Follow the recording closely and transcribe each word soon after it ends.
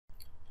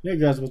Hey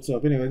guys, what's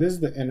up? Anyway, this is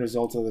the end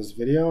result of this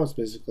video. It's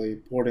basically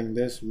porting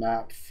this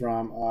map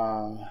from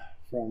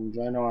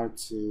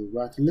Draenor to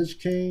Wrath of Lich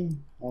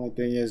King. Only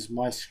thing is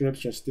my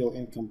scripts are still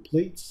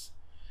incomplete.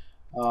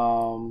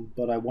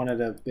 But I wanted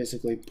to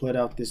basically put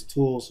out this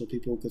tool so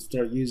people could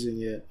start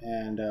using it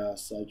and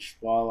such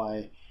while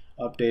I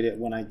update it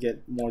when I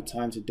get more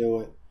time to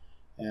do it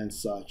and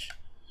such.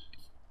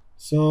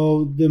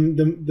 So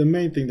the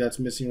main thing that's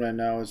missing right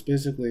now is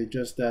basically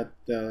just that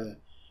the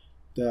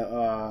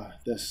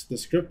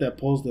script that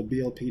pulls the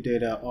BLP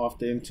data off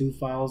the M2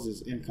 files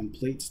is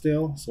incomplete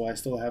still, so I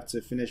still have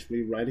to finish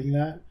rewriting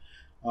that.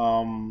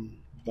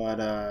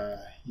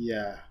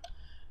 Yeah.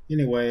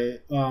 Anyway,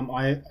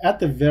 I at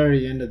the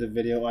very end of the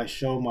video I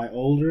show my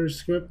older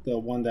script, the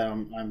one that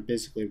I'm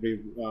basically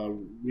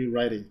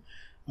rewriting.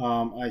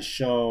 I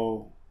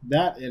show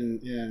that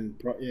in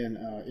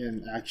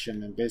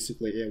action, and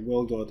basically it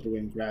will go through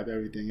and grab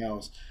everything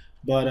else.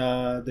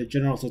 But the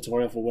general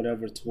tutorial for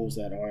whatever tools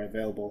that are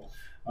available,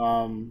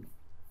 um,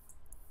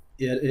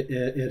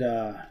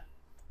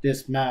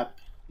 this map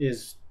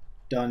is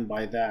done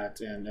by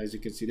that, and as you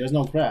can see, there's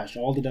no crash.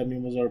 All the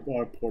WMOs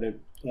are ported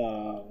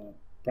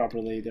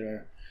properly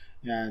there,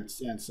 and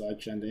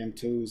such, and the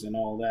M2s and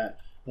all that.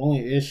 The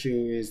only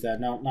issue is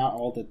that not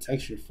all the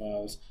texture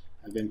files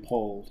have been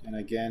pulled, and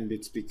again,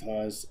 it's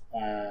because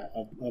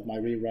of my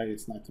rewrite.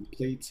 It's not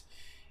complete.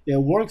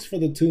 It works for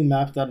the two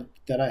maps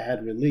that I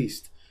had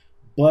released,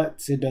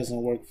 but it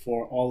doesn't work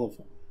for all of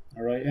them.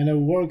 All right, and it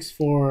works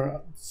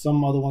for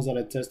some other ones that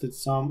I tested,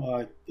 some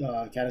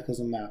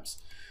Cataclysm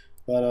maps,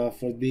 but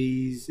for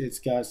these, it's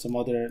got some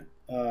other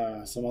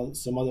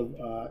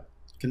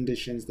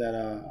conditions that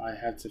I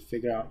had to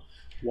figure out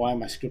why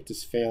my script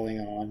is failing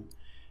on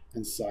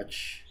and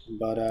such.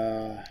 But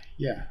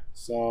yeah,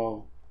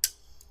 so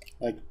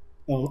like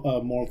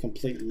a more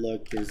complete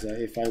look is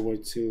if I were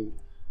to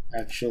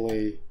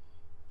actually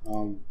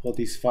put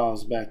these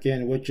files back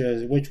in, which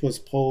was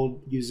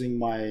pulled using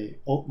my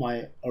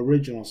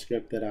original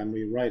script that I'm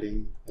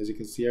rewriting. As you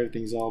can see,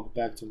 everything's all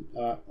back to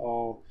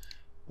all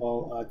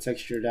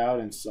textured out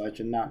and such,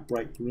 and not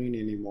bright green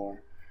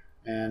anymore.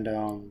 And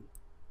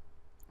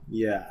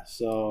yeah,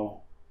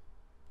 so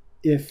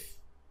if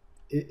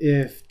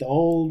the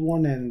old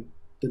one and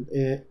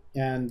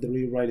the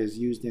rewrite is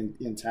used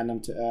in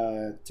tandem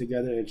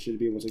together, it should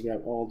be able to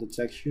grab all the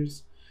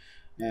textures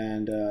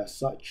and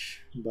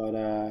such. But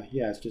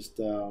yeah, it's just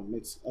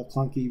it's a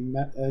clunky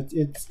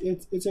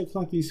it's a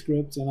clunky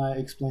script, and I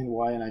explain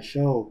why, and I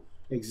show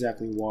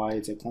exactly why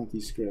it's a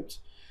clunky script.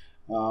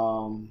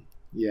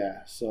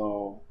 Yeah,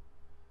 so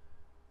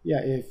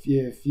yeah, if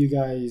you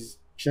guys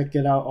check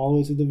it out all the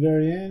way to the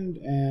very end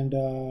and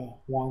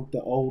want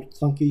the old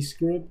clunky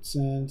scripts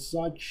and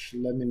such,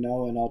 let me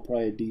know, and I'll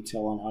probably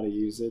detail on how to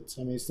use it.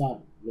 I mean, it's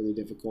not really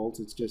difficult,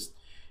 it's just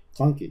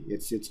clunky.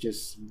 It's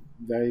just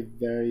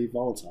very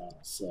volatile.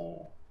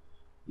 So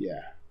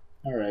yeah.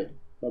 All right.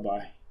 Bye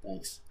bye.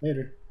 Thanks.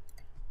 Later.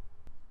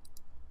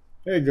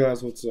 Hey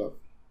guys, what's up?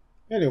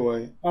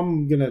 Anyway,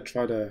 I'm gonna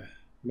try to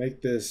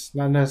make this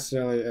not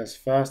necessarily as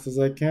fast as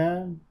I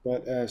can,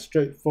 but as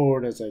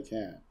straightforward as I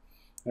can.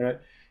 All right.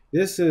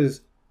 This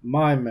is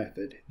my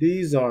method.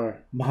 These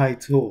are my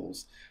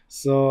tools.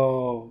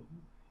 So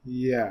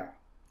yeah.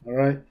 All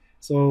right.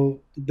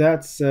 So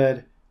that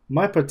said,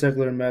 my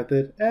particular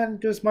method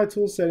and just my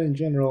tool set in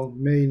general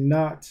may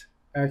not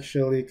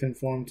actually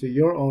conform to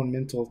your own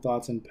mental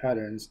thoughts and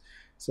patterns.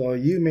 So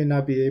you may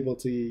not be able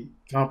to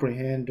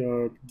comprehend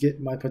or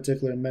get my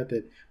particular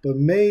method, but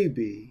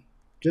maybe,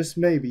 just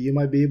maybe, you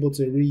might be able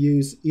to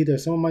reuse either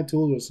some of my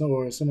tools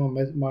or some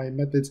of my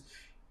methods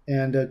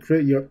and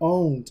create your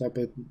own type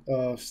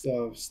of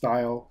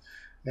style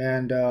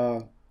and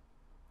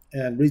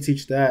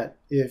reteach that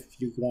if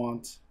you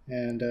want.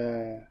 And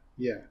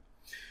yeah.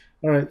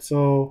 All right,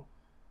 so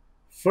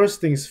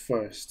first things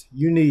first,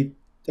 you need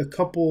a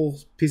couple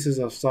pieces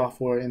of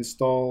software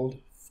installed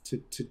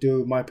to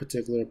do my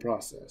particular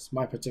process,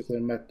 my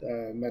particular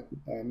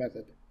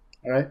method.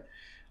 All right.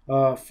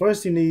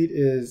 First, you need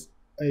is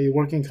a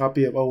working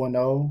copy of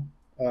O&O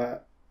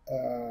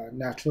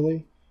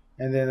naturally.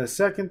 And then the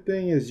second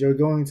thing is you're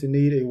going to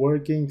need a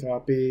working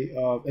copy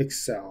of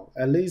Excel,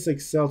 at least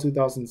Excel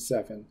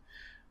 2007.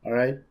 All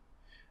right.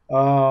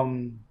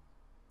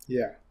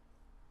 Yeah.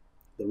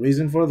 The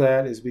reason for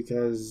that is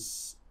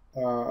because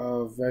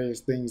of various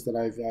things that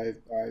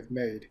I've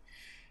made.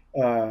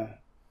 Uh,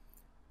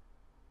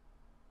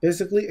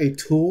 Basically, a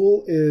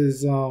tool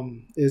is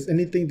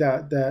anything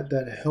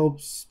that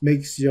helps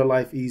makes your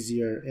life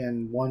easier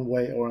in one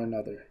way or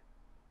another.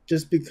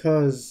 Just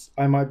because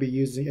I might be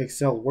using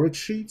Excel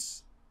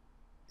worksheets,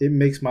 it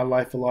makes my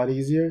life a lot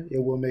easier.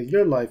 It will make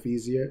your life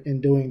easier in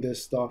doing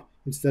this stuff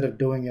instead of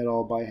doing it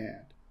all by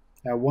hand.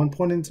 At one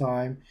point in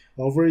time,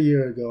 over a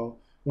year ago,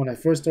 when I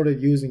first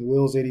started using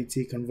Will's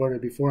ADT converter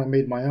before I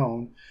made my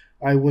own,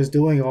 I was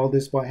doing all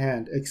this by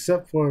hand,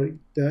 except for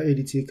the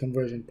ADT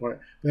conversion part.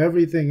 But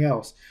everything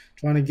else,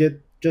 trying to get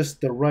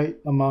just the right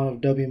amount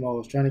of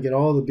WMOs, trying to get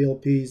all the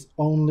BLPs,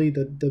 only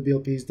the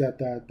BLPs that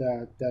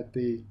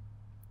the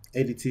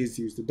ADTs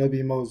used the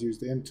WMOs,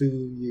 used the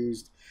M2,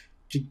 used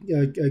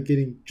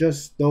getting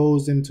just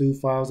those M2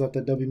 files out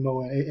the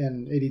WMO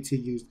and ADT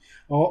used.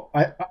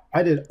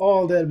 I did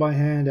all that by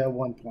hand at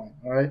one point.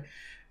 All right,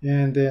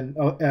 and then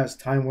as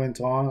time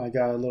went on, I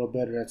got a little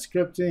better at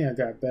scripting. I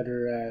got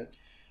better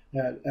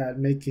at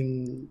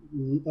making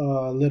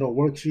little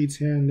worksheets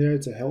here and there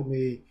to help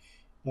me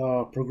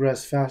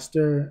progress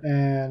faster.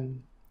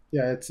 And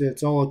yeah,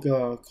 it's all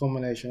a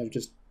culmination of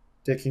just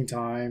taking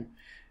time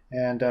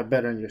and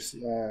bettering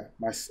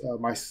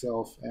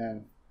myself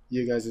and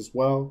you guys as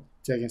well.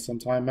 Taking some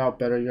time out,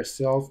 better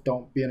yourself.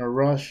 Don't be in a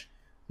rush.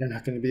 You're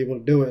not going to be able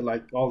to do it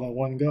like all in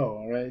one go.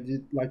 All right.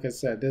 Like I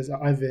said, this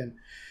I've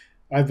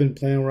been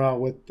playing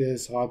around with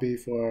this hobby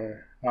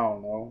for I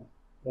don't know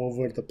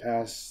over the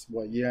past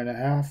year and a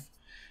half,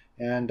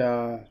 and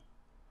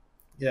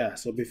yeah.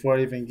 So before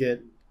I even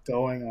get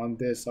going on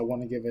this, I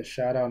want to give a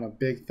shout out and a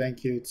big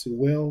thank you to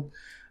Will.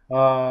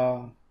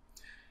 Uh,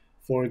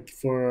 for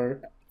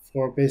for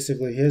for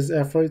basically his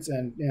efforts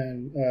and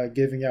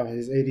giving out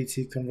his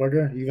ADT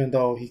converter. Even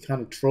though he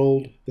kind of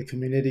trolled the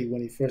community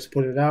when he first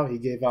put it out, he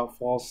gave out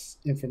false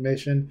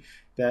information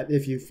that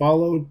if you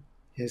followed,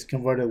 his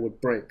converter would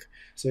break.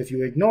 So if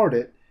you ignored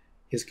it,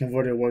 his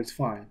converter works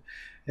fine.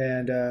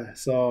 And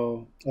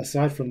so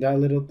aside from that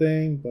little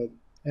thing, but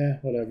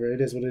whatever, it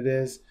is what it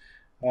is.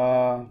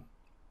 Uh,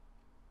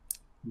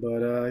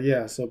 but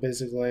yeah, so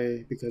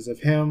basically, because of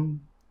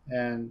him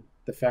and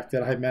the fact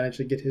that I managed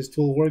to get his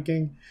tool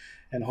working,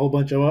 and a whole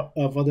bunch of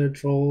other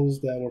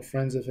trolls that were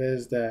friends of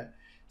his that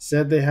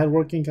said they had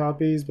working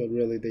copies, but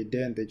really they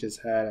didn't. They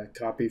just had a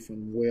copy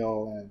from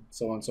Will and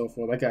so on and so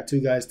forth. I got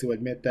two guys to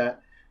admit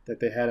that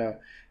they had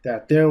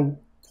that their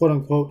quote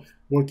unquote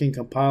working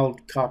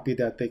compiled copy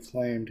that they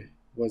claimed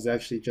was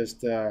actually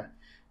just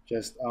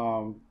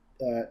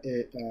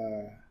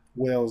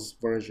Will's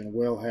version.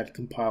 Will had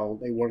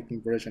compiled a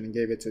working version and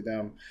gave it to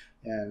them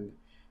and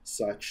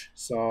such.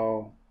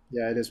 So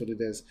yeah, it is what it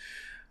is.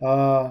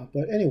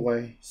 But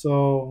anyway,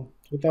 so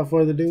without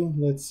further ado,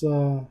 let's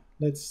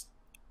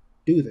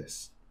do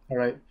this. All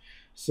right.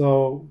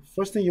 So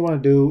first thing you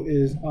want to do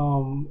is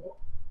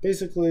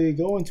basically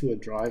go into a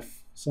drive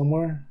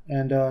somewhere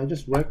and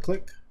just right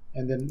click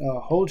and then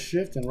hold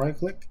shift and right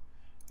click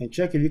and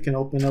check if you can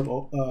open up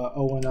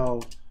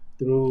ONO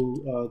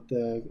through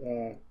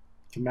the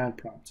command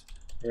prompt.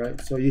 All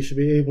right, so you should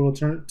be able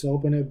to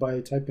open it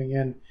by typing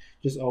in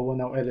just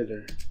ONO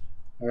editor.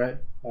 All right,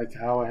 like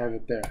how I have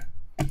it there.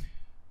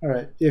 All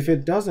right, if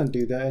it doesn't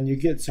do that and you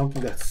get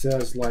something that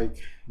says like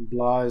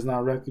blah is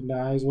not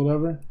recognized,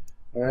 whatever,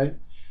 all right,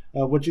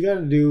 what you got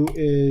to do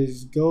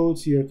is go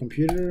to your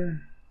computer,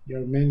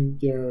 your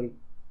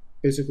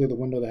basically the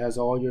window that has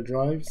all your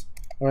drives.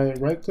 All right,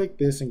 right click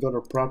this and go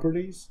to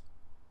properties,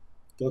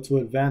 go to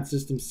advanced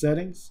system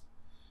settings.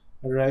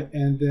 All right,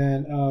 and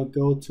then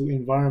go to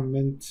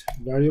environment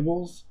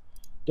variables.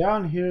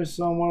 Down here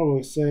somewhere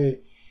we'll say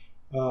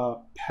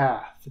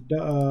path.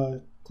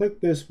 Click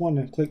this one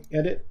and click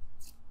edit.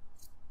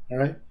 All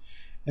right,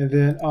 and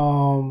then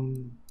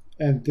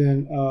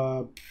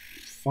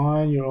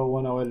find your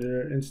ONO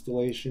editor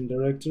installation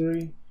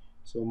directory.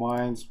 So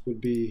mine's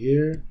would be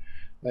here.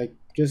 Like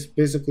just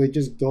basically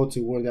just go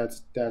to where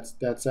that's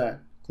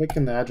at. Click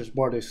in the address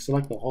bar to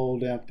select the whole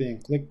damn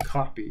thing. Click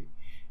copy.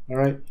 All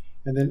right.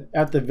 And then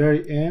at the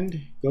very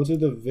end, go to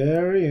the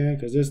very end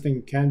because this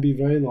thing can be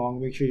very long.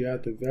 Make sure you're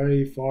at the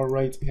very far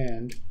right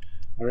end.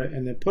 All right,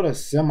 and then put a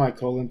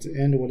semicolon to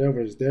end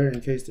whatever is there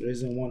in case there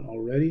isn't one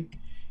already.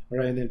 All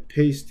right, and then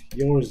paste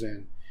yours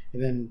in,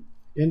 and then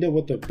end it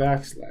with a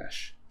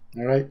backslash.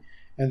 All right,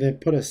 and then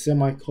put a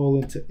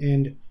semicolon to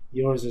end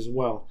yours as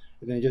well,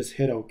 and then just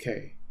hit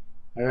OK.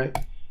 All right,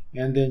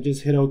 and then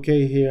just hit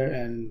OK here,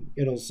 and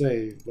it'll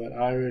save. But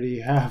I already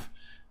have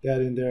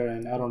that in there,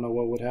 and I don't know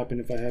what would happen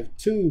if I have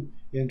two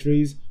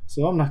entries,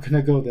 so I'm not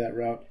gonna go that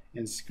route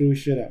and screw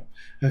shit up.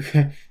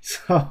 Okay,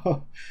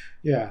 so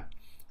yeah,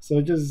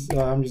 so just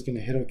I'm just gonna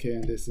hit OK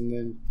on this, and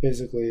then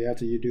basically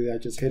after you do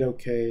that, just hit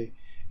OK,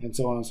 and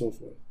so on and so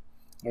forth.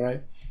 All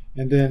right,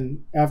 and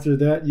then after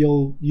that,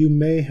 you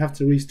may have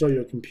to restart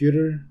your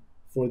computer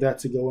for that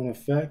to go in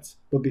effect.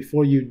 But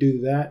before you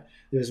do that,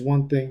 there's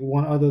one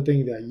other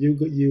thing that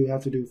you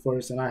have to do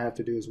first, and I have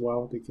to do as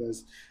well,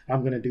 because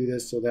I'm gonna do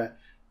this so that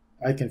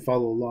I can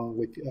follow along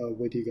with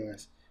you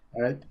guys.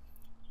 All right.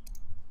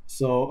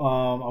 So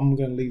I'm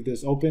gonna leave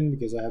this open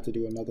because I have to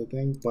do another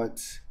thing.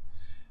 But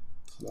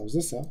close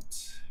this out.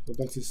 Go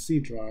back to C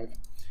drive.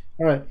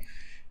 All right.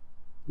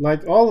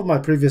 Like all of my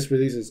previous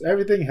releases,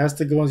 everything has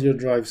to go into your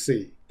drive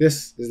C.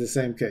 This is the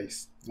same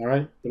case. All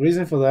right. The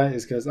reason for that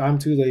is because I'm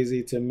too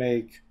lazy to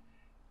make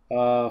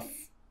a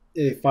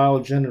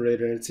file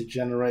generator to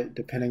generate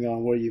depending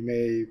on where you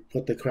may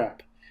put the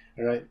crap.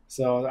 All right,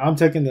 so I'm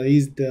taking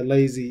the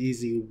lazy,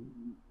 easy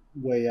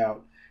way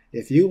out.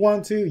 If you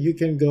want to, you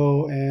can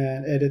go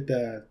and edit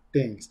the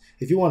things.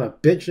 If you want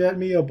to bitch at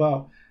me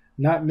about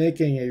not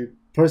making a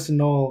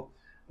personal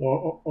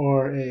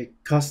or a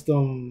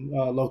custom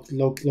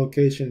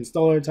location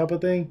installer type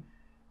of thing,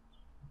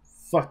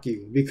 fuck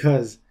you,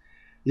 because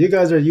You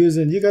guys are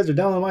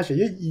downloading my shit.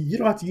 You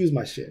don't have to use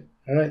my shit.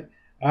 All right.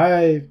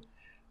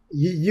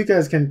 You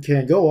guys can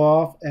go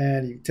off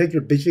and you take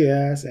your bitchy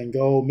ass and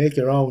go make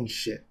your own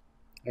shit.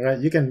 All right.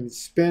 You can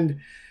spend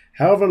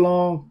however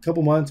long,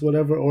 couple months,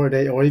 whatever, or a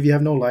day, or if you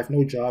have no life,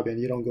 no job, and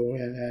you don't go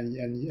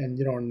and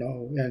you don't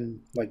know,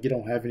 and like you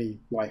don't have any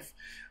life,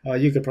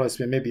 you could probably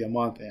spend maybe a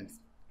month and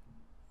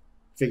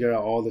figure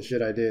out all the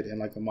shit I did in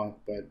like a month.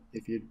 But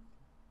if you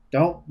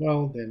don't,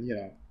 well, then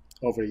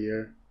over a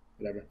year,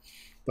 whatever.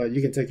 But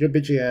you can take your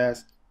bitchy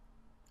ass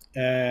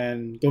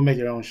and go make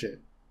your own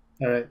shit.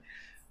 All right.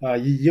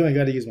 You ain't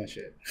got to use my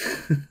shit.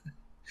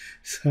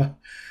 So,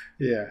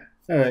 yeah.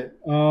 All right.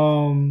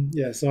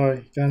 Yeah.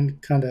 Sorry.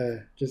 Kind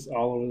of just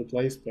all over the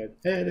place, but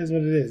hey, it is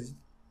what it is.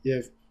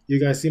 If you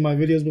guys see my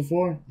videos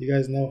before, you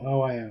guys know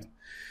how I am.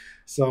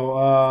 So,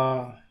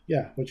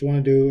 yeah. What you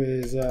want to do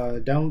is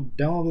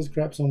download this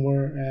crap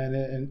somewhere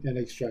and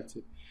extract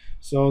it.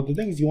 So the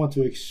things you want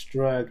to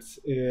extract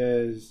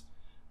is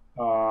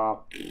uh,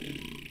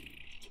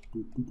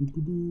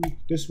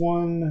 this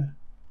one,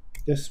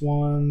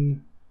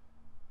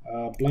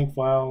 blank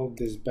file,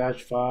 this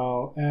batch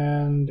file,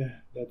 and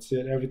that's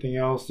it. Everything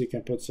else you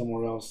can put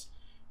somewhere else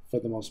for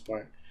the most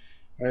part.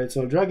 All right,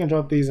 so drag and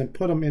drop these and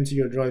put them into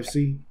your drive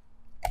C.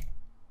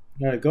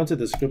 All right, go into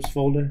the scripts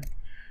folder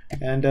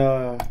and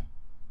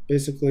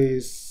basically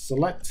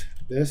select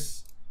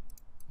this.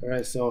 All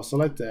right, so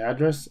select the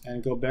address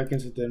and go back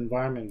into the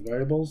environment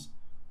variables.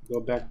 Go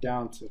back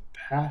down to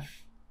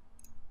path.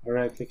 All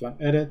right, click on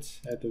edit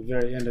at the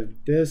very end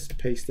of this,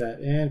 paste that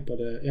in,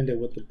 end it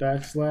with the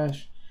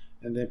backslash,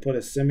 and then put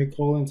a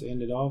semicolon to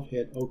end it off.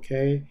 Hit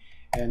OK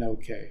and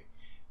OK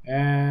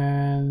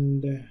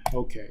and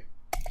OK.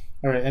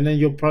 All right, and then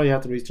you'll probably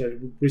have to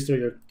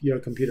restart your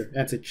computer.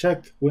 And to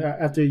check,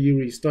 after you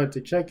restart, to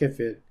check if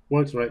it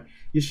works right,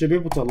 you should be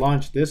able to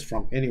launch this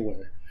from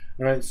anywhere.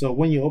 All right, so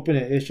when you open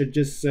it, it should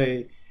just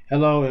say,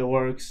 hello, it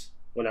works,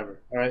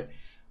 whatever. All right.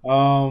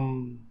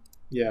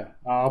 Yeah,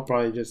 I'll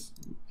probably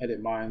just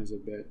edit mines a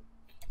bit.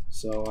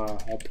 So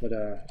I'll put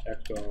a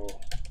echo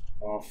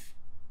off.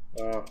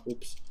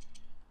 Oops.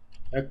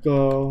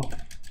 Echo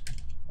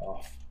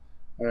off.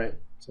 All right,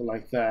 so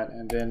like that,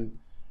 and then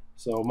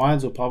so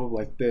mines will pop up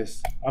like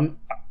this. I'm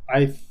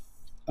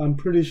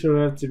pretty sure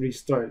I have to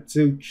restart.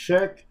 To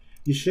check,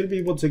 you should be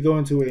able to go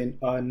into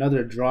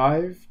another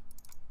drive,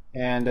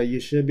 and you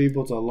should be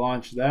able to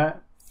launch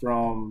that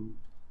from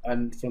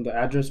the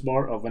address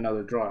bar of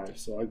another drive.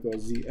 So I go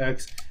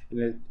ZX and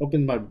it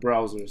opens my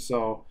browser.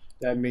 So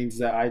that means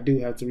that I do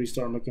have to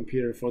restart my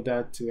computer for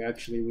that to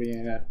actually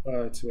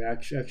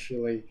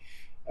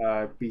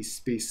be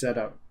set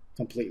up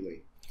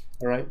completely.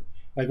 All right.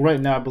 Like right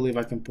now, I believe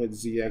I can put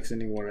ZX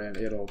anywhere and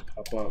it'll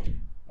pop up,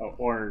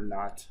 or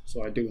not.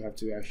 So I do have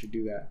to actually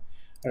do that.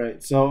 All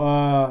right.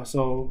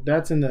 So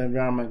that's in the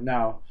environment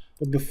now.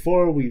 But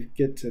before we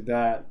get to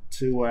that,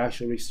 to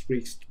actually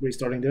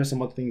restarting, there's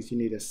some other things you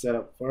need to set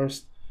up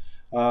first,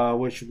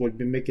 which would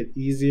make it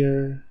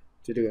easier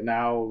to do it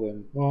now.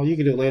 Then, well, you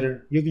can do it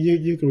later.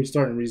 You can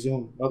restart and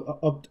resume.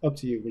 Up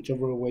to you,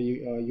 whichever way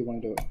you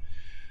want to do it.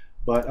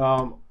 But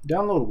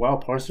download WoW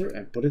Parser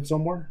and put it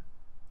somewhere.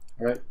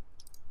 All right.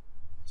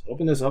 So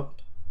open this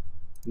up.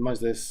 Minimize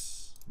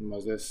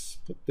this.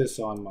 Put this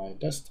on my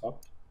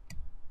desktop.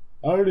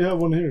 I already have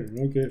one here.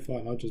 Okay,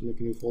 fine. I'll just make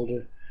a new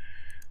folder.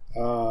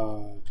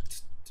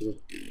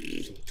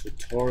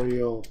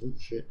 Tutorial. Oh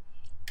shit.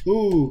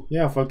 Ooh,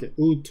 yeah, fuck it.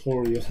 Ooh,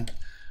 tutorial.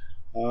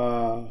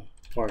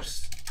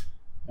 Parse.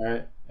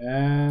 Alright,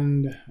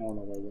 and I don't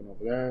know why I went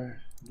over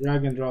there.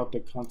 Drag and drop the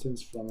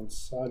contents from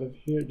inside of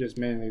here, just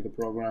mainly the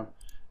program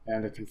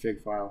and the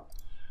config file.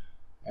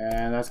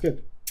 And that's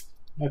good.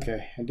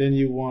 Okay, and then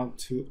you want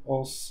to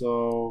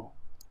also,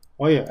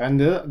 oh yeah, and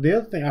the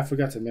other thing I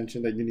forgot to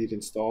mention that you need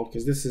installed,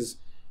 because this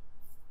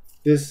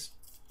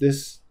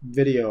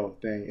video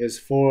thing is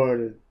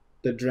for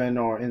the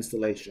Draenor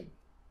installation.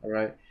 All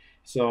right,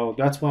 so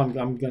that's what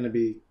I'm going to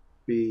be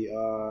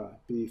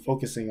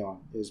focusing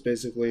on, is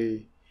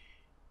basically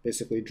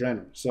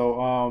Draenor.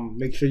 So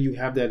make sure you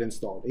have that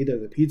installed, either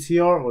the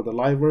PTR or the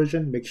live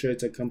version. Make sure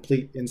it's a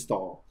complete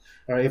install.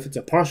 All right, if it's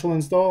a partial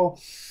install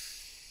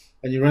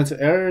and you run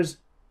into errors,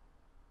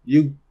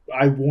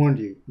 I warned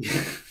you.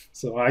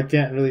 So I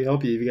can't really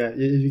help you if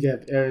you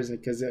get errors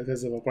because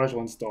of a partial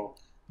install.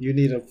 You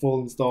need a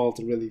full install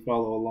to really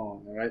follow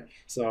along. All right,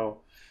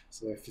 so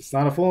if it's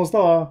not a full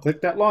install,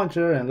 click that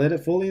launcher and let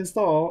it fully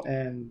install,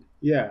 and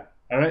yeah,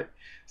 all right,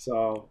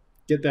 so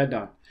get that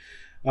done.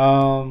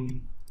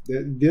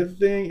 The other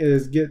thing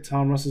is get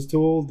Tom Russ's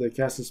tool, the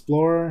Cast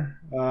Explorer.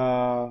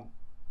 I'll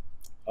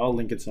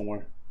link it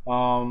somewhere.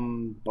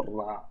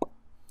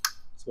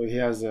 So he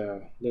has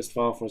a list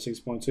file for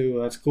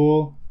 6.2. That's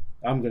cool.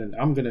 I'm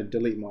gonna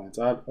delete mine,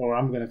 or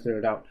I'm gonna clear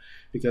it out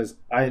because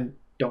I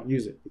don't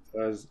use it,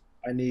 because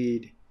I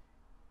need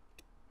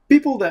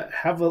people that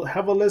have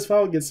a list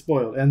file get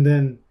spoiled, and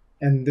then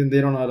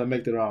they don't know how to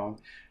make their own,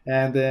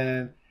 and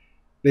then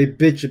they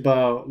bitch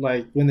about,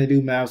 like, when they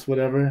do maps,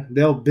 whatever,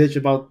 they'll bitch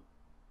about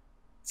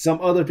some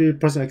other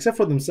person except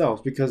for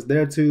themselves because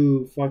they're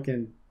too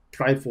fucking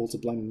prideful to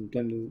blame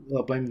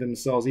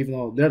themselves, even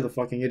though they're the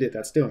fucking idiot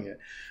that's doing it.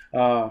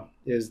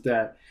 Is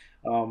that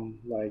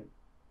like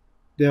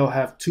they'll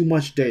have too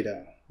much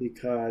data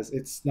because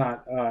it's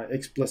not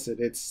explicit.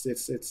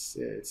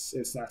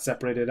 It's not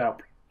separated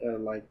out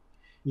like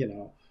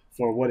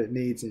for what it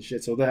needs and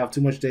shit. So they'll have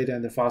too much data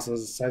and their file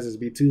sizes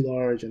be too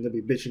large, and they'll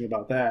be bitching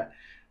about that.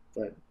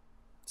 But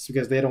it's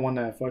because they don't want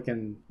to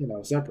fucking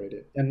separate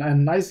it.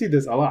 And I see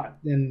this a lot.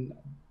 And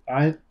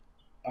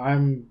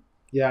I'm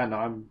yeah, no,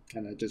 I'm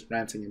kind of just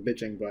ranting and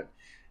bitching, but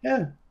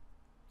yeah,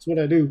 it's what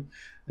I do.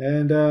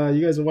 And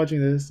you guys are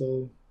watching this,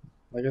 so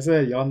like I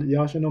said,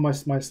 y'all should know my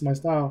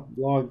style,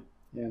 vlog,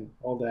 and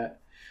all that.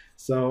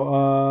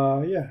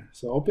 So yeah,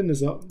 so open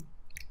this up,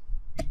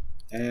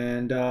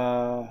 and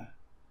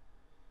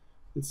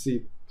let's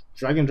see,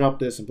 drag and drop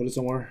this and put it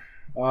somewhere.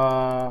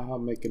 I'll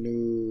make a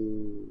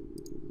new,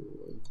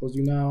 close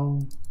you now,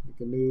 make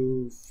a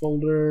new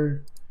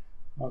folder.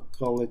 I'll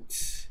call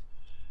it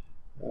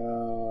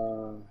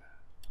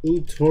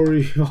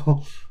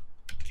tutorial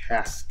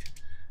cask.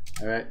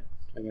 All right,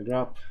 drag and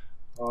drop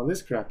all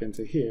this crap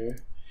into here.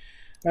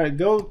 All right,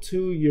 go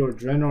to your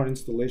Draenor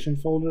installation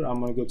folder. I'm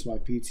gonna go to my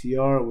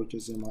PTR, which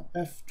is in my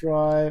F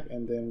drive,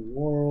 and then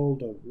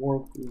World of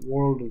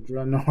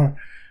Draenor,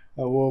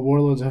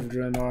 Warlords of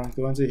Draenor.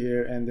 Go into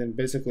here, and then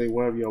basically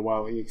wherever your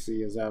WoW exe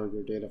is out of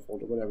your data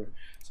folder, whatever.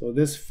 So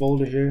this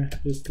folder here,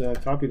 just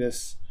copy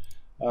this,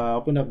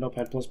 open up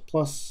Notepad++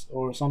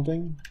 or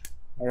something.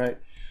 All right,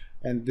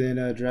 and then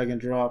drag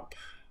and drop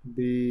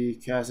the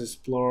cast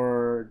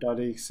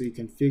explorer.exe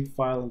config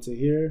file into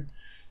here.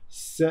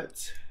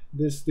 Set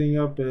this thing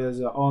up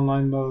as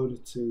online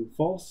mode to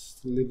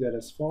false. Leave that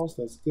as false.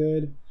 That's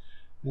good.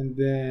 And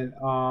then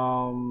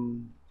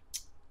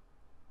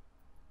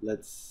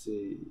let's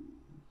see,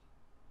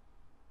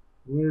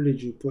 where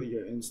did you put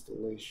your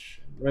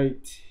installation?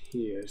 Right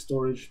here,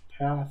 storage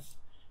path.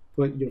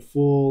 Put your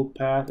full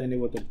path in it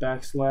with a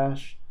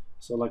backslash.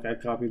 So like I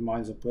copied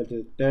mine and put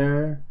it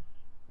there.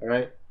 All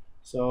right,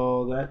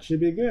 so that should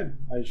be good.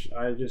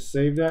 I just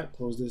save that,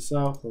 close this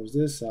out,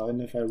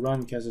 and if I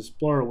run Cast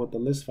Explorer with the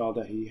list file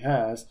that he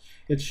has,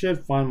 it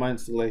should find my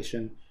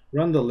installation,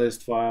 run the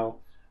list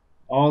file,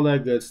 all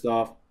that good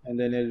stuff, and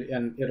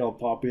then it'll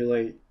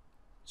populate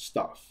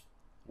stuff.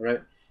 All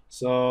right,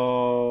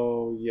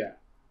 so yeah,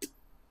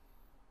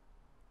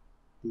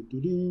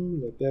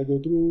 let that go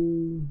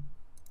through.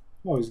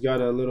 Oh, he's got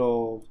a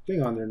little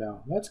thing on there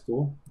now. That's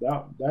cool.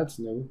 That's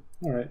new.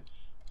 All right,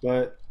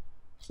 but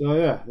so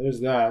yeah, there's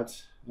that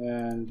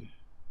and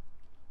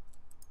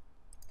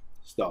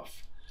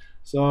stuff.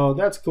 So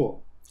that's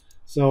cool.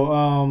 So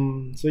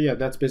so yeah,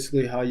 that's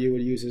basically how you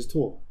would use his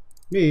tool.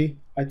 Me,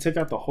 I take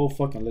out the whole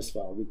fucking list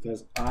file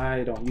because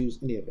I don't use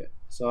any of it.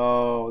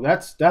 So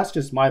that's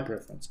just my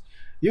preference.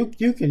 You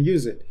can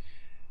use it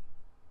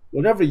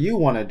whatever you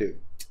want to do.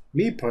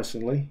 Me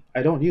personally,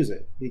 I don't use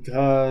it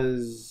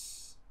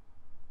because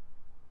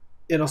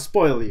it'll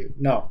spoil you.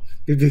 No,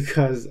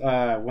 because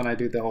when I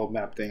do the whole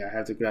map thing, I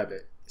have to grab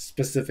it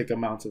specific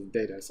amounts of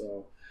data,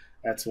 so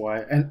that's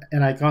why,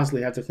 and I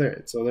constantly have to clear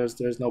it. So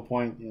there's no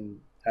point in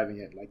having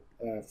it like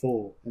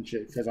full and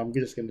shit because I'm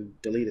just gonna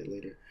delete it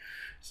later.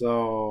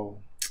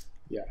 So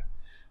yeah,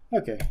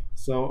 okay.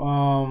 So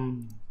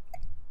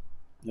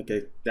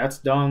okay, that's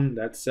done.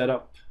 That's set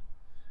up,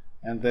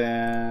 and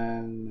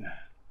then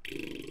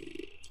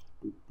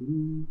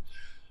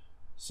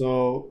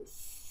so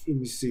let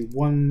me see,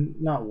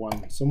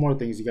 some more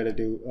things you got to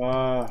do.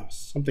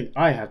 Something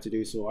I have to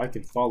do so I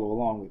can follow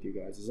along with you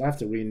guys is I have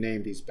to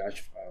rename these batch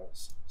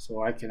files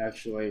so I can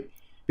actually,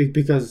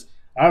 because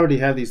I already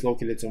have these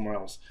located somewhere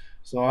else,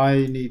 so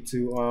I need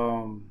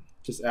to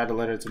just add a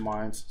letter to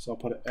mine. So I'll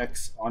put an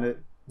X on it,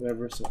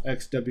 whatever. So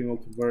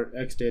XWMO convert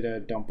X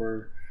data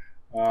dumper.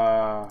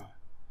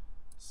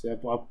 So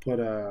I'll put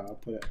a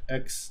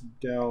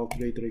XDEL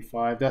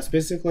 335. That's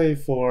basically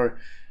for,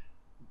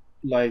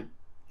 like,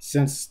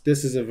 since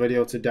this is a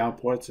video to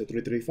downport to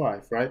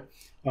 335, right?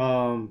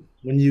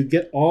 When you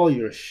get all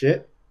your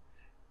shit,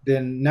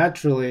 then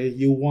naturally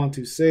you want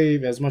to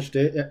save as much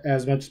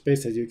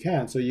space as you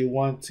can. So you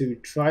want to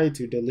try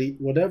to delete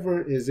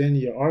whatever is in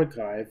your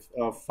archive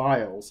of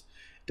files,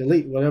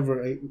 delete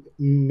whatever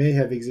may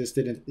have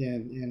existed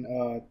in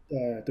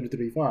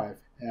 335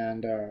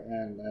 and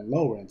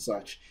lower and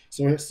such.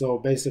 So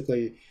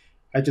basically,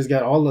 I just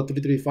got all the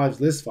 335's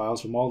list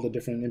files from all the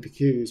different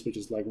MPQs, which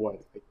is like what,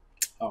 like,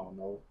 I don't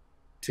know,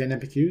 10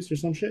 MPQs or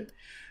some shit,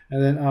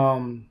 and then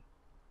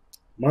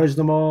merge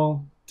them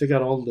all, take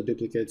out all the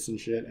duplicates and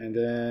shit, and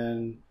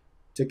then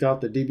take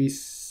out the DB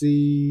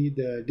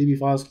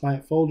files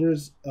client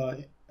folders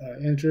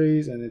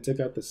entries, and then take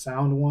out the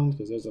sound ones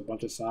because there's a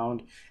bunch of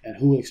sound, and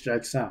who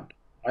extracts sound?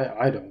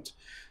 I don't.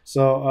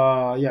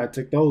 So yeah, I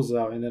took those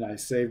out, and then I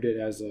saved it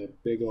as a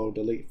big old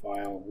delete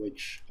file,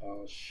 which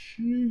I'll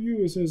show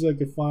you as soon as I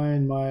can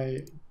find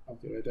my,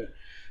 okay, right there.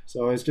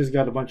 So it's just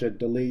got a bunch of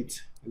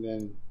delete and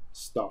then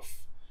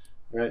stuff,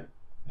 right?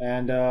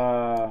 And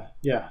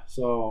yeah,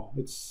 so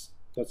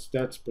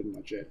that's pretty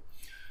much it.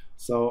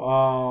 So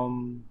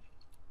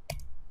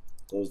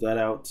Close that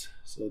out.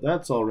 So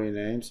that's all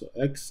renamed. So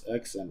X,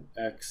 X, and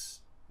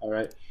X. All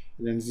right.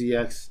 And then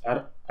ZX.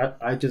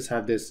 I just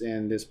have this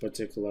in this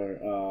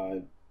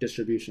particular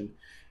distribution.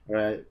 All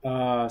right.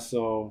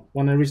 So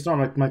when I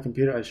restart my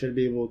computer, I should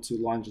be able to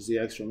launch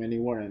ZX from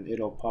anywhere, and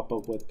it'll pop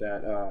up with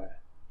that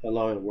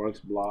hello, it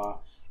works, blah.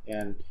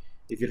 And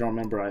if you don't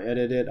remember, I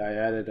edited. I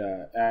added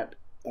at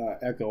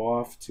echo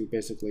off to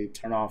basically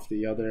turn off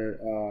the other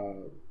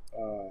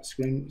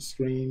screen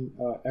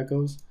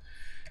echoes.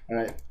 All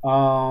right.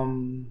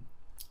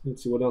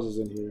 Let's see what else is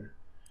in here.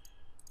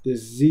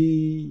 This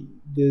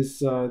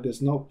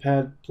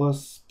Notepad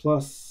plus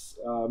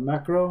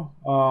macro.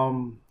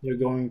 You're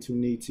going to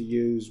need to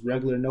use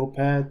regular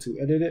Notepad to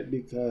edit it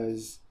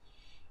because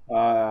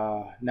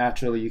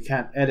naturally you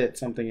can't edit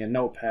something in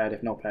Notepad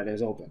if Notepad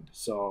is opened.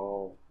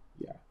 So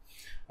yeah.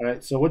 All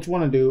right. So what you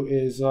want to do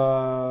is if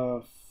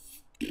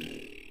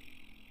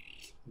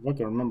I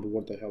can remember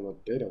what the hell the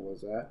data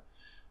was at.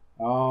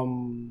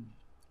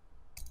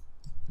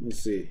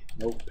 Let's see,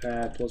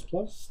 Notepad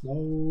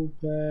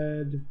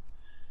Notepad,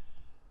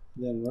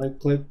 then right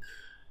click.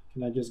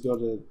 Can I just go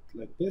to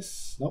like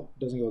this? Nope,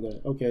 doesn't go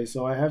there. Okay,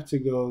 so I have to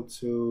go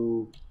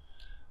to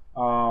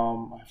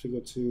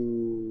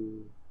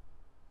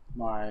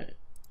my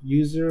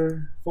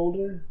user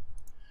folder.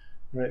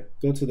 Right,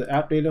 go to the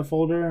app data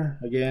folder.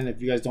 Again, if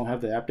you guys don't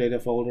have the app data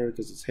folder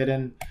because it's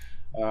hidden,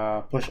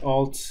 push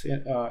Alt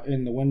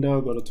in the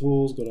window, go to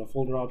tools, go to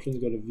folder options,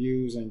 go to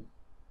views, and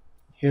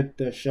hit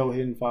the show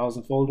hidden files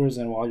and folders.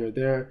 And while you're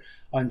there,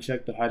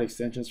 uncheck the hide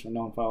extensions for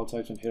known file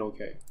types and hit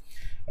OK.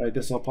 All right,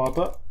 this will pop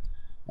up.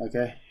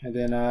 Okay, and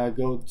then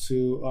go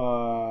to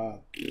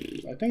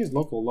I think it's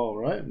local low,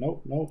 right?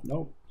 Nope.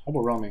 How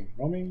about roaming?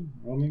 Roaming.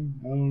 I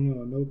don't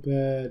know.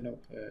 Notepad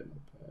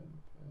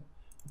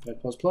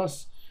plus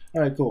plus. All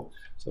right, cool.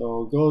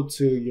 So go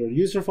to your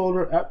user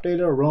folder, app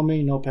data,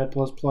 roaming, Notepad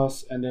plus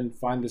plus, and then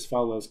find this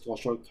file that's called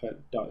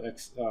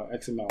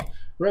shortcut.xml.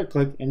 Right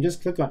click and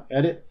just click on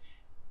edit,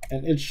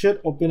 and it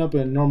should open up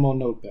a normal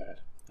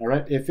Notepad. All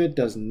right, if it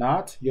does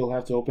not, you'll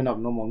have to open up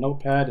normal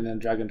Notepad and then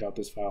drag and drop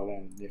this file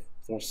in. If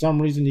for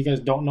some reason you guys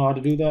don't know how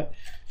to do that,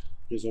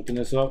 just open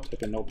this up,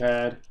 type in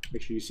Notepad,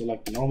 make sure you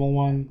select the normal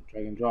one,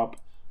 drag and drop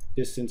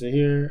this into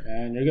here,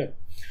 and you're good.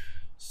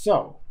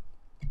 So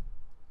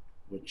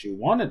what you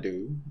want to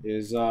do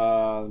is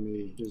let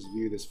me just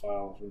view this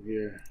file from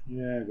here.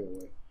 Yeah, go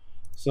away.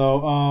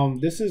 So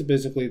this is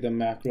basically the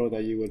macro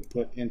that you would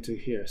put into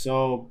here.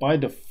 So by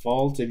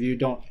default, if you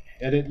don't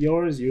edit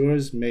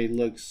yours may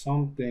look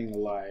something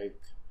like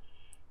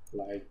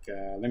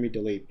let me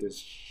delete this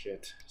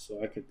shit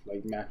so I could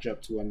like match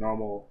up to a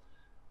normal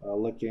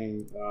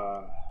looking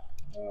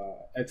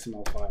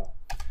XML file.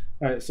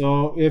 All right,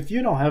 so if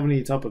you don't have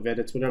any type of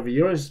edits, whatever,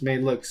 yours may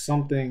look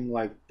something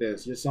like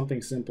this, just something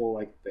simple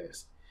like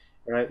this.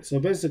 All right, so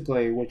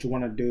basically what you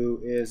want to do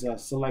is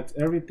select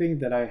everything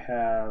that I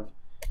have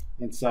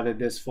inside of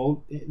this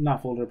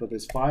folder, but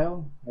this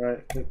file. All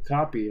right, click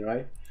copy,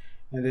 right,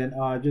 and then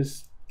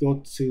just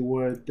go to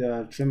where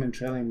the trim and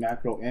trailing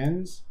macro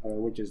ends,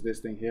 which is this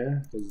thing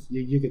here, because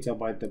you can tell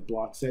by the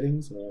block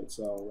settings. All right,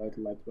 so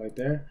right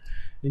there,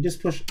 and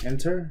just push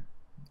enter.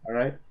 All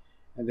right.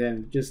 And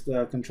then just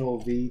Control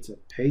V to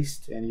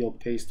paste, and you'll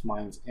paste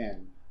mine's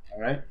in.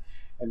 All right,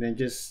 and then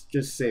just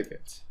save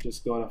it.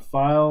 Just go to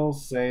File,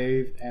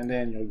 Save, and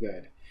then you're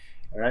good.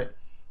 All right,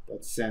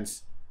 but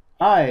since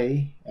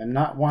I am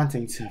not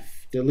wanting to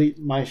delete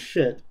my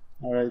shit,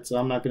 all right, so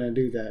I'm not gonna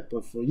do that.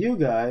 But for you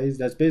guys,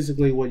 that's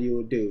basically what you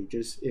would do.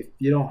 Just if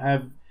you don't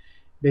have,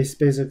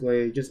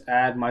 basically just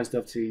add my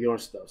stuff to your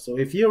stuff. So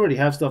if you already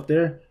have stuff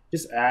there,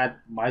 just add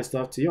my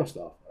stuff to your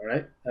stuff. All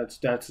right, that's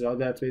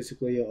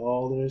basically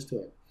all there is to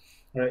it.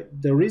 All right,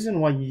 the reason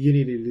why you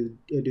need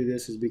to do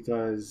this is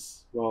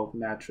because, well,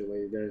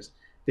 naturally there's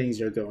things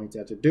you're going to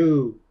have to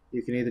do.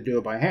 You can either do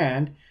it by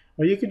hand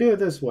or you can do it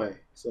this way.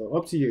 So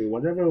up to you,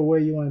 whatever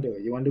way you want to do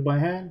it. You want to do by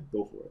hand,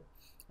 go for it.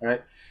 All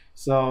right,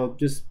 so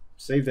just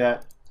save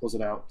that, close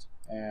it out,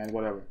 and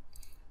whatever.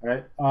 All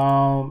right,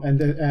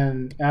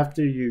 and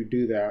after you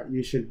do that,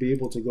 you should be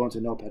able to go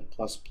into Notepad++,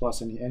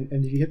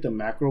 and you hit the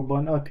macro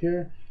button up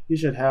here. You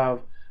should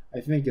have, I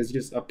think it's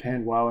just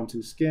append wow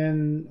into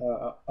skin,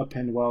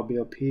 append wow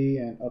BLP,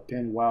 and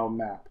append wow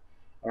map.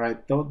 All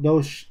right,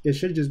 those it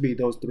should just be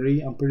those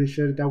three. I'm pretty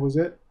sure that was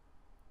it.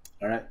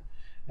 All right,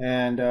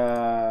 and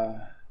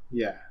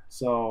yeah.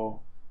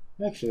 So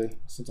actually,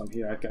 since I'm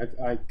here,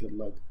 I could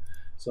look.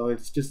 So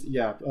it's just,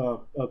 yeah,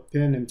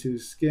 append into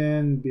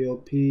skin,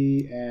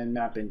 BLP, and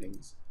map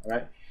endings. All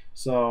right.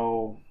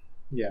 So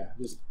yeah,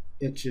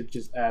 it should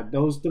just add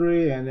those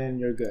three, and then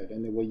you're good.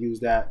 And then we'll use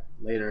that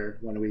later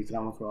when we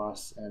come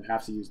across and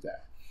have to use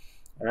that.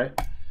 All right.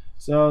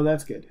 So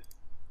that's good.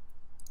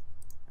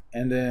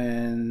 And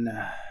then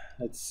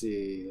let's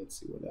see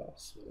what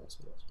else.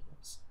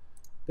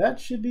 That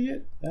should be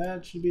it.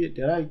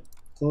 Did I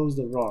close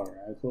the RAR?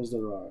 I closed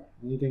the RAR.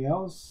 Anything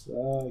else?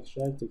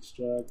 Extract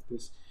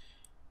this.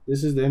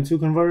 This is the M2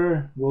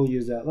 converter. We'll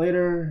use that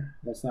later.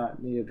 That's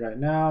not needed right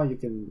now. You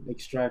can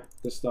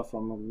extract the stuff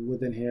from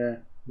within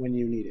here when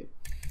you need it.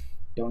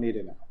 Don't need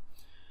it now.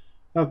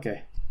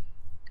 Okay,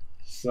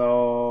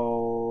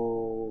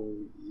 so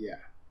yeah.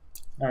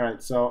 All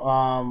right,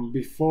 so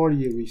before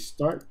you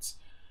restart,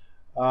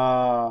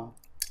 uh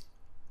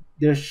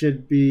there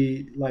should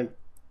be like,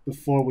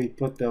 before we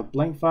put the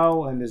blank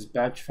file and this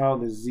batch file,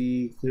 the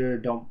z clear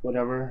dump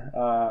whatever,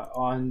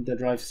 on the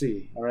drive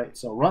C. All right,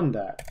 so run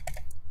that.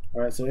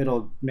 All right, so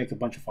it'll make a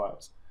bunch of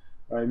files.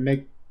 All right,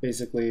 make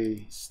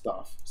basically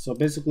stuff. So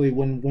basically,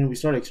 when we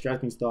start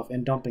extracting stuff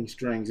and dumping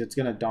strings, it's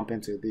gonna dump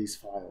into these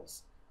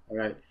files. All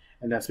right,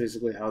 and that's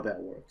basically how that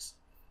works.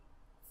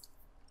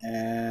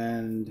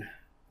 And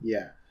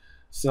yeah,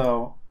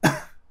 so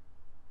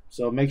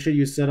so make sure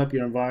you set up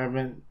your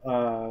environment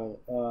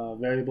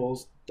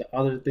variables, the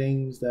other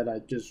things that I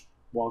just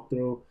walked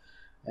through,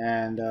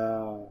 and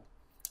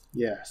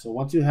yeah. So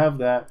once you have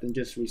that, then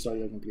just restart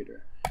your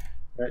computer.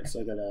 Right.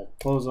 So I gotta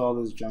close all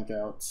this junk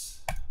out,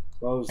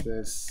 close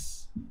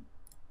this,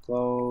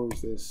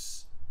 close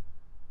this,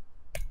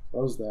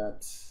 close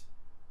that,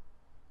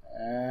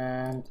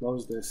 and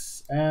close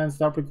this, and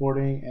stop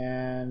recording.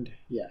 And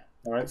yeah.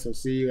 All right. So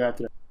see you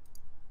after.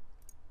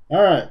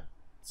 All right.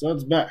 So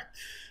it's back.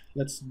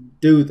 Let's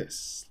do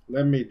this.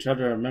 Let me try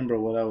to remember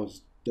what I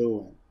was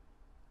doing.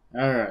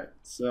 All right,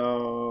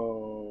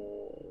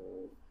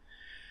 so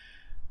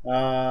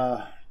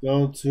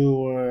go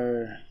to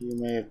where you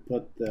may have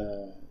put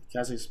the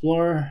Cast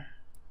Explorer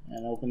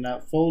and open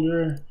that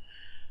folder,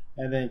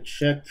 and then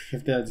check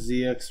if that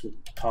ZX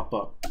would pop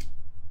up.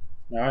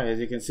 All right, as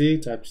you can see,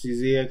 type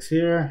CZX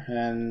here,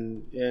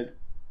 and it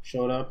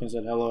showed up and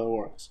said hello, it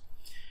works.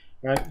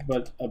 Right,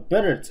 but a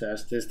better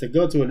test is to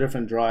go to a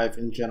different drive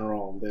in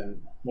general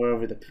than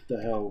wherever the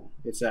hell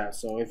it's at.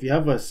 So if you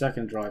have a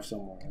second drive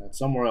somewhere, that's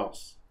somewhere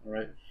else, all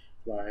right,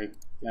 like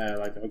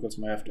I'll go to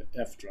my F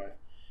drive,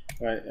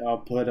 right?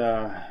 I'll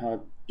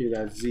do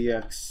that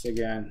ZX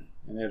again,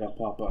 and it'll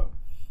pop up,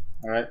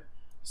 all right.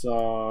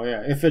 So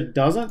yeah, if it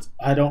doesn't,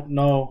 I don't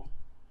know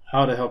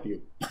how to help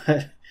you,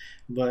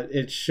 but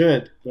it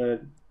should.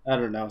 But I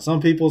don't know.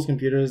 Some people's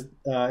computers,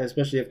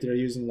 especially if they're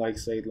using like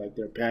say like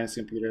their parents'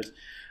 computers,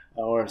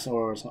 or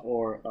siblings'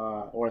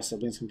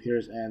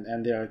 computers,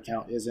 and their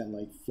account isn't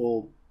like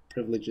full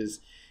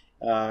privileges,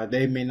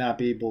 they may not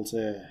be able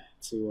to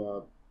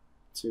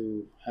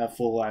have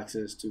full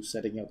access to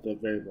setting up the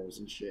variables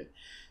and shit.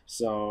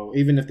 So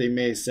even if they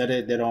may set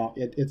it, they don't.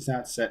 It's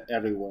not set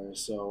everywhere.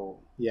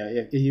 So yeah,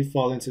 if you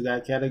fall into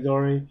that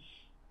category,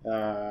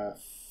 uh,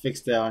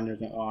 fix that on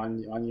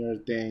your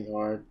thing,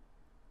 or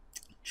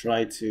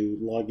try to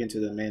log into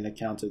the main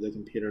account of the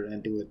computer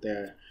and do it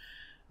there.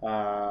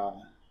 Uh,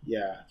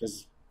 yeah,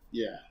 because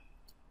yeah,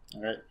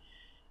 all right.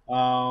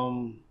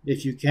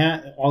 If you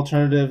can't,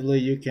 alternatively,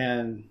 you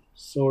can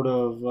sort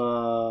of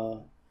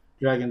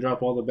drag and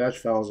drop all the batch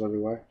files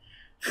everywhere,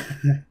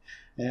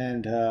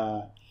 and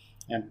uh,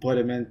 and put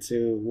them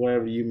into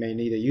wherever you may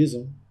need to use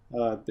them.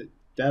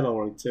 That'll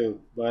work too.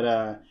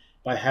 But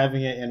by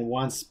having it in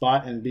one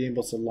spot and being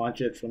able to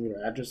launch it from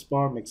your address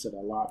bar makes it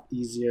a lot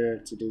easier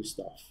to do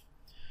stuff.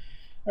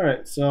 All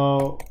right,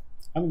 so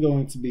I'm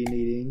going to be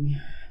needing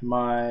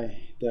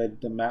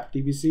the map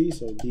DBC,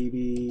 so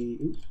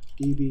DB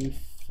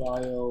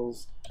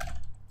files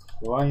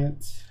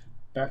client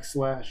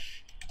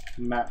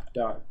 /map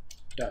dot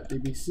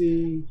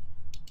dbc,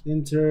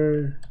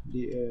 enter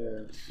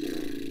the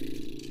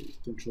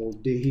control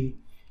D.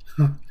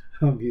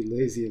 I'll be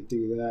lazy and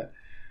do that.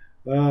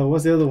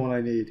 What's the other one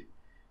I need?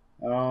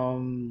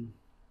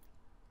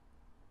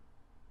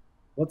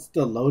 What's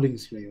the loading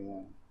screen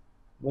one?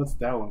 What's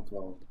that one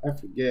called? I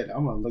forget.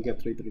 I'm gonna look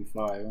at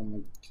 335. I'm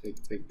gonna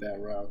take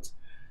that route.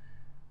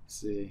 Let's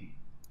see,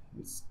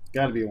 it's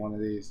got to be one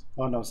of these.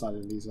 Oh no, it's not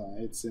in these.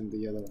 It's in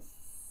the other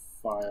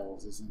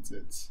files, isn't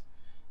it?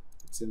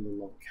 It's in the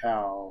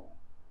locale.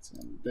 It's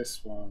in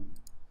this one,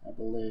 I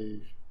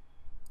believe.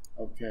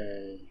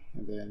 Okay,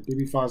 and then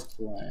DB files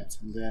client,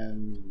 and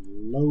then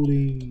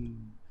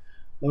loading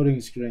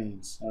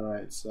screens. All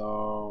right,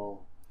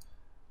 so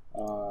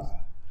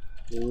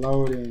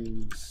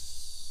loading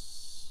screens.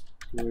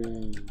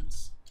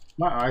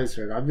 My eyes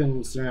hurt. I've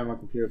been staring at my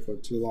computer for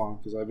too long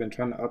because I've been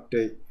trying to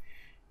update.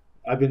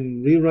 I've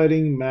been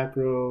rewriting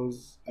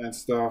macros and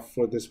stuff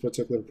for this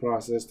particular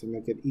process to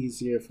make it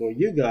easier for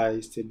you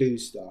guys to do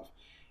stuff.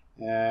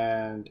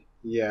 And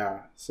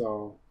yeah,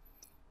 so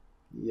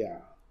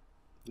yeah.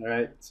 All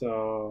right.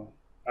 So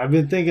I've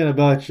been thinking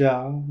about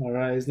y'all. All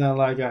right. It's not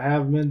like I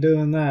haven't been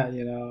doing that.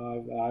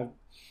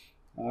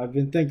 I've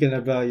been thinking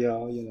about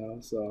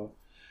y'all. So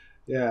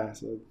yeah.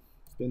 So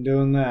been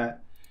doing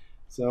that.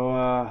 So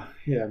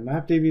yeah,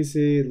 map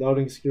DBC,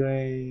 loading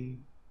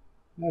screen.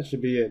 That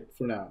should be it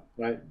for now,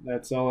 right?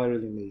 That's all I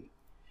really need.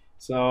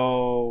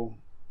 So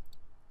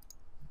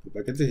go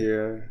back into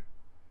here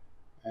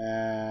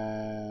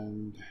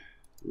and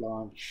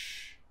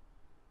launch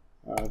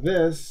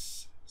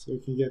this, so we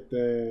can get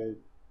the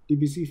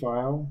DBC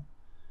file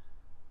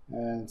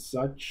and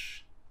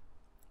such.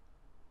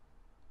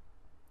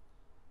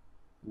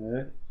 All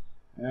right,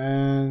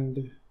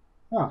 and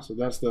so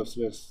that stuff's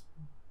just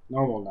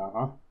normal now,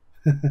 huh?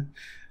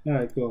 All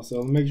right, cool.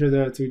 So make sure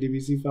there are 2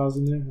 DBC files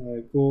in there. All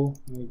right, cool.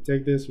 I'm gonna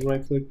take this,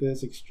 right click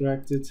this,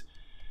 extract it.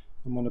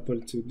 I'm gonna put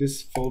it to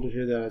this folder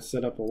here that I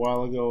set up a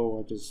while ago,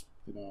 or just,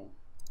 you know,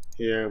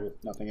 here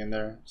with nothing in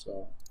there.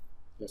 So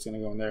that's gonna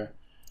go in there.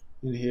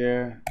 In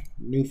here,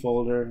 new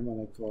folder. I'm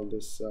gonna call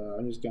this.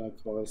 I'm just gonna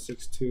call it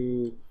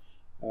 62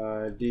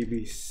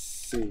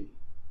 DBC,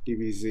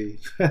 DBZ,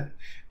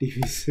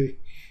 DBC.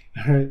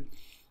 All right.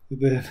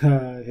 Then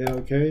hit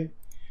OK,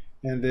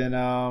 and then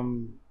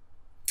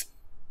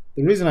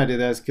the reason I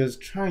did that is because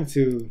trying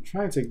to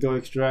go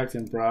extract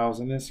and browse,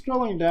 and then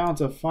scrolling down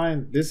to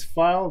find this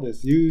file,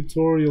 this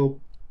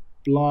utorial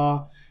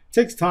blah,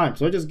 takes time.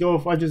 So I just go,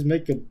 if I just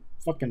make a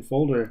fucking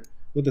folder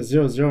with the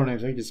 00 name,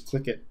 so I can just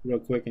click it real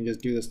quick and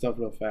just do the stuff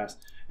real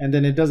fast. And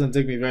then it doesn't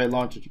take me very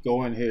long to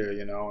go in here,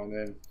 you know, and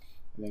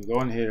then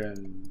go in here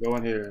and go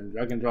in here and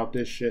drag and drop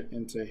this shit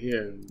into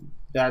here.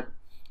 That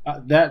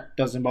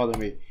doesn't bother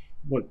me.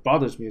 What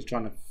bothers me is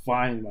trying to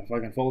find my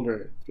fucking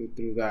folder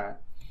through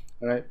that.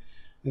 All right,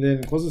 and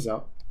then close this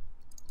out,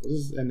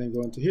 and then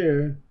go into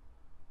here,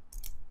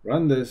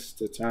 run this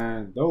to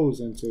turn those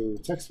into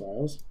text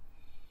files.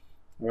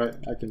 All right,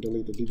 I can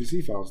delete the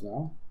DBC files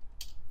now.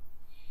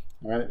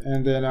 All right,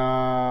 and then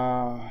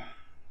let's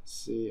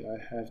see, I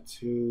have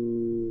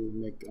to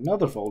make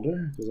another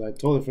folder because I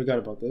totally forgot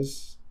about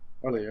this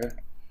earlier.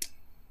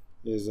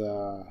 Is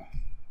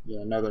yeah,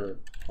 another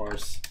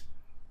parse.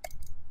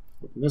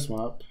 Open this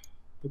one up,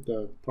 put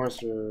the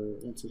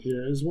parser into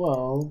here as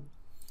well,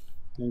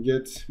 and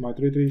get my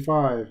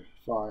 335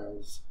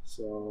 files.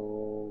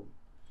 So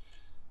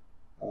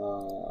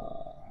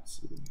let's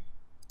see,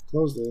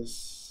 close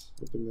this,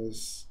 open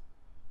this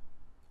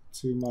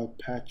to my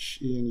patch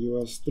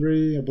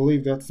enus3. I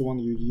believe that's the one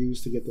you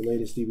use to get the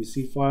latest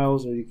DBC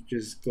files, or you could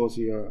just go to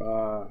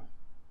your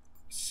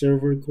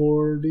server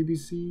core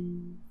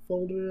DBC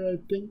folder, I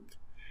think.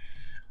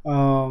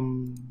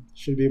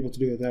 Should be able to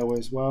do it that way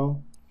as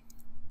well.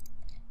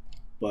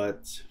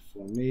 But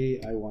for me,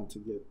 I want to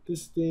get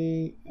this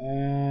thing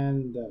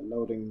and that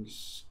loading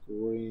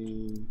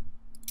screen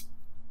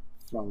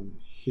from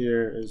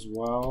here as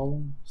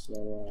well.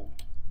 So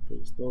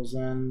paste those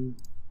in,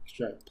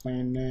 extract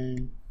plain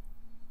name.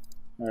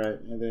 All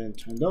right, and then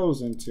turn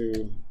those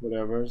into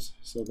whatever's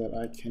so that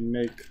I can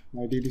make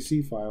my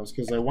DBC files,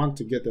 because I want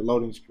to get the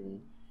loading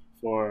screen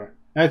for,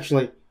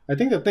 actually, I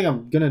think the thing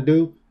I'm gonna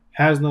do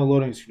has no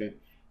loading screen.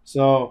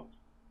 So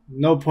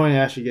no point in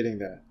actually getting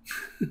that.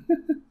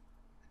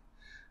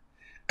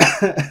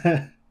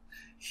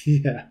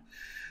 Yeah.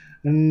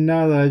 And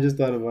now that I just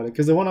thought about it,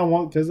 because I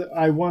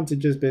want to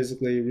just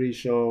basically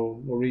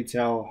re-show or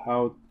retell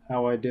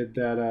how I did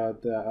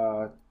that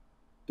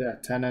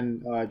that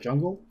Tannen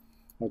jungle,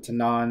 or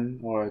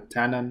Tanan, or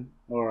Tannen,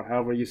 or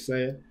however you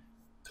say it.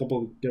 A couple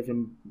of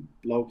different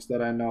blokes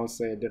that I know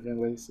say it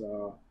differently.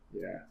 So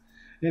yeah.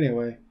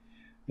 Anyway,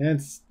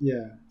 and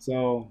yeah.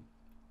 So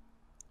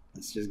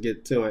let's just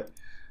get to it.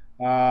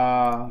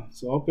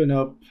 So open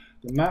up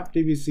the map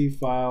DBC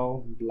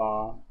file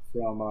blah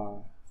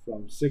from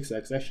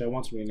 6x. Actually, I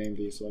want to rename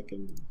these so I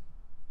can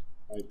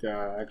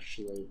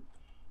actually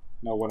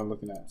know what I'm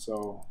looking at.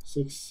 So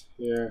 6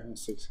 here and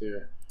 6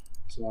 here.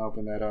 So I'll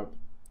open that up,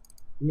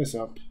 open this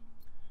up,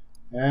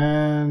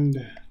 and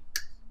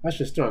I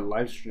should start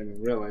live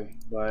streaming really,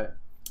 but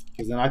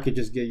because then I could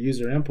just get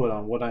user input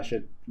on what I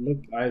should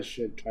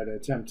try to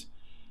attempt.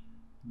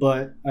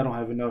 But I don't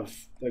have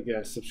enough, I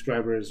guess,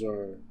 subscribers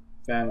or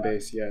fan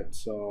base yet,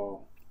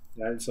 so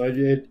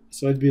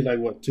it'd be like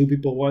what, 2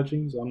 people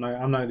watching. So I'm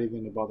not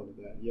even gonna bother with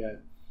that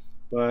yet.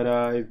 But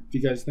if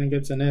you guys think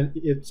it's an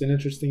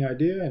interesting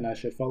idea and I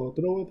should follow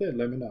through with it,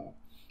 let me know.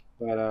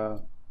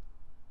 But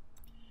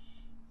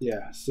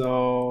yeah.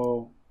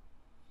 So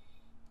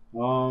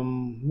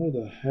where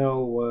the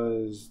hell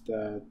was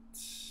that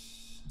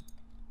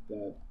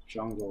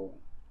jungle?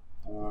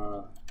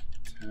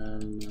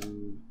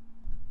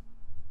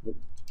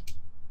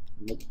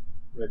 Nope,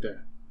 right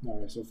there. All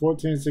right, so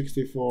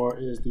 1464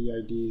 is the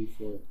ID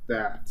for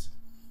that.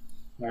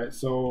 All right,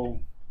 so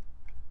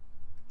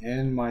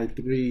in my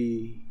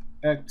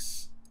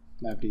 3x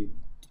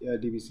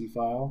DBC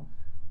file,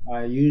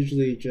 I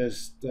usually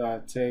just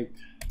take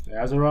the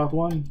Azeroth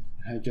one,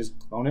 and I just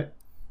clone it.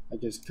 I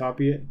just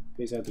copy it,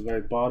 paste it at the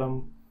very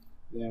bottom.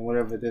 Then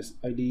whatever this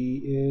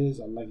ID is,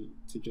 I like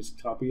to just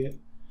copy it.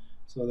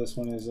 So this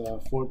one is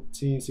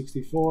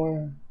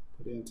 1464.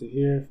 Put it into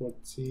here,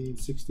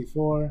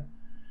 1464.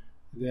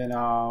 Then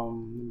let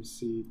me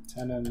see,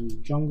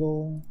 Tannen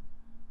jungle.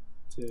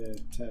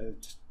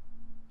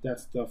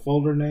 That's the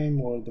folder name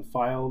or the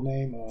file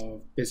name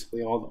of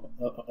basically all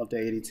of the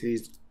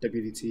ADTs,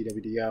 WDT,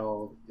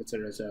 WDL,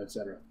 etc., etc.,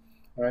 etc.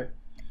 All right.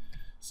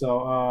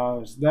 So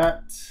there's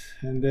that,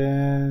 and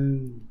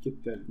then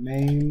get that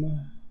name,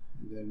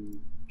 and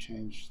then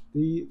change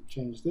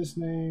this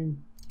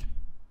name.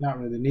 Not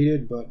really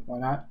needed, but why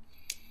not?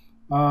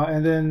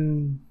 And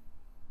then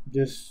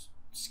just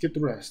skip the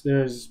rest.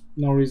 There's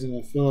no reason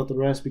to fill out the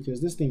rest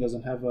because this thing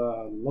doesn't have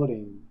a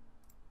loading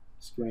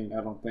screen,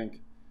 I don't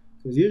think.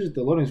 Because usually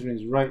the loading screen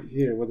is right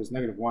here where this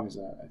 -1 is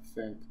at, I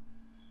think.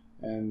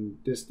 and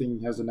this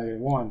thing has a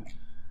 -1,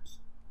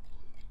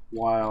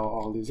 while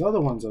all these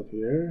other ones up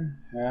here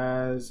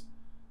has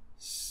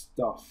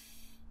stuff.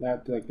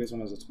 That, like, this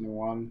one has a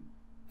 21,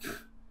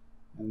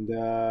 and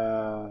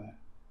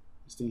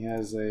this thing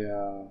has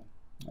a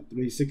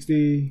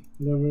 360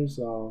 whatever.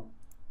 So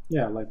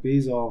yeah, like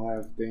these all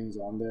have things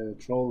on there.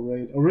 Troll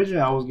rate.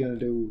 Originally I was gonna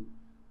do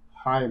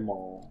high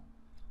mall,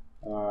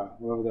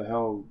 wherever the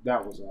hell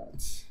that was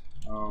at.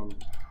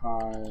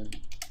 High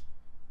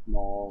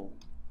mall,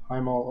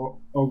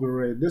 ogre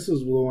rate. This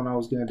was the one I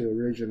was gonna do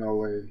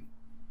originally,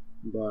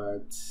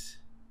 but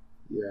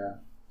yeah,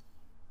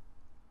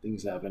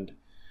 things happened.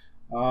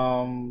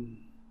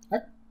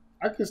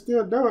 I could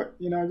still do it,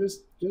 you know,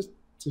 just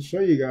to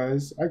show you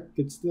guys. I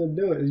could still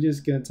do it. It's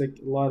just gonna take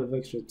a lot of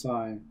extra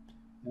time,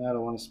 and I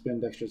don't want to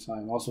spend extra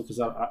time. Also, because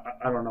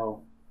I don't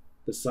know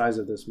the size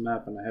of this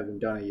map, and I haven't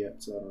done it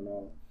yet, so I don't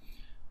know.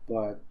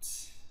 But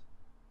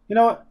you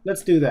know what?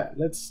 Let's do that.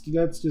 Let's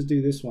just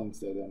do this one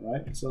instead, then,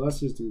 right? So let's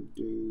just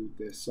do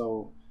this.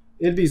 So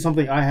it'd be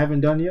something I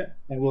haven't done yet,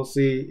 and we'll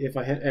see if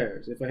I hit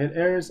errors. If I hit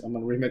errors, I'm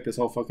gonna remake this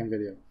whole fucking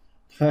video.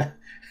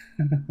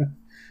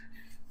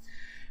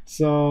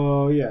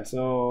 So yeah,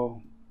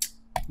 so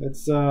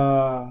let's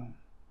let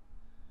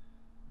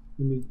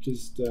me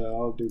just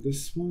I'll do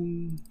this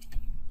one,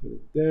 put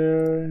it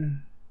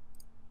there,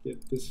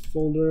 get this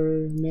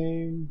folder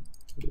name,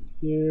 put it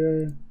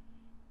here,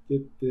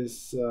 get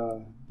this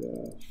the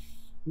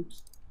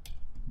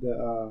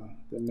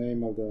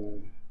name of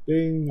the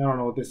thing. I don't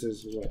know what this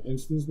is, what,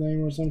 instance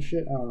name or some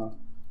shit, I don't know.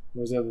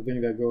 Where's the other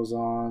thing that goes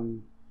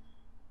on?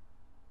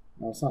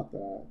 No, it's not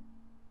that.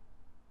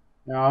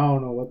 No, I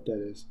don't know what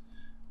that is.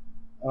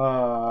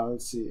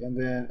 Let's see, and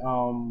then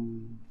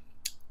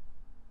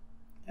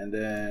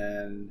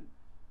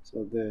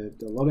so the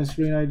loading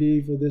screen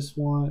ID for this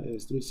one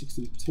is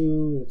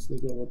 362. Let's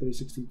look at what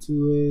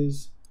 362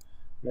 is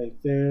right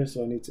there.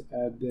 So I need to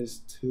add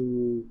this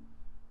to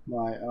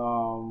my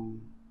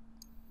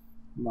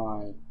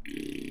my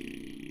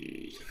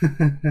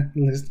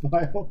list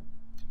file.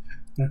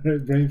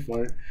 Brain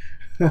fart.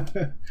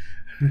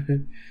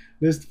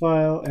 List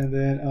file, and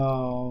then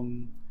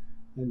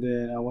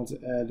I want to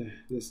add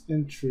this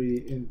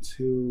entry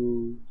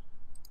into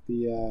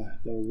the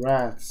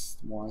rats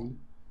one,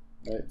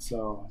 right?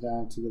 So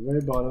down to the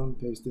very bottom,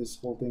 paste this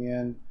whole thing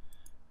in,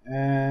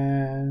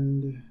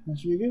 and that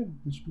should be good.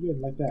 That should be good,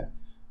 like that.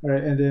 All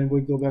right, and then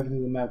we go back into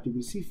the map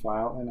DBC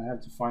file, and I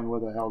have to find where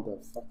the hell the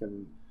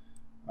fucking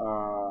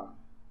the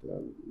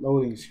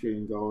loading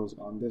screen goes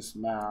on this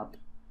map.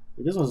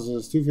 This one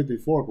says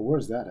 254, but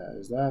where's that at?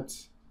 Is that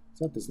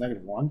this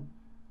 -1?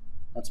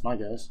 That's my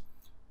guess.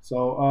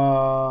 So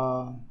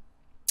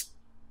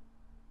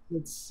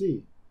let's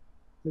see.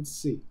 Let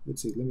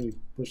me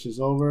push this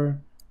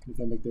over. If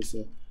I make this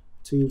a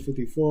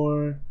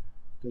 254,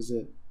 does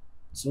it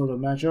sort of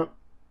match up?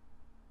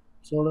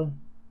 Sort of,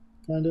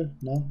 kind of.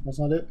 No, that's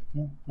not it.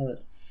 No. All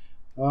right.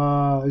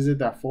 Is it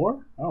that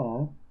 4? I don't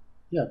know.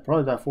 Yeah,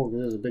 probably that 4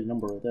 because there's a big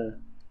number right there.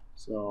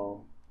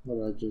 So what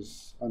did I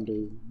just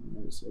undo?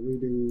 Right, so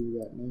redo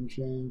that name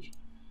change.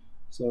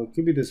 So it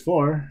could be this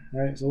 4,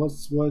 right? So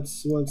what's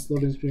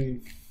loading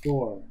screen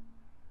 4?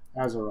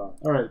 Azeroth.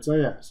 All right, so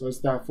yeah, so it's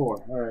that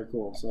 4. All right,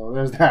 cool. So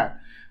there's that.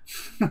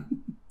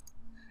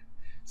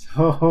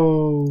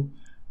 So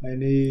I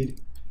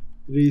need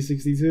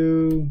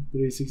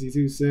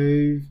 362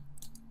 save.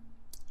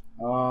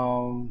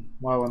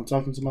 While I'm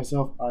talking to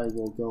myself, I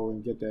will go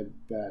and get that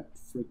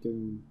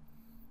freaking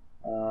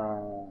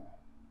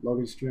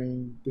loading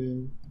screen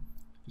thing,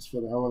 just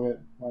for the hell of it.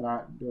 Why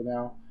not do it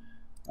now?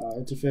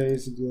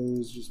 Interface,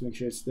 glues, just make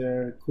sure it's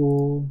there.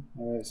 Cool.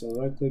 Alright, so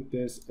right click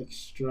this,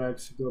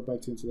 extract, go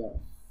back into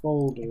that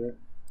folder.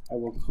 I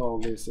will call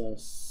this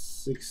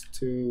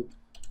 62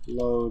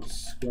 load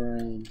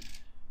screen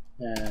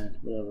and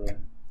whatever.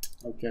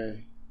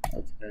 Okay.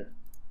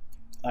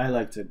 I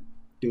like to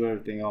do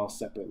everything all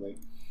separately.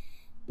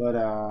 But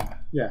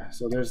yeah,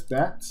 so there's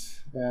that,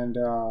 and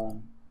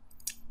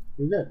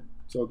we're good.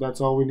 So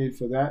that's all we need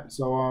for that.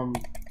 So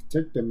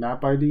take the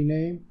map ID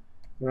name.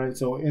 Right,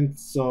 so the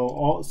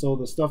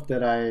stuff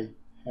that I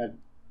had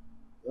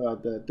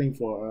the thing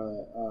for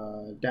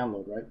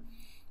download, right?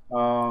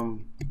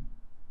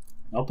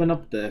 Open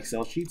up the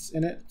Excel sheets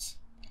in it.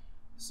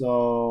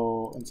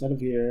 So inside of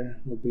here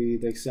will be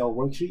the Excel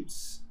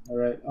worksheets. All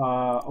right,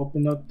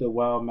 open up the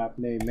WoW map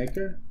name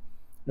maker.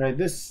 Right,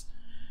 there's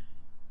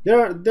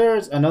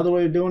another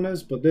way of doing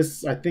this, but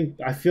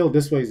I feel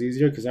this way is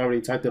easier because I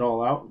already typed it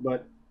all out.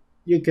 But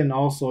you can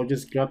also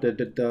just grab the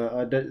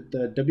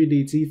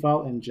WDT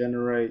file and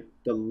generate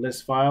the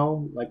list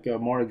file, like a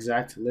more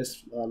exact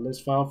list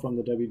file from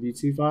the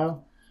WDT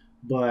file.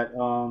 But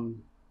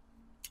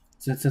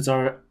since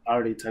I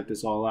already typed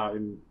this all out,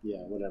 and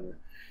yeah, whatever.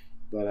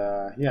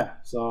 But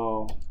yeah,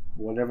 so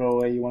whatever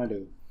way you want to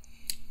do.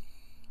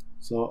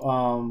 So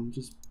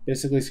just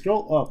basically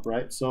scroll up,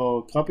 right?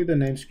 So copy the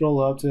name,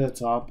 scroll up to the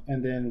top,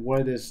 and then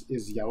where this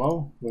is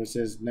yellow, where it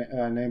says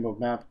name of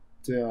map,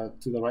 to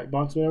the right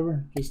box,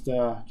 whatever, just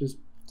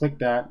click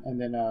that,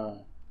 and then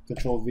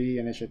Control V,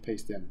 and it should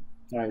paste in.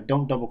 All right,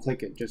 don't double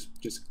click it.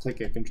 Just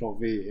click it, Control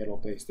V, it'll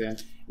paste in. And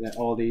then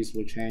all these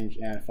will change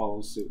and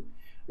follow suit.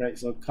 Right,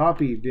 so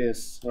copy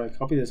this. All right,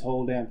 copy this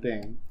whole damn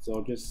thing.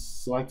 So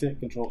just select it,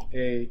 Control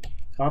A,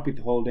 copy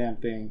the whole damn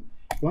thing.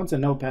 Go into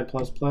Notepad++.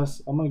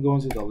 I'm gonna go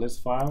into the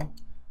list file.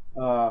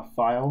 All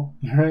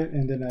right,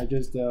 and then I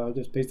just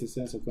paste this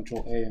in. So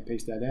Control A and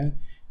paste that in.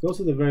 Go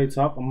to the very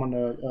top. I'm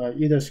gonna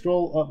either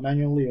scroll up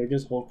manually or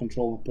just hold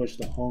Control and push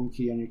the Home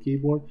key on your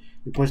keyboard.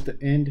 You push the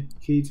End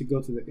key to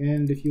go to the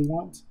end if you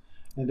want,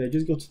 and then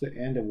just go to the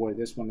end of where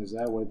this one is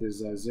at, where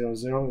this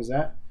 00 is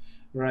at.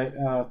 Right,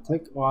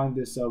 click on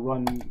this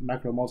run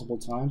macro multiple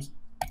times.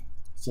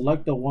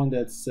 Select the one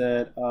that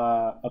said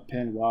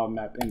append while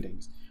map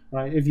endings.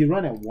 Right, if you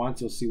run it once,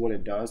 you'll see what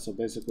it does. So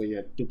basically,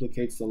 it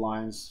duplicates the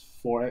lines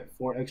four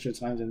extra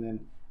times and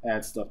then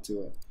adds stuff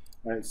to it.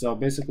 Right, so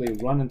basically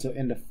run until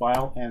end of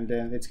file, and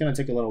then it's gonna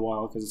take a little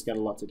while because it's got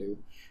a lot to do.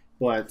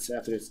 But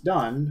after it's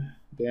done,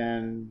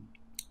 then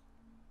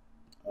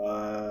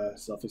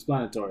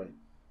self-explanatory.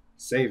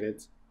 Save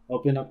it,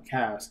 open up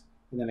cast,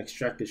 and then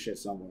extract this shit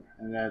somewhere,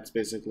 and that's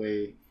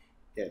basically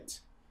it.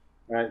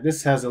 All right,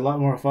 this has a lot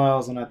more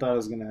files than I thought it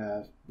was gonna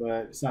have,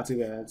 but it's not too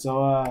bad.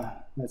 So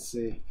let's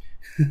see.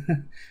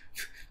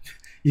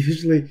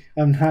 Usually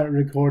I'm not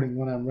recording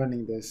when I'm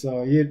running this,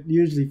 so it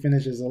usually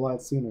finishes a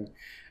lot sooner.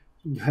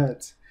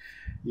 But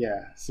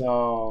yeah,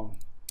 so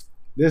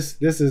this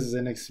is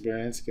an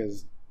experience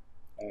because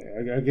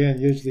again,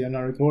 usually I'm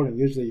not recording.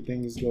 Usually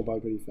things go by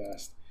pretty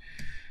fast.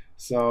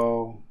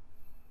 So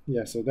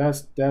yeah, so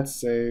that's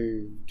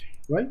saved,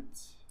 right?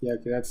 Yeah,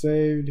 okay, that's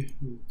saved.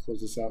 Let me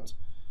close this out.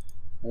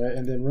 All right,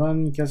 and then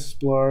run Cast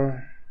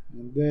Explorer,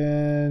 and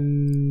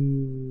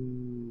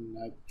then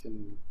I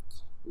can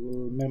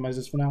minimize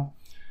this for now,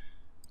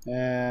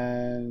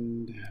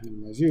 and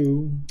minimize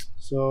you.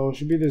 So it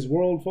should be this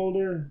world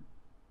folder.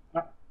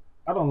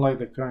 I don't like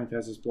the current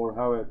Cast Explorer,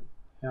 how it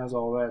has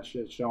all that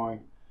shit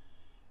showing.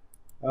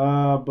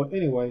 But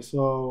anyway,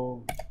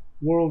 so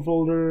world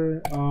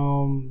folder,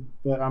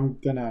 but I'm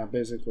gonna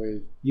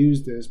basically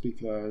use this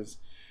because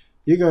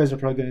you guys are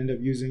probably gonna end up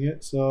using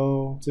it,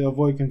 so to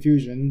avoid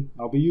confusion,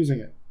 I'll be using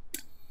it.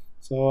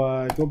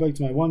 So go back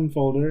to my one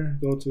folder,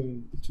 go to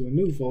a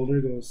new folder,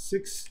 go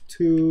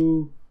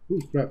 62,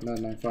 ooh crap, not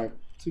 95,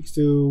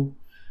 62,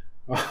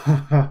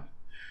 what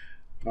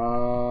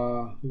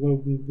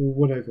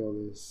do I call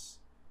this?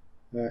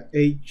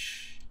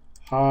 H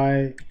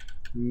high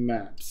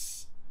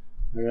maps.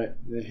 All right,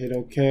 then hit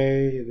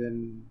OK,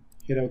 then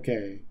hit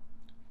OK.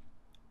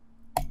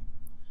 All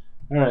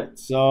right,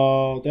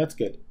 so that's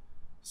good.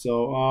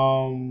 So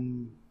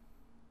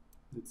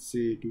let's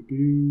see.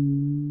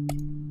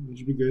 That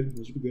should be good.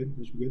 That should be good.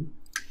 That should be good.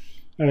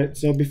 All right,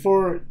 so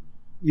before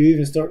you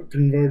even start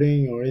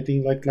converting or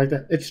anything like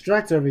that,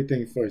 extract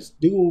everything first.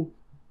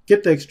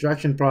 Get the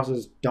extraction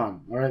process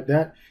done. All right,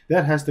 that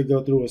has to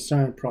go through a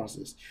certain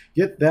process.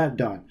 Get that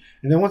done,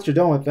 and then once you're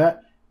done with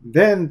that,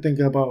 then think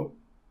about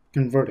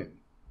converting.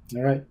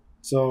 All right,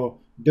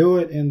 so do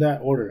it in that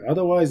order.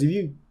 Otherwise, if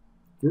you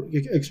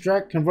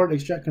extract, convert,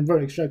 extract,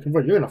 convert, extract,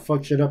 convert, you're gonna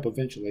fuck shit up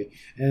eventually,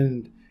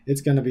 and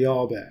it's gonna be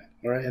all bad.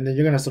 All right, and then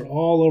you're gonna start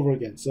all over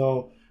again.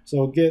 So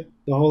get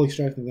the whole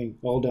extracting thing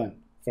all done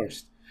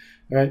first.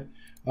 All right.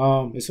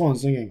 Is someone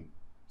singing?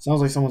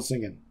 Sounds like someone's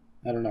singing.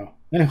 I don't know.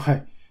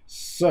 Anyway,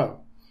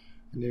 so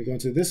and then you go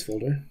into this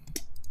folder,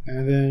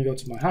 and then you go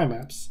to my high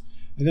maps,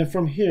 and then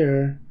from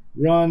here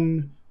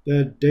run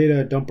the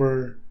data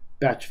dumper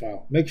batch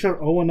file. Make sure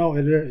O&O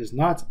editor is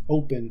not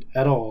opened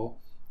at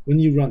all when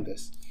you run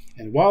this.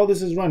 And while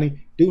this is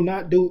running, do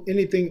not do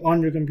anything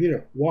on your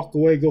computer. Walk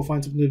away, go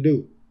find something to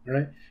do. All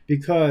right,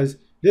 because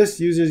this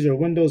uses your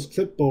Windows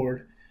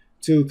clipboard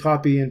to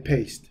copy and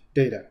paste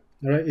data.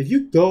 All right, if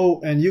you go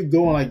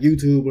on like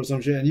YouTube or some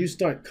shit and you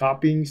start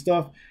copying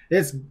stuff,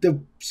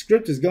 the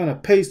script is gonna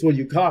paste what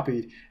you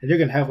copied, and you're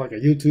gonna have like a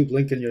YouTube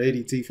link in your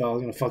ADT file.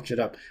 It's gonna fuck shit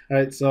up. All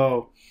right,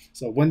 so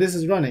when this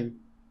is running,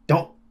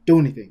 don't do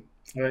anything.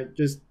 All right,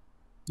 just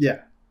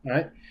yeah. All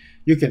right,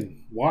 you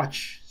can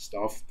watch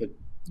stuff, but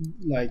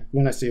like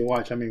when I say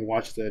watch, I mean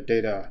watch the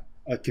data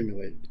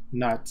accumulate,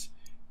 not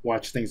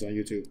watch things on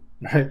YouTube.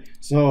 Right,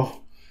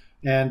 so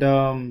and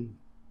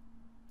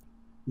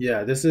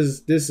yeah, this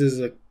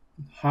is a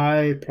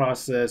high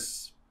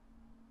process.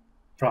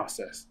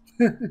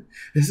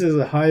 This is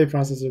a high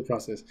processor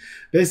process.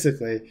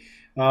 Basically,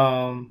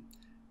 try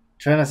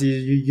not to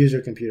use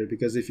your computer,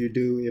 because if you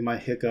do, it might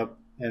hiccup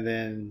and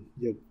then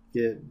you'll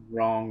get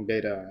wrong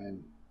data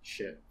and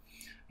shit.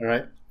 All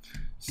right,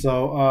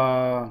 so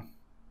I'm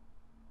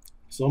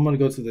gonna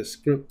go to the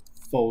script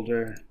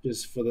folder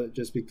just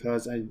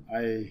because I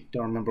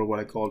don't remember what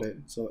I called it.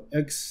 So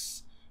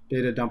X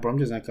data dumper. I'm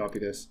just gonna copy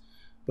this,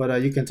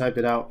 but you can type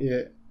it out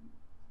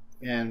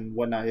and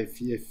whatnot if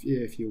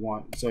you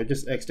want. So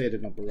just X data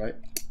dumper, right?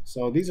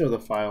 So these are the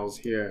files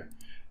here,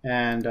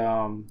 and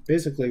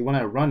basically when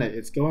I run it,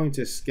 it's going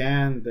to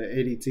scan the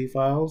ADT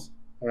files,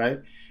 all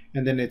right,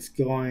 and then it's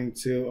going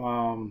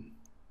to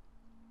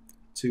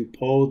to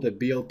pull the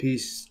BLP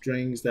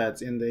strings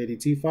that's in the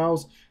ADT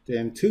files, the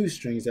M2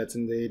 strings that's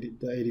in the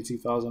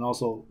ADT files, and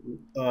also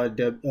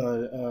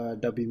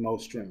WMO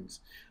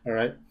strings. All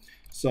right.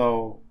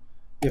 So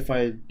if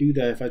I do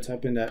that, if I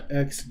type in that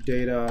X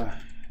data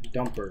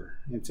dumper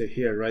into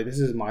here, right, this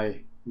is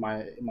my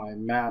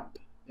map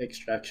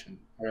extraction.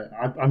 All right,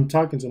 I'm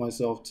talking to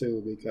myself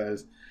too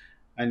because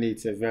I need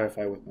to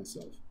verify with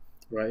myself,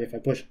 right? If I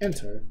push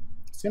enter,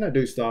 it's gonna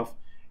do stuff,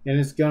 and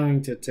it's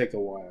going to take a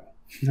while.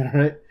 All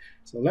right,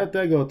 so let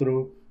that go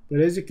through.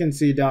 But as you can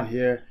see down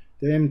here,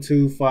 the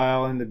M2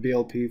 file and the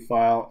BLP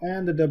file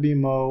and the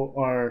WMO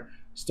are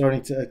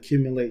starting to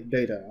accumulate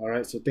data. All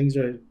right, so things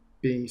are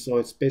being, so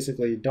it's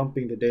basically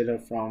dumping the data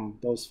from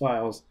those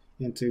files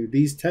into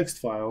these text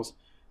files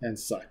and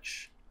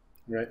such.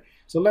 All right,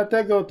 so let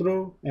that go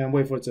through and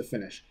wait for it to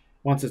finish.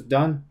 Once it's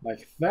done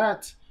like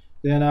that,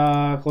 then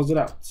close it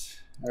out.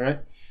 All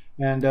right,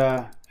 and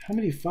how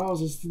many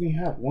files does this thing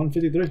have?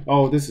 153.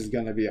 Oh, this is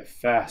gonna be a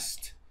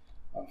fast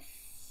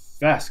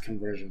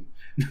conversion.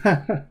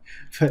 But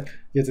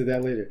get to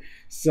that later.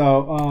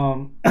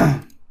 So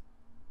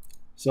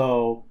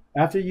so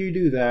after you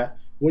do that,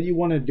 what you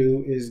want to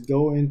do is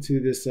go into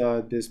this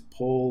this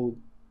poll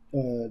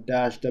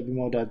dash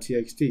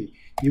wmo.txt.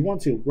 You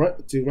want to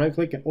right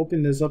click and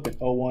open this up in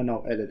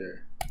 010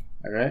 editor.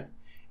 All right,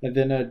 and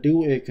then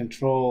do a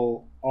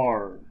control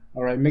R.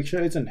 All right, make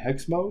sure it's in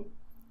hex mode.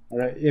 All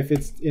right, if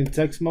it's in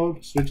text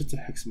mode, switch it to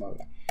hex mode.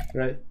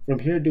 All right, from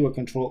here do a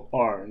control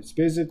R. It's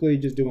basically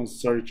just doing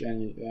search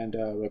and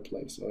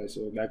replace. All right,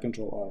 so that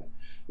control R.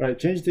 All right,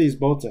 change these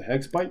both to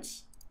hex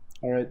bytes.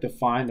 All right, the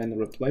find and the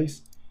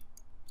replace.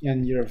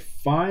 And your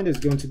find is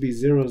going to be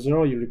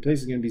 00, your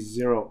replace is going to be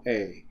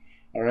 0A.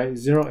 All right,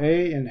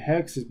 0A in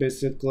hex is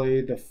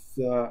basically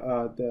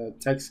the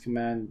text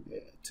command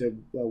to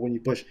when you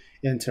push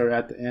enter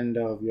at the end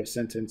of your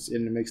sentence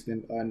and it makes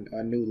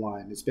a new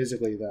line. It's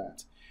basically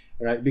that.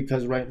 All right,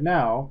 because right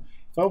now,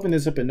 if I open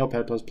this up in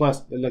Notepad++,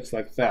 it looks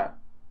like that.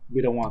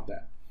 We don't want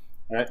that.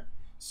 All right,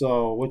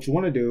 so what you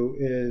want to do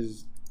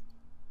is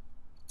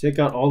take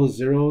out all the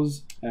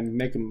zeros and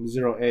make them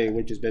 0A,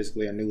 which is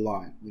basically a new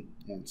line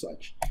and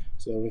such.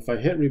 So if I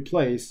hit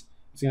replace,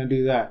 it's going to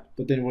do that.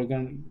 But then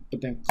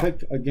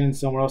click again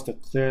somewhere else to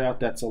clear out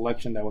that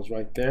selection that was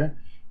right there.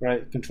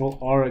 Right, control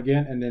R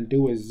again, and then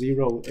do a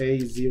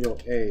 0A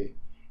 0A.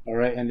 All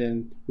right, and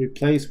then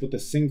replace with a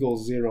single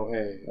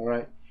 0A. All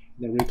right,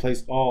 and then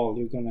replace all.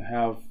 You're going to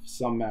have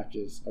some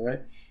matches. All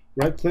right.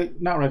 Right click,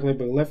 not right click,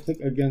 but left click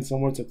again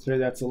somewhere to clear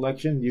that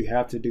selection. You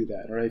have to do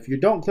that. All right. If you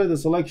don't clear the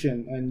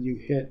selection and you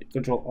hit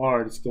Control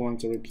R, it's going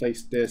to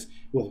replace this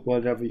with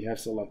whatever you have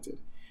selected.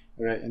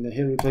 All right, and then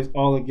hit replace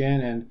all again.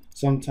 And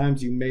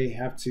sometimes you may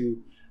have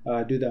to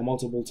do that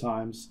multiple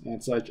times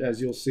and such, as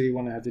you'll see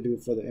when I have to do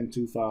it for the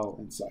M2 file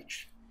and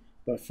such.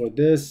 But for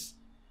this,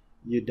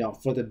 you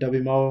don't. For the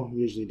WMO, you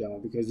usually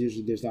don't, because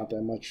usually there's not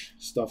that much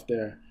stuff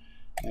there.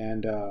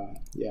 And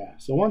yeah,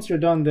 so once you're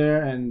done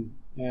there and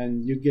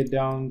you get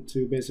down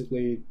to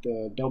basically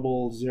the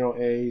double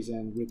 0As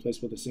and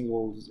replace with a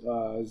single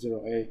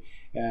 0A,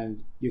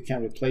 and you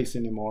can't replace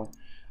anymore,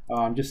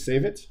 just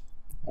save it.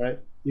 All right,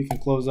 you can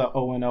close out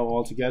O and O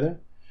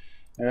altogether.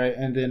 All right,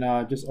 and then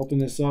just open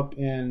this up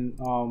in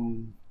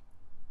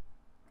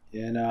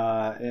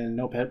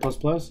Notepad++.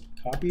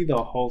 Copy the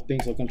whole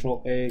thing. So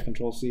Control A,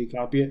 Control C,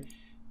 copy it.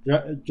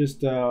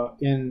 Just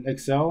in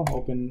Excel,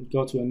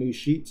 go to a new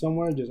sheet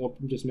somewhere.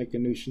 Just make a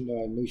new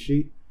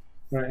sheet.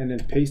 Right, and then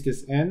paste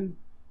this in.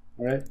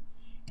 All right,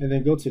 and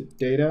then go to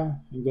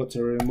data and go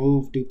to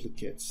remove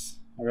duplicates.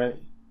 All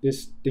right,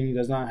 this thing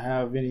does not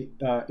have any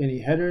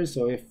headers,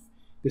 so if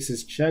this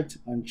is checked,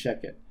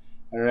 uncheck it.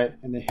 All right,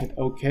 and then hit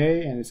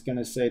OK, and it's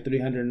gonna say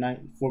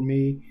 309 for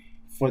me.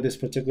 For this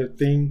particular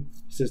thing,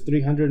 it says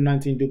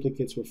 319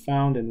 duplicates were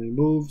found and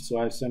removed, so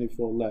I have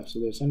 74 left. So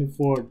there's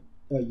 74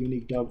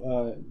 unique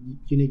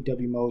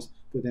WMOs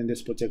within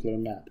this particular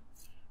map.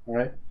 All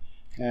right,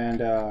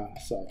 and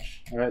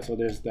such. All right, so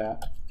there's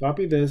that.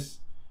 Copy this,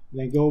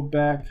 then go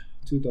back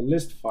to the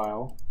list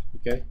file,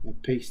 okay,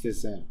 and paste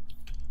this in.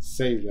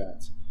 Save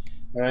that.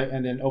 All right,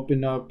 and then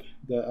open up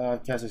the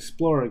CAS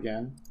Explorer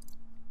again.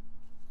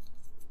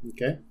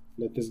 Okay,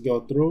 let this go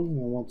through,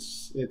 and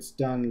once it's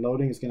done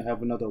loading, it's gonna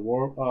have another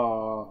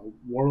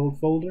world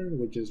folder,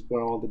 which is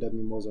where all the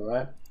WMOs are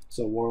at.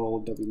 So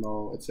world,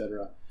 WMO,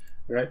 etc.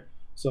 All right.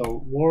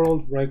 So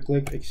world, right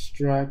click,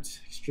 extract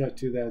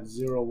to that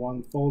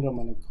 01 folder. I'm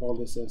going to call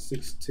this a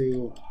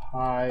 62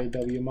 high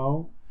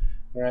WMO.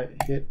 All right,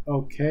 hit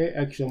OK.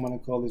 Actually, I'm going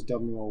to call this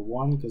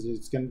WMO1 because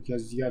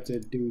you have to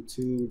do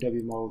 2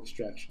 WMO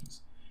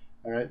extractions.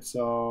 All right,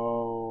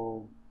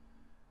 so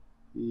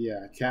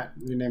yeah, I can't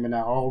rename it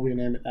now. I'll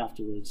rename it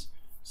afterwards.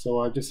 So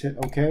I just hit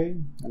OK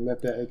and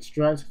let that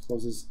extract,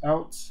 close this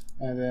out,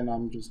 and then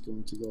I'm just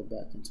going to go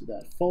back into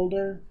that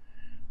folder,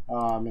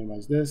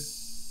 minimize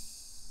this.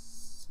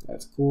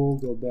 That's cool.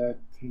 Go back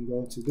and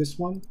go to this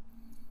one.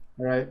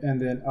 All right, and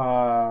then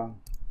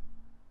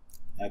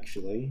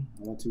actually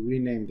I want to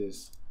rename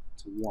this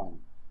to 1.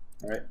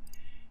 All right,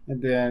 and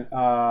then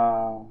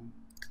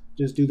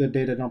just do the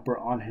data dumper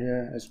on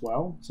here as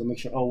well. So make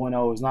sure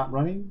 010 is not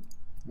running.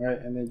 All right,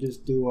 and then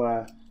just do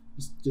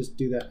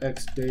that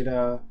X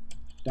data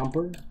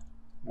dumper.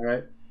 All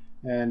right,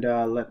 and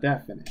let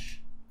that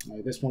finish. All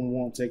right, this one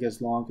won't take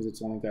as long because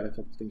it's only got a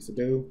couple things to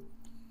do.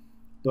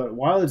 But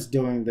while it's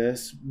doing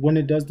this, when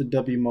it does the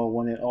WMO,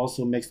 when it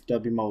also makes the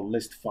WMO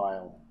list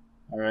file.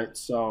 All right,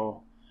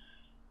 so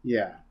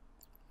yeah,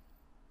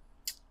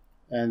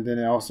 and then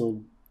it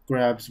also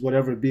grabs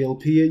whatever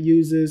BLP it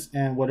uses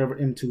and whatever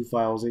M2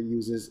 files it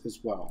uses as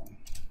well.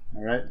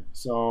 All right,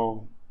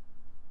 so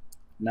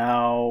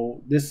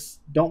now this,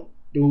 don't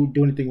do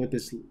anything with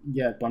this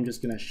yet, but I'm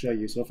just gonna show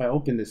you. So if I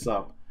open this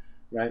up,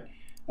 right,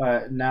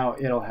 now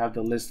it'll have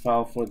the list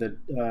file for the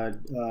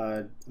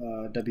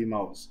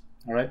WMOs.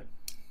 All right.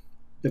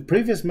 The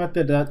previous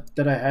method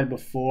that I had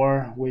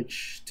before,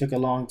 which took a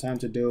long time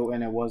to do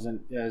and it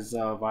wasn't as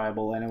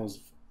viable, and it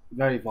was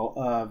very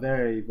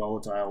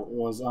volatile. It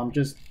was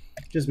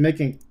just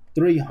making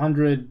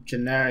 300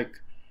 generic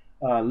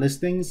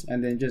listings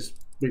and then just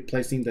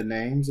replacing the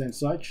names and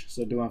such.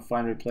 So doing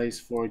find replace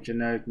for a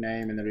generic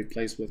name and then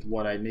replace with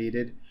what I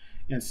needed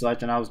and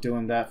such. And I was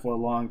doing that for a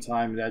long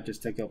time. That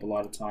just took up a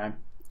lot of time.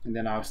 And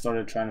then I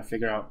started trying to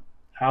figure out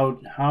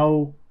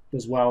how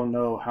does WoW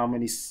know how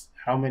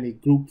many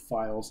group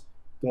files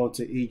go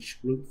to each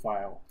root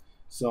file.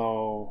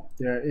 So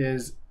there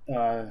is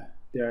a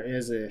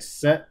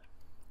set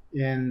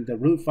in the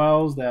root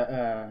files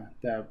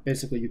that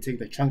basically you take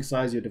the chunk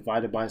size, you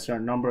divide it by a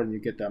certain number, and you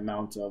get the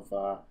amount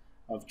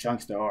of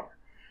chunks there are,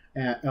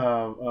 and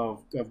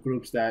of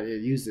groups that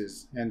it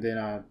uses. And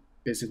then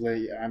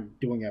basically I'm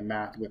doing a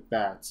math with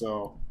that.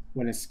 So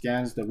when it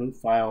scans the root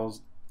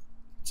files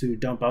to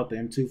dump out the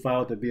M2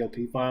 file, the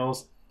BLP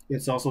files,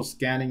 it's also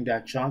scanning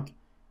that chunk,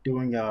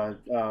 doing a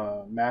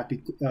math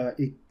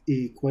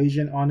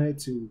equation on it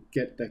to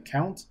get the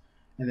count,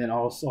 and then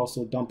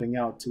also dumping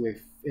out to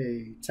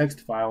a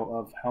text file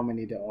of how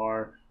many there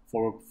are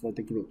for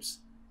the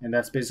groups. And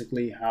that's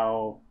basically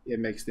how it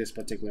makes this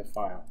particular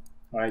file.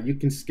 All right, you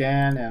can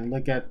scan and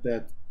look at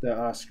the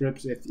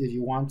scripts if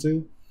you want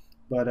to,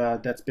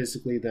 but that's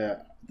basically the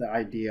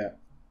idea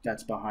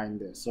that's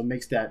behind this. So it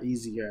makes that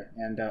easier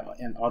and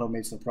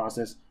automates the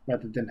process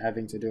rather than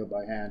having to do it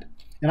by hand.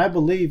 And I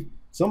believe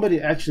somebody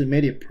actually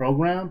made a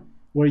program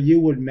where you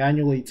would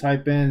manually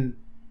type in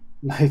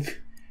like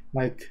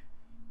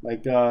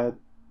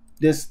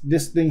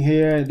this thing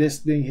here, this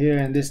thing here,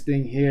 and this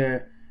thing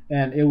here,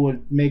 and it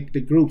would make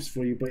the groups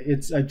for you. But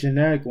it's a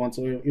generic one,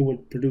 so it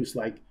would produce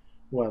like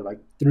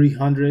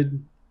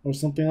 300 or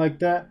something like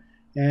that,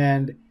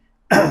 and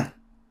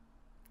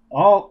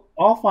all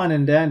fine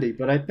and dandy.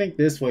 But I think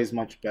this way is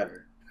much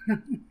better.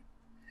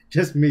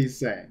 Just me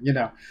saying,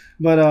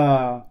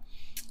 But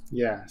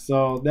yeah,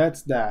 so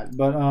that's that.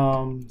 But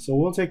so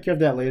we'll take care of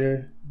that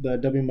later. The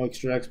WMO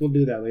extracts, we'll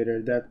do that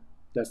later.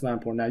 That's not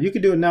important now. You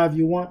can do it now if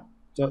you want.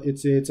 So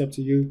it's up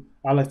to you.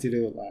 I like to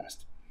do it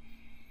last.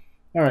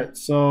 All right.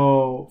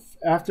 So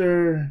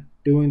after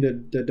doing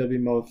the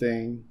WMO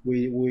thing,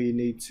 we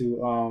need to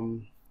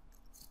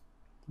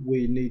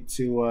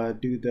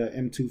do the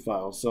M2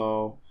 file.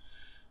 So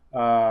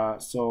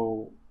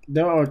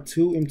there are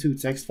two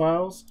M2 text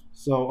files.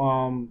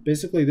 So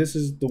basically this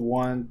is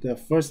the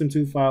first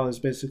M2 file is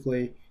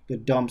basically the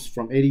dumps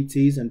from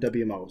ADTs and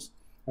WMOs.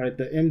 All right,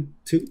 the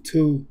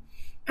M2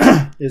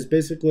 is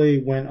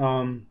basically when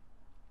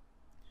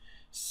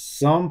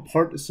some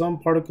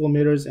particle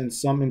emitters and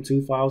some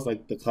M2 files,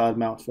 like the cloud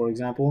mount, for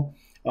example,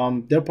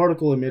 their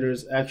particle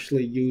emitters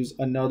actually use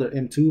another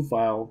M2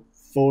 file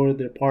for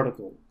their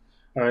particle.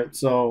 All right,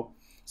 so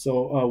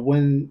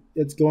when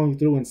it's going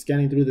through and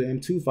scanning through the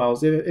M2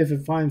 files, if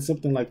it finds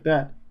something like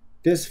that,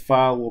 this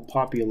file will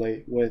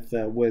populate with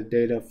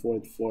data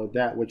for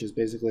that, which is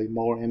basically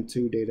more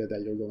M2 data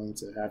that you're going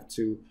to have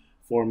to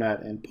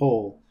format and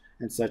pull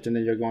and such, and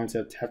then you're going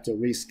to have to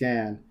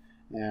rescan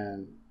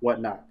and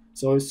whatnot.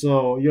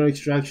 So your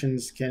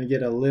extractions can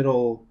get a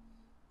little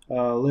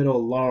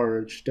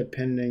large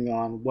depending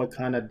on what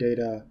kind of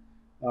data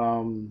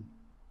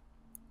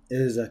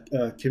is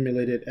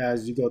accumulated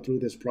as you go through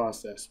this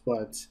process.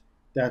 But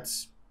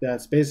that's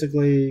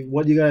basically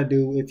what you gotta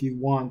do if you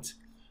want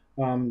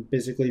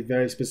basically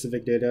very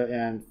specific data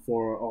and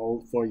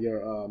for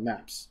your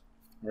maps.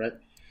 All right.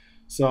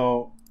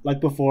 So like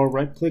before,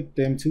 right click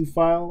the M2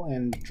 file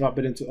and drop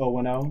it into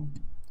 010.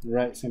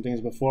 Right, same thing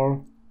as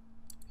before.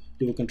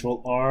 Do a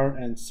Control R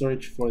and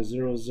search for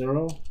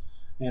 00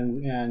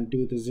 and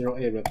do the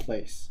 0A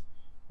replace.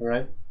 All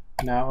right.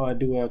 Now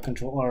do a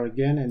Control R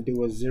again and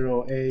do a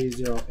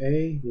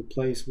 0A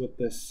replace with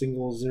the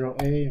single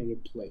 0A and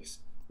replace.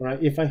 All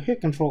right. If I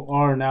hit Control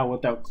R now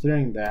without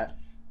clearing that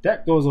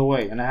goes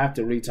away and I have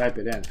to retype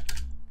it in.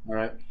 All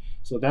right.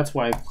 So that's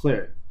why I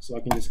clear it. So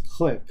I can just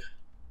click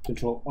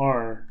Control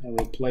R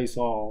and replace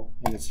all,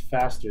 and it's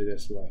faster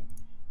this way.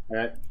 All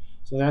right.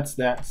 So that's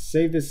that.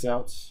 Save this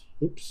out.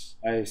 Oops,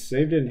 I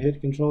saved it and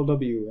hit Control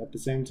W at the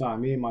same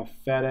time, me and my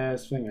fat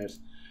ass fingers.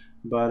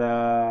 But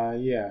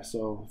yeah,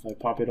 so if I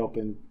pop it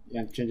open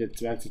and change it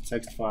back to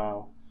text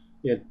file,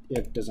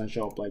 it doesn't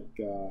show up like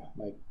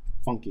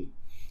funky.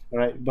 All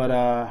right, but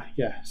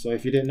yeah, so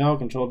if you didn't know,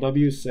 Control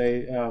W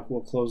say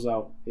will close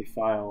out a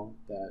file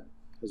that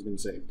has been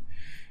saved.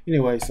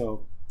 Anyway,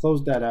 so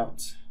close that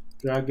out.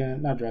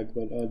 Not drag,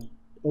 but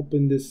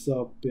open this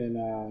up in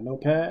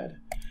Notepad.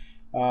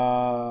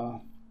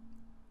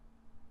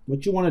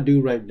 What you want to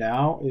do right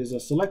now is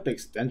select the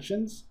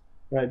extensions.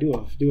 Right, do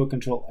a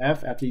Control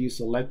F after you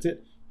select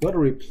it. Go to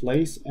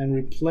replace and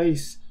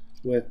replace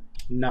with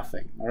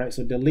nothing. All right,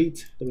 so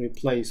delete the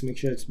replace. Make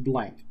sure it's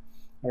blank.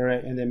 All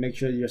right, and then make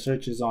sure your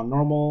search is on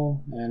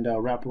normal and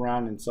wrap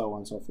around and so on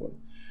and so forth.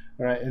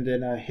 All right, and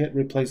then hit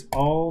replace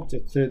all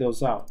to clear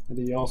those out. And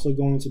then you're also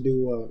going to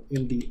do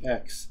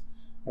MDX.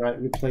 All right,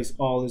 replace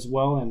all as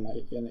well, and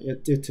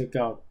it took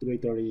out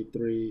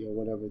 333 or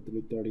whatever,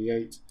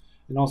 338.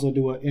 And also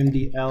do a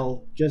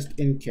MDL just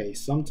in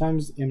case.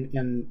 Sometimes an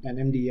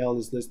MDL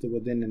is listed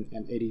within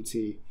an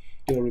ADT.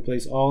 Do a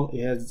replace all.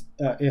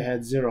 It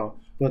had 0,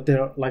 but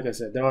there, like I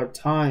said, there are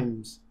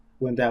times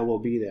when that will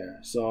be there.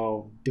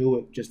 So do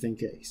it just in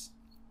case.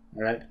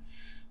 All right.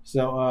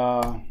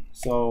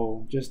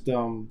 So just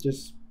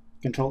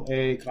Control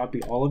A,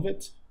 copy all of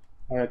it.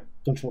 All right,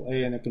 Control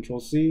A and then Control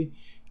C.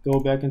 Go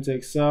back into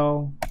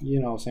Excel. You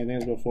know, same thing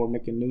as before.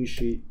 Make a new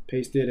sheet.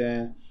 Paste it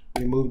in.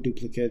 Remove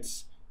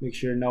duplicates. Make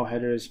sure no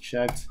header is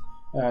checked.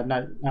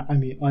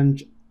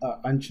 Unchecked.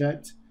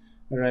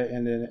 All right,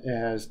 and then it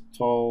has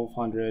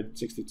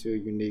 1262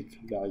 unique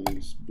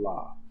values.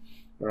 Blah.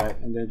 All right,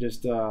 and then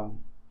just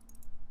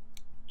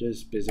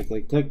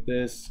basically click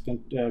this.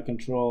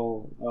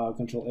 Control A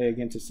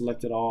again to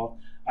select it all.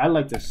 I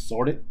like to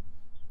sort it.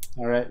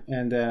 All right,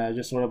 and then I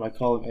just sort it by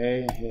column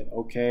A. Hit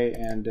OK,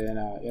 and then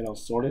it'll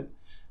sort it.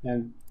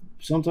 And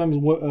sometimes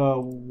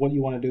what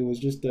you want to do is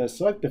just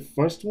select the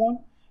first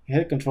one.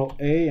 Hit Control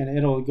A and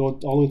it'll go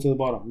all the way to the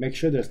bottom. Make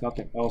sure there's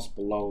nothing else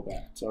below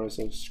that. Sorry,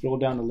 so scroll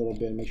down a little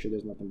bit and make sure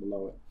there's nothing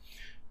below it.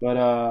 But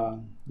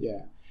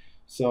yeah,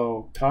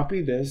 so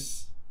copy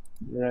this,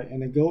 right,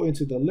 and then go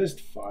into the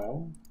list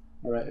file.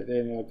 All right,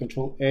 then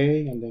Control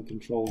A and then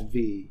Control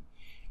V.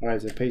 All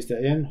right, so paste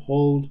it in,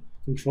 hold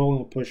Control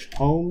and push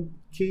Home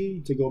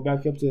key to go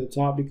back up to the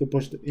top. You can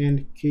push the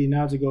End key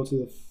now to go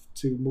to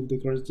move the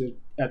cursor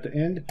at the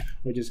end,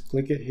 or just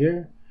click it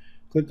here.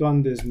 Click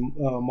on this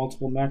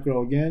multiple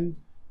macro again.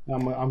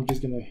 I'm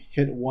just going to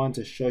hit 1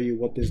 to show you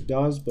what this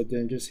does, but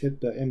then just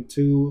hit the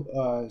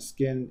M2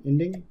 skin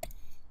ending.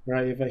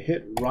 Right, if I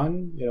hit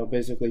run, it'll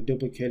basically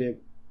duplicate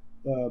it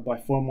by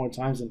 4 more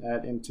times and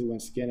add M2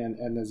 and skin and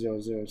add the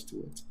 00s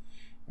to it.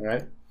 All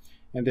right,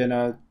 and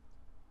then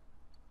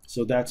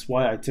so that's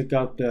why I took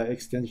out the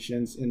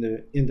extensions in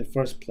the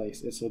first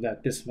place, is so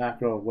that this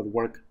macro would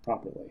work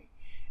properly.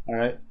 All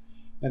right,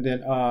 and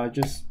then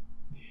just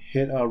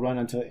hit run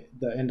until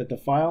the end of the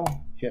file.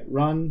 Hit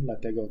run,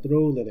 let that go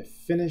through, let it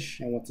finish,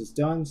 and once it's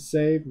done,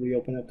 save,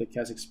 reopen up the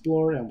CAS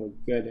Explorer, and we're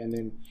good. And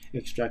then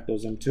extract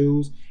those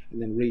M2s,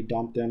 and then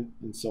redump them,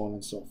 and so on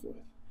and so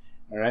forth.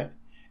 All right,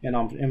 and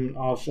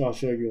I'll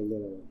show you a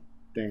little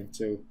thing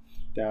too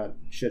that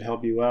should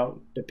help you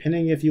out,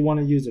 depending if you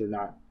want to use it or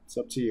not. It's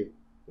up to you,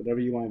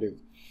 whatever you want to do.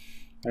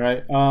 All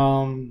right,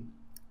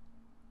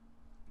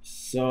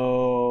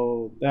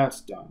 so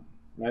that's done.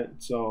 Right,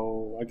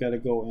 so I gotta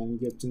go and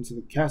get into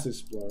the CAS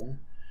Explorer,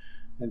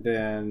 and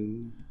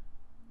then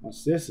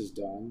once this is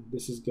done,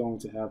 this is going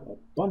to have a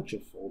bunch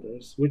of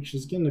folders, which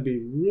is going to be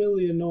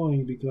really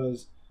annoying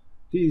because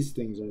these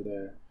things are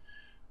there.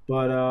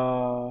 But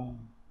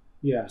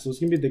yeah, so it's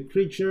gonna be the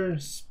creature,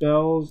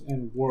 spells,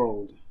 and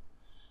world.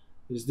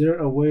 Is there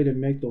a way to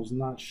make those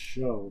not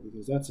show?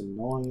 Because that's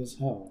annoying as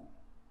hell.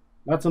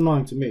 That's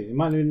annoying to me. It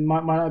might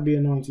not be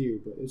annoying to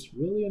you, but it's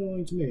really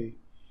annoying to me.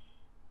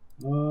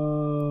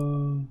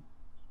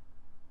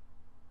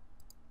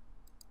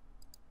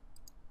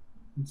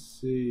 Let's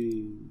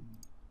see.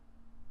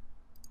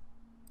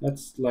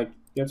 That's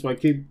why I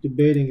keep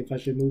debating if I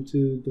should move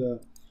to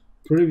the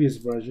previous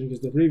version,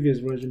 because the previous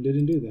version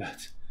didn't do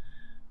that.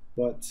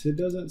 But it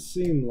doesn't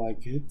seem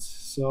like it,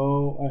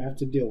 so I have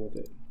to deal with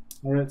it.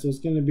 Alright, so it's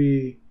gonna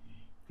be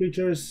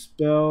creatures,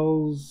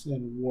 spells,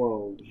 and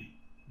world.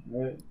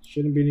 Alright,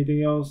 shouldn't be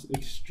anything else.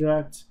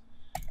 Extract,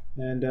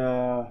 and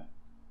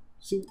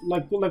so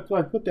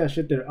put that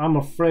shit there. I'm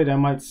afraid I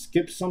might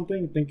skip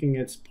something thinking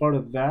it's part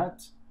of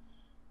that,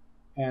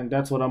 and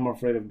that's what I'm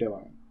afraid of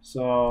doing.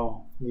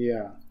 So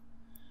yeah,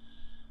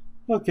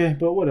 okay,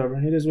 but whatever,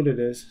 it is what it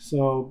is.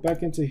 So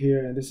back into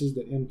here, and this is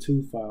the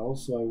M2 file.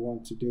 So I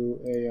want to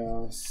do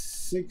a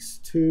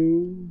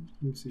 6.2,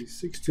 let me see,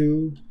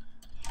 6.2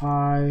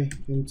 high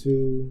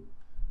into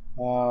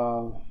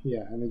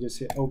yeah, and then just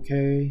hit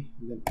OK,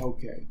 and then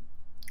OK.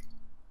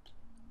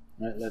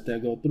 All right, let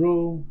that go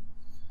through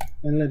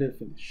and let it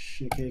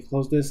finish. Okay,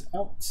 close this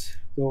out,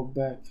 go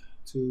back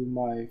to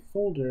my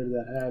folder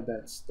that had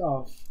that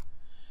stuff.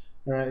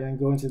 All right, and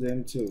go into the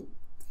M2.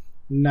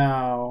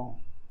 Now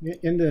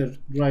in the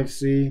drive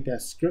C,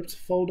 that script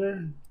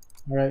folder,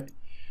 all right,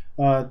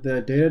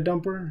 the data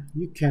dumper,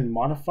 you can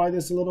modify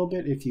this a little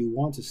bit if you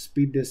want to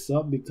speed this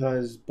up,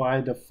 because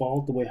by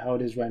default, the way how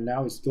it is right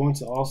now, it's going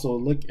to also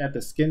look at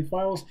the skin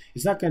files.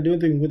 It's not going to do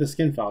anything with the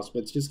skin files,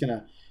 but it's just going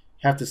to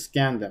have to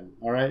scan them.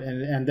 All right,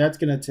 and that's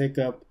going to take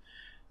up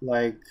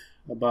like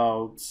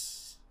about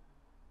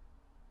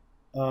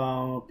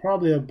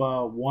probably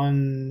about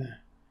one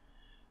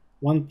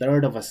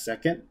third of a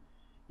second.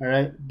 All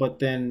right, but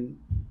then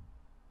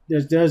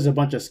there's a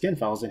bunch of skin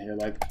files in here.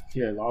 Like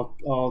here,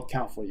 I'll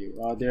count for you.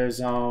 There's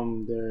dir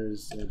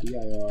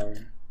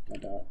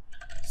dot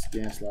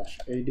scan slash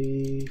ad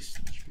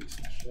slash b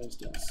slash s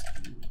dot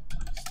scan.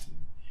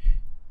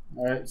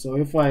 All right, so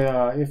if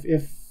I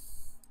if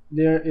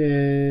there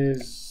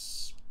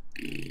is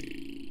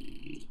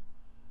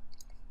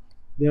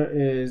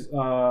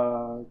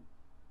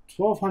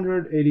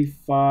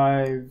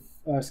 1285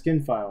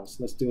 skin files.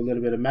 Let's do a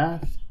little bit of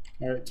math.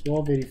 All right,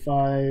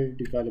 1285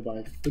 divided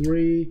by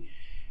 3,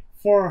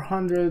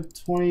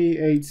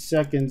 428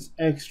 seconds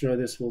extra.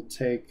 This will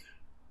take,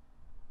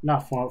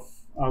 not for,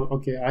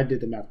 okay, I did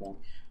the math wrong.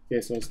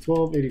 Okay, so it's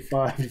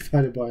 1285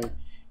 divided by,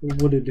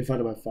 what did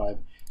divided by 5?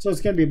 So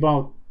it's going to be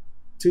about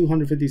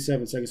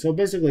 257 seconds. So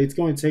basically, it's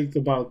going to take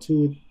about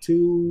 2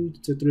 to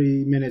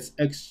 3 minutes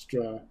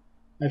extra.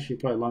 Actually,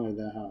 probably longer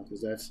than that, huh?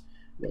 Because that's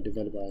what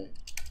divided by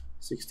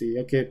 60.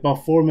 Okay,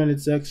 about 4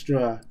 minutes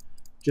extra,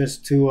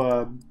 just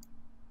to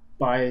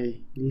by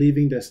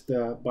leaving this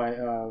by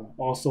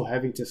also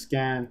having to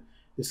scan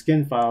the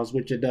skin files,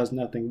 which it does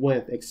nothing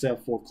with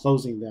except for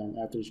closing them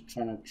after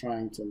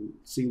trying to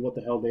see what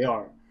the hell they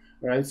are.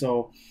 Right.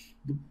 So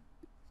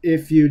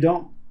if you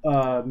don't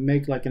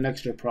make like an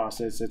extra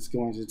process, it's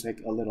going to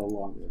take a little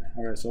longer.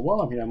 All right. So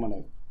while I'm here, I'm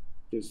gonna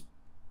just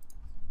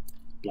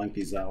blank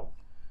these out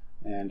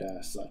and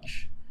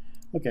such.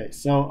 Okay.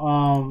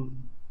 So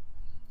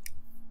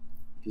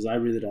because I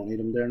really don't need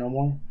them there no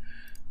more.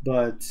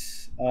 But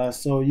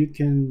so you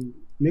can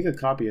make a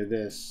copy of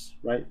this,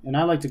 right? And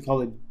I like to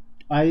call it,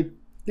 I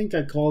think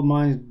I called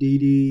mine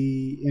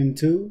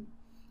DDM2,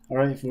 all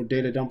right, for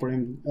data dumper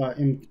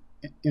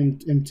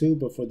M2,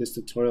 but for this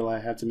tutorial I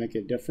have to make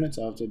it different,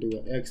 so I have to do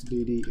an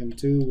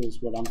XDDM2 is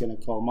what I'm going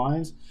to call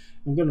mine.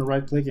 I'm going to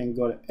right click and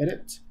go to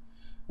edit.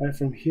 All right,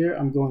 from here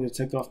I'm going to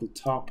take off the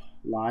top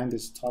line,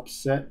 this top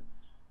set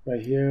right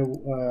here.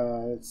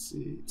 Let's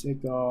see,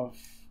 take off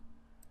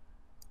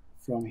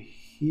from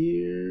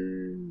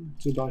here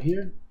to about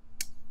here.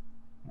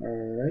 All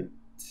right,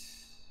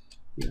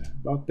 yeah,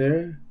 about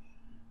there.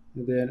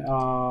 And then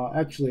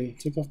actually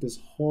take off this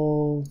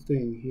whole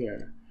thing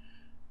here.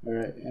 All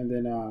right, and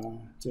then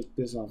take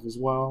this off as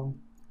well.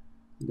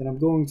 And then I'm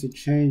going to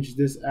change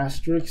this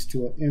asterisk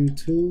to an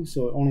M2,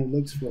 so it only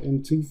looks for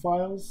M2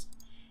 files.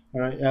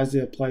 All right, as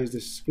it applies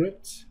the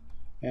script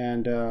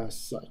and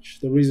such.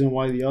 The reason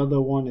why the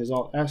other one is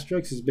all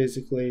asterisks is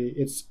basically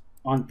it's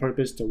on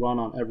purpose to run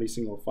on every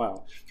single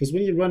file, because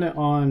when you run it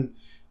on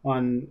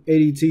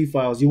ADT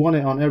files, you want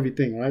it on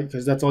everything, right?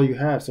 Because that's all you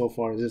have so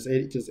far is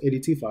just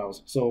ADT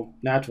files, so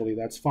naturally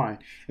that's fine.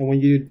 And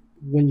when you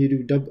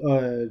do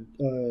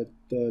the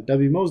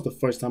WMOs the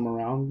first time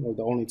around, or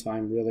the only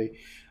time really,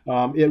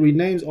 it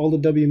renames all the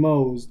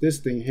WMOs, this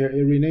thing here,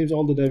 it renames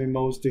all the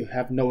WMOs to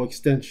have no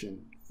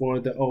extension for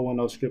the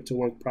O&O script to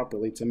work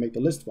properly to make the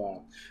list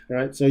file. All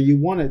right, so you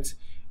want it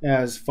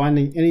as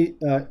finding any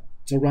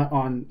to run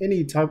on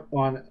any type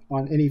on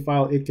any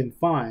file it can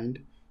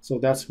find. So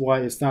that's why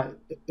it's not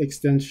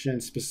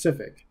extension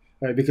specific,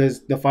 right?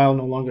 Because the file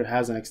no longer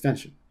has an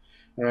extension.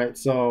 All right,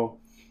 so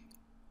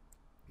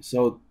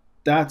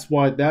that's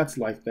why that's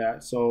like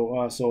that.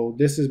 So so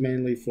this is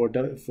mainly for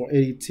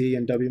ADT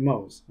and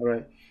WMOs. All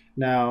right,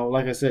 now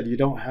like I said, you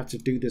don't have to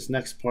do this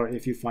next part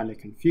if you find it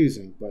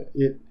confusing, but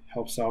it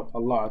helps out a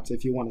lot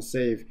if you want to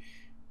save.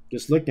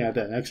 Just looking at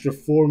that, an extra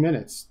 4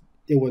 minutes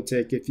it would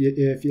take if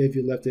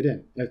you left it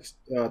in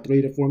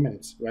 3 to 4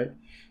 minutes, right?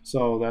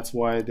 So that's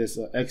why this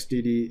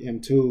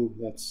XDDM2,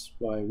 that's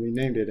why I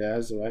renamed it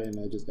as, right? And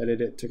I just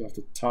edited it, took off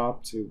the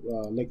top to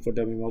look for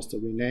WMOs to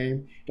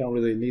rename. Don't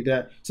really need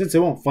that, since it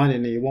won't find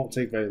any. It won't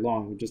take very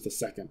long, just a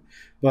second.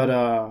 But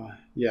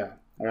yeah,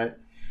 all right.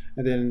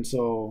 And then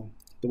so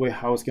the way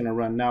how it's gonna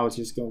run now is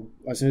just go,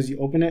 as soon as you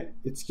open it,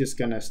 it's just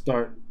gonna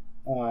start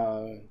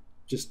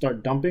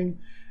dumping,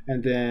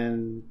 and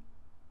then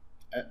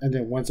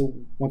once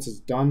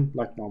it's done,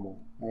 like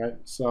normal. All right,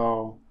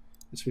 so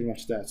that's pretty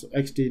much that. So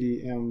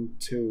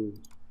XDDM2,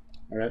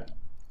 all right,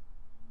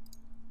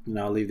 and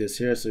I'll leave this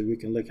here so we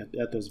can look at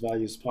those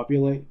values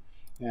populate,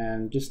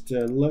 and just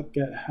to look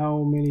at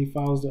how many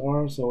files there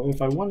are. So if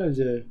I wanted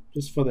to,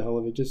 just for the hell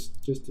of it,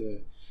 just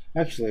to,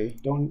 actually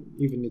don't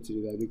even need to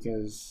do that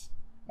because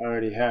I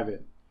already have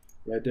it,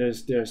 right?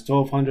 There's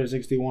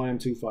 1261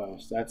 M2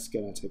 files. That's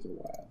gonna take a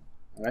while.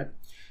 All right,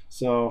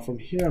 so from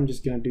here I'm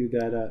just gonna do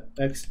that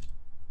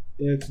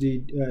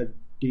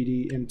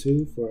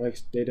XDDM2 for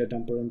X data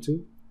dumper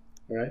M2.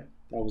 All right,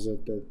 that was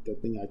the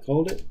thing I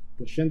called it.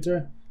 Push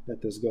enter,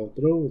 let this go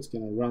through. It's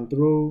gonna run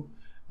through,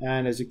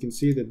 and as you can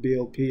see, the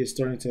BLP is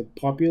starting to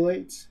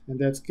populate, and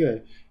that's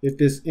good. If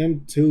this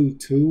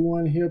M2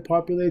 one here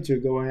populates, you're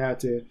going to have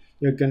to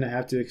you're gonna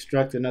have to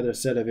extract another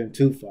set of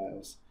M2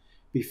 files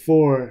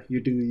before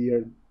you do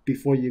your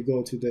before you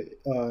go to the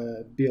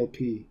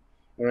BLP.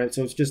 All right,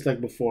 so it's just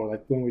like before,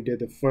 like when we did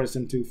the first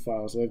M2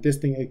 file. So if this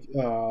thing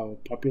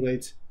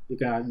populates,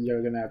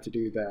 you're gonna have to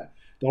do that.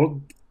 The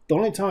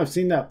only time I've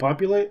seen that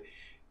populate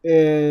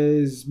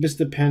is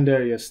Mr.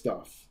 Pandaria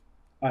stuff.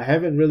 I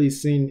haven't really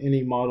seen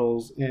any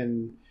models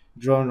in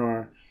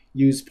Droner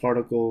use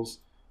particles,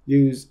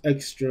 use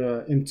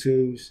extra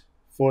M2s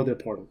for their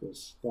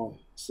particles.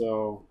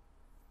 So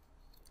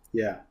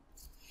yeah.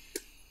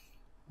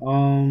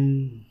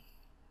 Um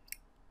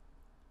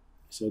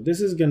so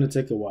this is gonna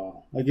take a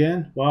while.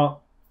 Again,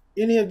 while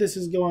any of this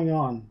is going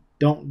on,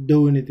 don't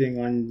do anything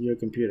on your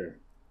computer.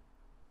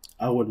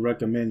 I would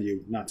recommend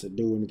you not to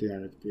do anything on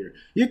your computer.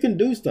 You can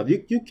do stuff.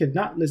 You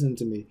cannot listen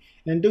to me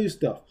and do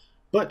stuff,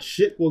 but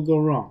shit will go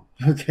wrong.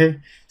 Okay?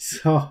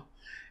 So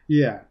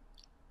yeah.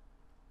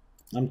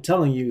 I'm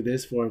telling you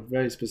this for a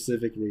very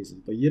specific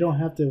reason, but you don't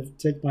have to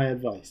take my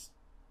advice.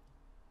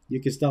 You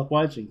can stop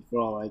watching for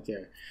all I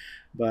care.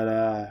 But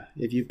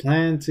if you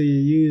plan to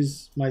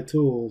use my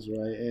tools,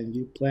 right, and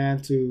you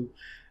plan to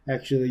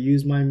actually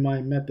use my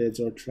methods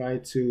or try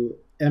to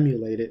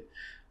emulate it,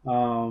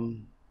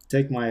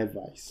 take my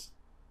advice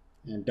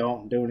and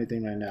don't do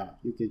anything right now.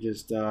 You could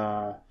just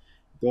go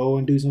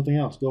and do something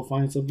else. Go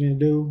find something to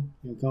do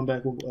and come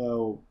back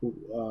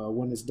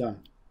when it's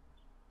done.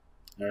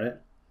 All right.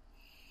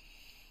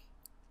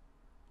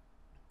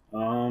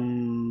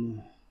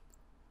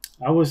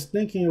 I was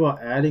thinking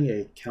about adding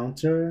a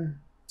counter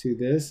to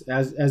this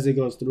as it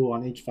goes through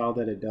on each file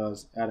that it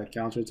does. Add a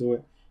counter to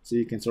it so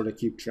you can sort of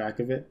keep track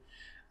of it.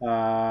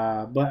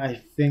 But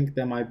I think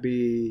that might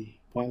be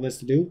pointless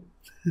to do.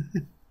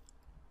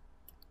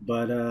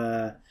 But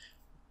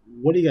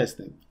what do you guys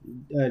think?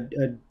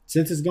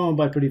 Since it's going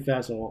by pretty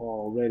fast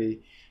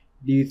already,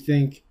 do you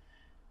think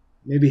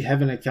maybe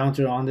having a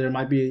counter on there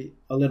might be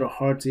a little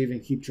hard to even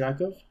keep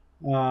track of?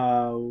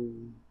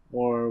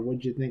 Or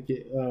would you think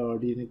or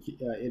do you think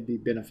it'd be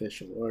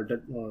beneficial or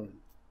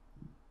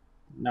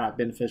not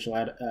beneficial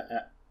at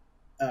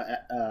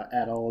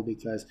all?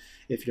 Because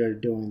if you're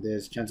doing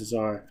this, chances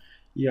are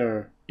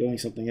you're doing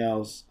something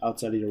else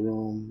outside of your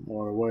room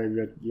or where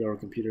your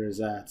computer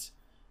is at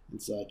and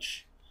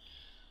such.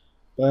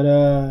 But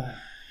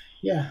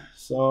yeah,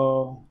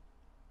 so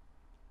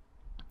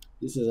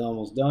this is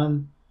almost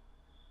done.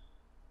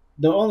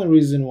 The only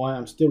reason why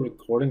I'm still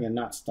recording and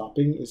not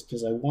stopping is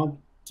because I want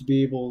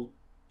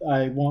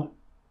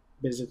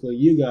basically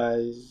you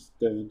guys,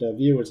 the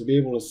viewers, to be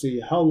able to see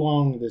how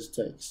long this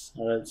takes.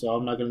 All right, so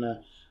I'm not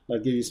gonna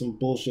like give you some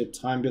bullshit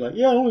time, be like,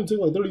 yeah, it only took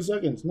like 30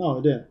 seconds. No,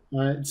 it didn't.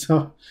 All right,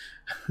 so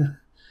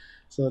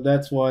so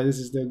that's why this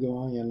is still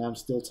going and I'm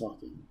still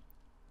talking.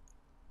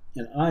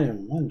 And I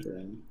am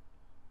wondering,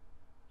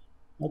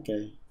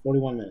 okay,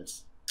 41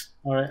 minutes.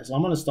 All right, so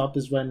I'm gonna stop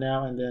this right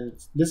now, and then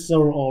this is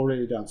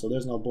already done, so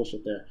there's no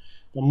bullshit there.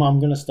 But I'm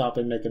gonna stop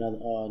and make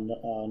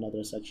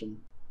another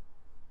section.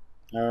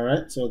 All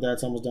right, so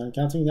that's almost done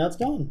counting. That's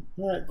done.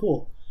 All right,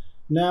 cool.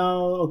 Now,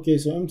 okay,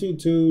 so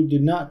M22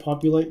 did not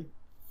populate.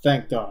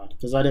 Thank God,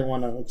 because I didn't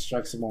want to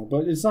extract some more.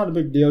 But it's not a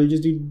big deal. You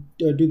just do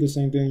the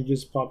same thing. You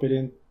just pop it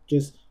in.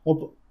 Just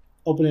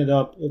open it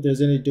up. If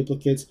there's any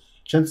duplicates,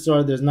 chances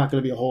are there's not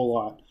going to be a whole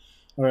lot.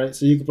 All right,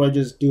 so you could probably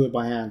just do it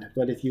by hand.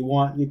 But if you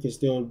want, you can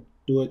still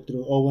do it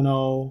through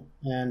O&O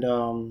and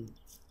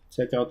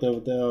check out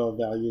the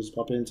values,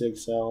 pop it into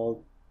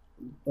Excel,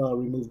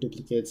 remove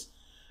duplicates.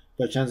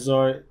 But chances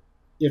are,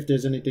 if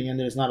there's anything in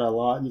there, it's not a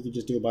lot. You can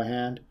just do it by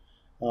hand.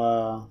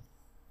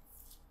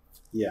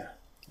 Yeah.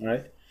 All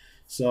right.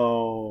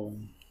 So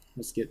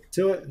let's get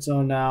to it.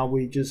 So now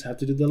we just have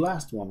to do the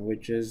last one,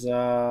 which is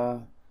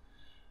the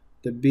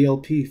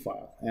BLP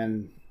file.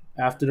 And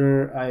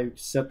after I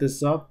set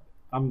this up,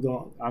 I'm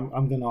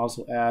gonna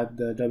also add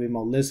the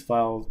WMO list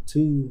file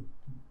to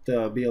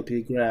the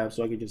BLP grab,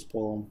 so I can just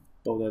pull them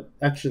both.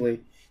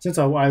 Actually, since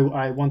I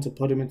want to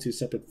put them into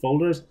separate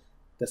folders,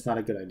 that's not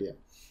a good idea.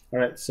 All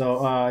right,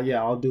 so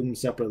yeah, I'll do them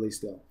separately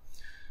still.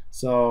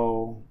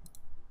 So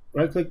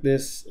right click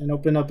this and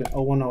open up an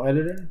O10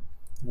 editor.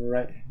 All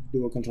right,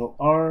 do a Control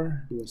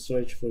R, do a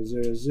search for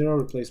 00,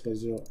 replaced by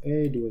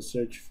 0A, do a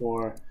search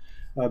for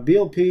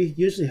BLP.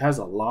 Usually has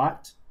a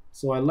lot,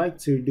 so I like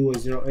to do a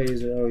 0A,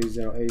 0A,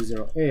 0A,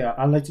 0A.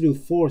 I like to do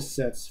 4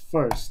 sets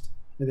first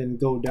and then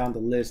go down the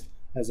list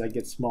as I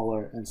get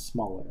smaller and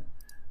smaller.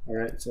 All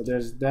right, so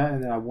there's that,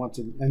 and then I want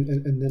to,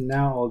 and then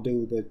now I'll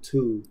do the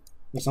 2.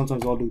 Or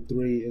sometimes I'll do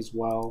 3 as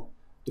well,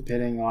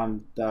 depending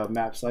on the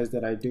map size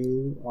that I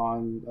do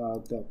on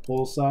the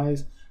poll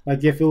size.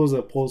 Like if it was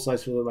a poll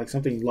size for like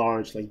something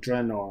large like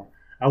Draenor,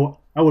 I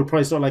would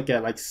probably start like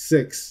at like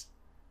 6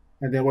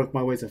 and then work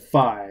my way to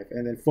 5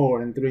 and then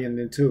 4 and 3 and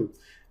then 2.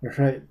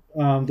 Right?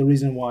 The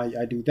reason why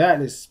I do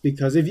that is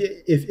because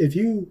if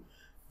you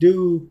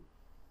do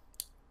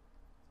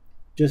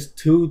just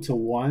 2 to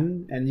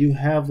 1 and you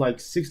have like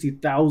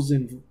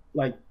 60,000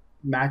 like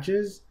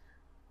matches,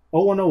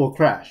 O10 will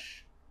crash.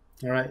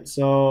 All right,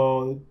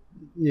 so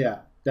yeah,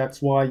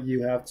 that's why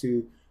you have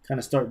to kind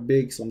of start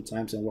big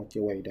sometimes and work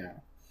your way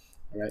down.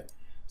 All right,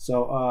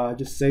 so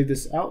just save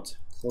this out,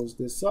 close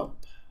this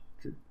up,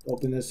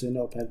 open this in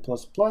Notepad++,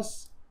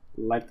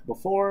 like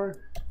before,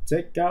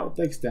 take out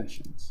the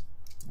extensions.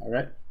 All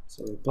right,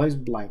 so replace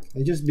blank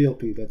and just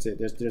BLP. That's it.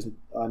 There's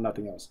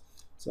nothing else.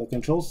 So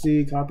Control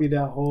C, copy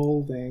that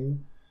whole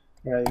thing.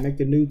 All right, make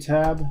a new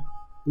tab.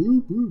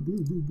 Boop, boop,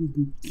 boop, boop,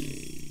 boop,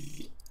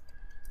 boop.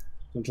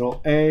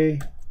 Control A,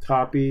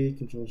 copy.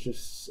 Control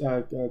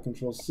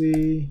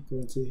C, go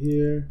into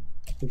here.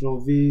 Control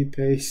V,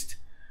 paste.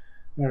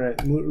 All right,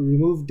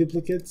 remove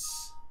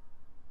duplicates.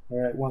 All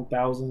right,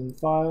 1000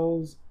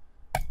 files.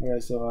 All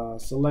right, so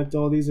select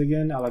all these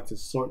again. I like to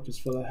sort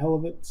just for the hell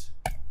of it.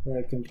 All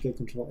right, get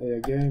Control A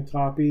again,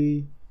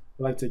 copy.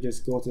 I like to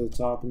just go to the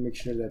top and make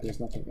sure that there's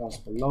nothing else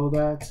below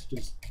that,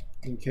 just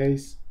in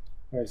case.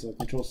 All right, so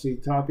Control C,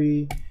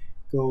 copy.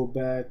 Go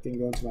back and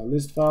go into my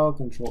list file.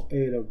 Control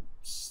A to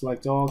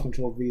select all.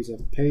 Control V to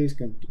paste.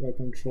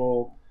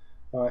 Control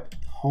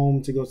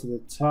home to go to the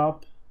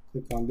top.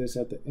 Click on this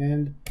at the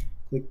end.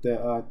 Click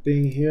the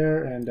thing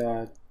here, and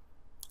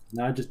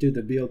now I just do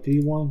the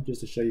BLP one just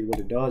to show you what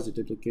it does. It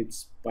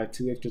duplicates by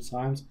 2 extra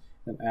times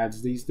and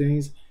adds these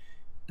things.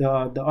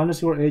 The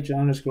underscore H and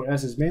underscore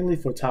S is mainly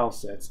for tile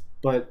sets,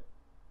 but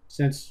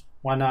since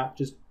why not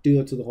just do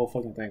it to the whole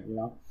fucking thing, you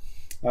know?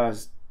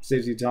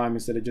 Saves you time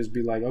instead of just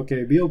be like,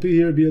 okay, BLP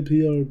here, BLP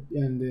here,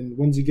 and then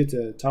once you get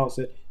to tile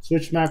set,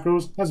 switch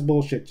macros. That's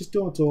bullshit. Just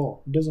do it to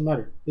all. It doesn't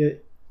matter.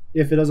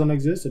 If it doesn't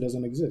exist, it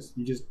doesn't exist.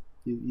 You just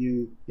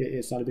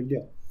it's not a big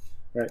deal.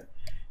 All right,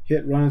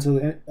 hit run until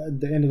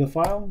the end of the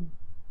file,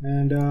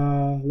 and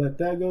let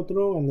that go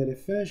through and let it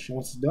finish. And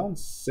once it's done,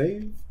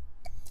 save.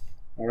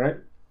 All right,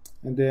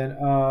 and then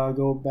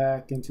go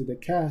back into the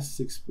Cast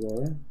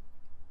Explorer.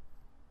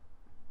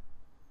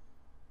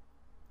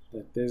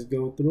 Let this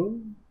go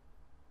through.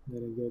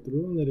 Let it go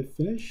through and let it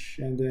finish,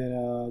 and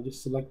then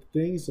just select the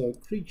thing. So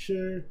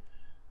creature,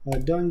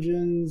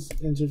 dungeons,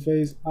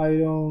 interface,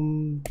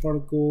 item,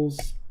 particles,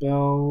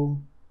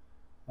 spell,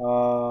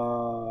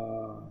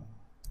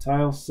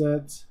 tile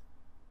set,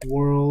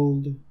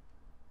 world,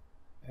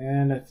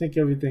 and I think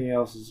everything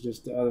else is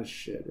just the other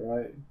shit,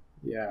 right?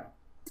 Yeah.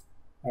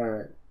 All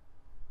right.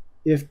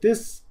 If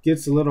this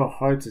gets a little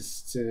hard to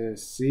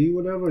see,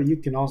 whatever, you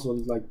can also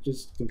like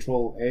just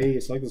Control A.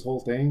 It's like this whole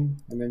thing,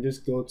 and then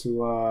just go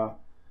to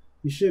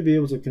you should be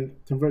able to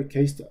convert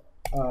case to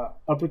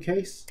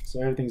uppercase,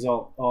 so everything's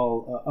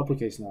all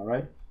uppercase now,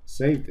 right?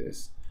 Save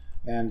this,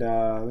 and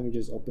let me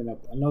just open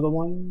up another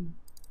one.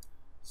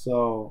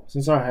 So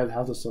since I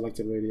have to select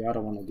it already, I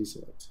don't want to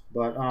deselect.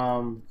 But if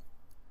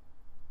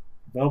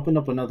I open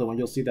up another one,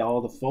 you'll see that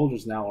all the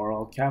folders now are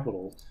all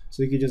capital.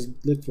 So you can just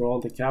look for all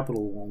the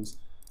capital ones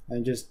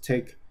and just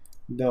take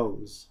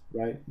those,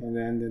 right? And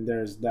then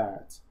there's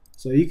that.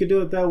 So you could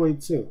do it that way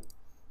too.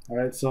 All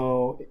right,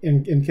 so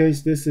in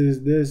case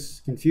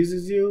this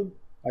confuses you,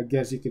 I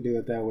guess you could do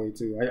it that way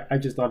too. I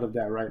just thought of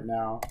that right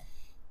now,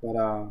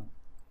 but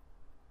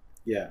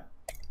yeah.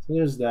 So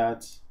there's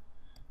that.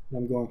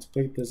 I'm going to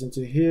put this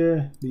into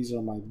here. These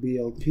are my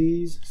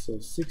BLPs. So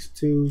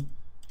 6.2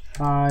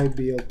 high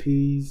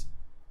BLPs.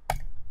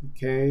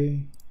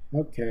 Okay,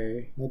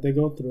 let they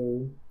go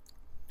through.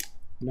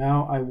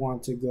 Now I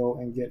want to go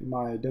and get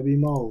my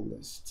WMO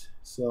list.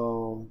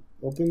 So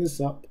open this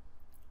up.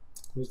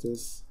 Close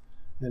this.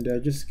 And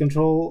just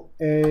Control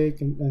A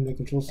and then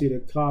Control C to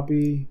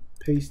copy,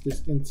 paste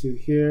this into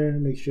here.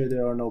 Make sure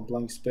there are no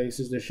blank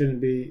spaces. There shouldn't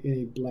be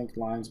any blank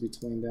lines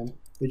between them,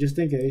 but just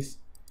in case,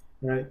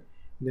 right?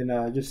 And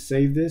then just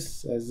save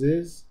this as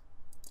is.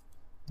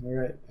 All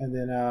right, and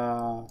then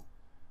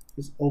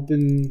just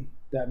open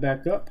that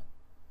back up.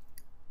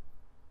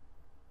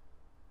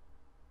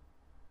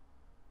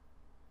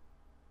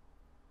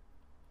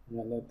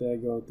 And let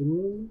that go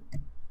through.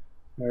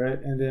 All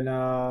right, and then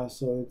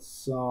so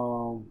it's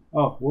oh,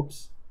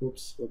 whoops.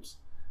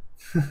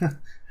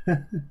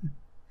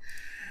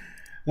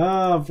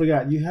 Oh, I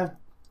forgot. You have,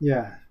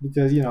 yeah,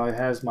 because you know it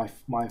has my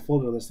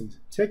folder listings.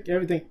 Take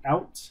everything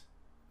out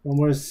from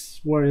where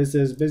it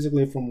says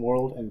basically from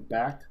world and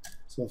back.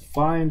 So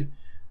find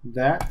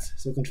that.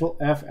 So Control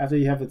F after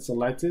you have it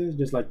selected,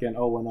 just like an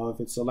O1O.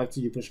 If it's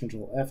selected, you push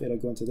Control F, it'll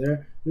go into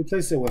there.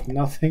 Replace it with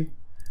nothing.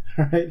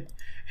 All right,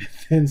 and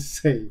then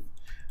save.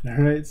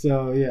 All right,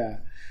 so yeah.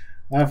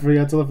 I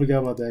totally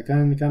forgot about that.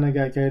 Kind of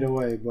got carried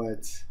away,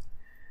 but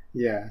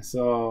yeah.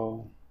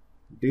 So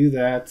do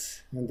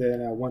that, and then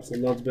once it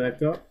loads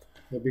back up,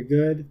 it'll be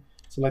good.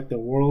 Select the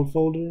world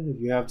folder if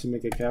you have to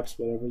make a caps,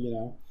 whatever, you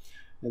know.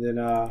 And then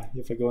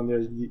if I go in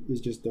there, it's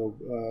just the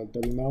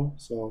WMO.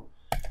 So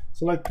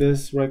select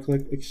this, right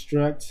click,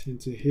 extract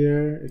into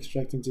here,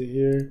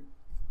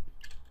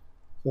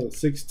 So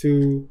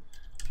 6.2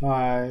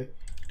 high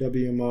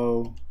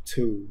WMO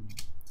 2.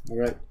 All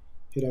right,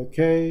 hit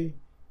OK.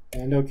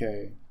 And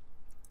okay,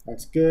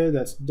 that's good,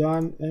 that's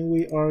done, and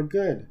we are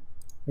good.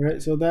 All right,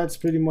 so that's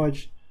pretty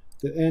much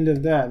the end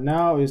of that.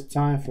 Now it's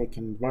time for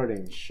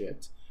converting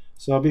shit.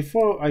 So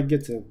before you even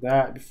get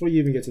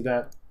to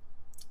that,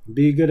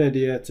 be a good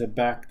idea to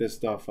back this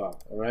stuff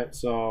up. All right,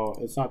 so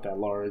it's not that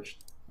large.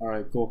 All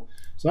right, cool.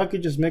 So I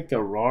could just make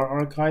a raw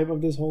archive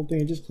of this whole thing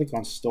and just click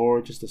on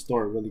store just to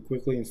store it really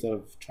quickly instead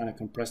of trying to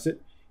compress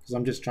it, because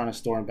I'm just trying to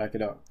store and back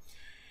it up.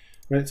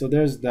 Right, so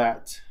there's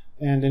that.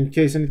 And in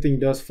case anything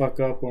does fuck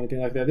up or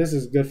anything like that, this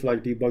is good for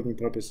like debugging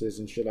purposes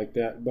and shit like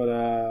that. But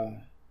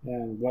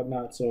and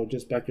whatnot. So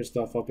just back your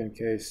stuff up in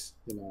case,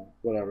 you know,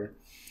 whatever.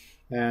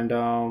 And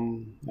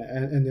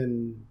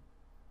then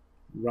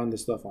run the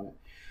stuff on it.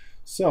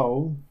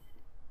 So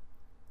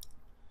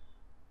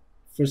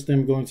first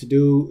thing I'm going to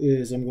do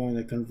is I'm going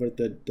to convert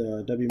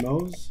the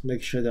WMOs,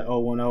 make sure that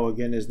 010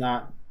 again is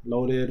not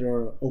loaded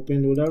or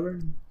opened or whatever.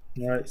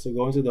 All right, so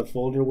go into the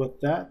folder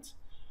with that,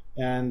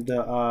 and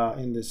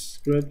in the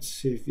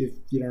script, if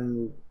you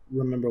don't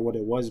remember what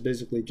it was,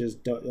 basically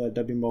just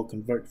WMO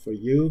convert for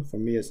you. For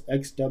me, it's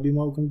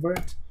XWMO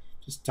convert.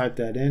 Just type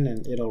that in,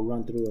 and it'll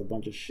run through a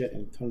bunch of shit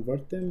and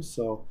convert them.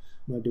 So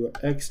I'm gonna do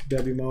an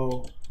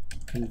XWMO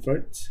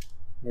convert.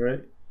 All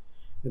right,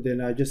 and then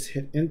I just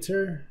hit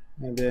enter,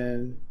 and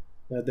then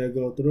they'll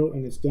go through,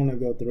 and it's gonna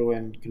go through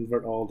and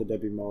convert all the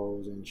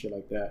WMOs and shit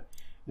like that.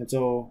 And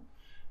so,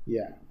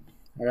 yeah,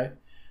 all right.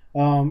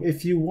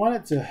 If you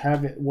wanted to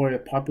have it where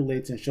it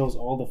populates and shows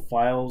all the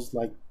files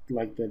like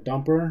the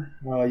dumper,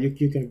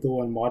 you can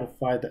go and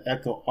modify the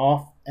echo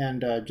off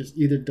and just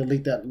either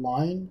delete that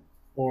line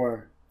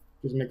or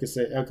just make it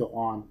say echo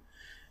on,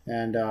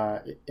 and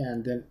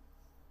then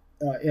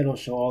it'll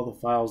show all the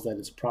files that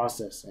it's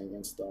processing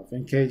and stuff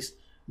in case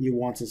you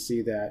want to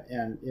see that,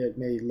 and it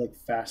may look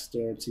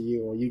faster to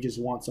you, or you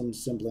just want some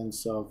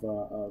semblance of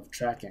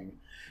tracking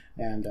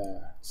and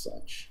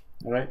such.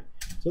 All right,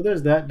 so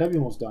there's that.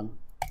 WMO's done.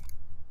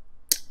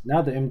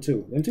 Now the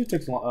M2. The M2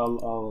 takes a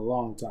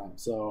long time,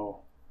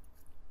 so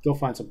go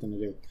find something to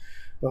do.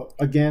 But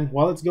again,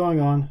 while it's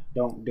going on,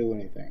 don't do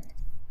anything.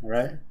 All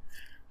right.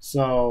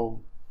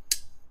 So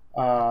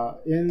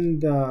in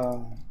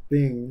the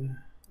thing,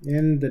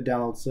 in the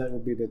download set will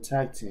be the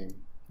tag team.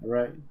 All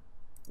right.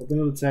 Open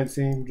up the tag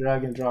team,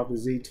 drag and drop the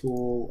Z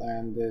tool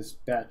and this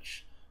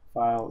batch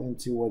file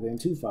into where the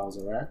M2 files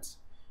are at.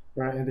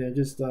 Right, and then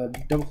just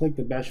double click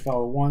the batch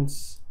file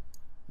once,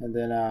 and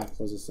then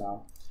close this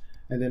out.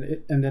 And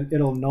then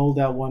it'll null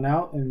that one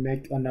out and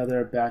make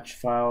another batch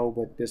file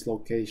with this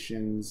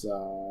location's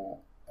a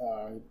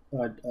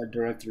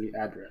directory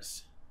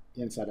address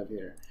inside of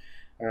here.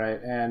 All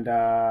right, and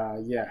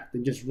yeah,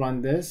 then just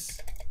run this,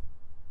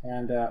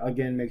 and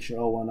again make sure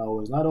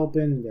 010 is not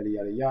open, yada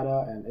yada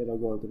yada, and it'll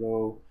go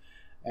through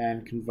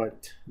and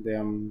convert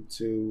them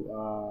to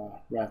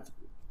RAF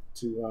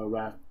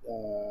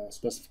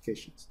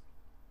specifications.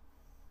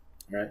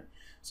 All right,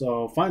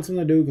 so find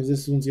something to do because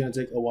this one's gonna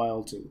take a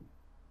while too.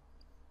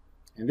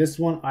 And this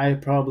one I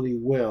probably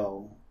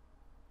will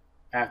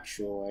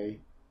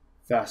actually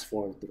fast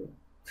forward through.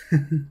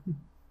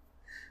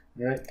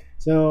 All right,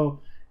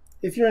 so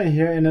if you're in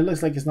here and it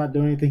looks like it's not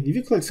doing anything, if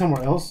you click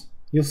somewhere else,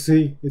 you'll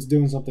see it's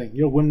doing something.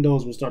 Your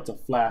windows will start to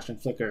flash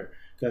and flicker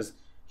because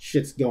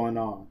shit's going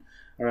on.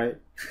 All right.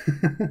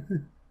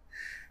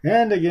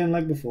 And again,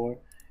 like before,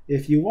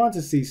 if you want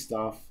to see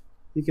stuff,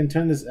 you can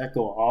turn this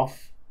echo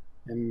off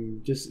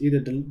and just either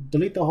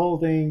delete the whole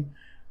thing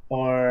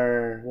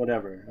or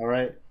whatever. All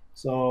right.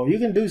 So you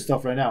can do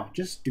stuff right now.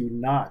 Just do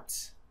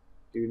not,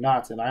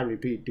 and I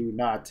repeat, do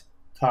not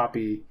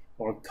copy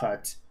or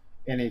cut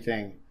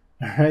anything.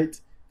 All right,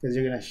 because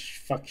you're gonna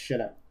fuck shit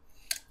up.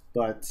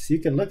 But you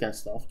can look at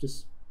stuff.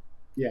 Just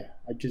yeah,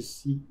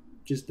 just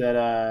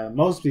that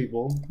most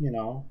people, you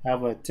know,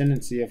 have a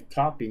tendency of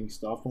copying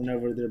stuff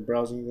whenever they're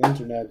browsing the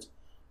internet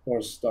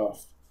or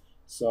stuff.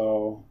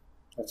 So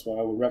that's why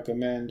I would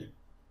recommend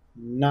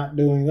not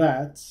doing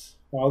that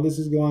while this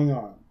is going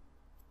on.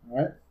 All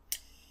right.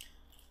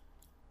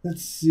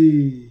 Let's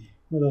see,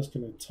 what else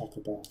can I talk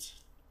about?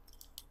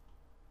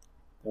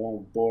 I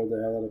won't bore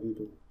the hell out of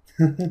people.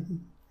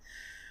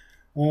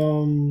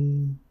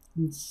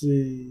 Let's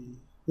see.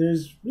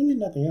 There's really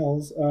nothing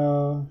else.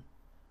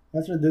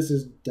 After this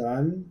is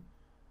done,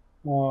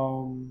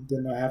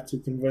 then I have to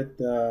convert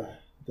the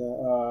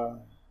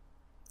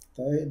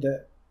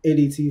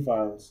ADT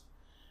files,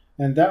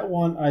 and that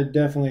one I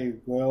definitely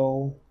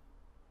will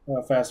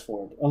fast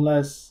forward.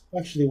 Unless,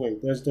 actually,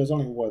 wait. There's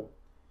only what?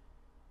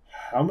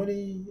 How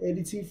many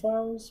ADT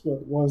files?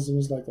 What was it?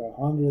 Was like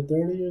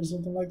 130 or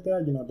something like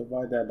that. You know,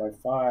 divide that by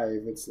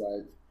 5. It's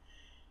like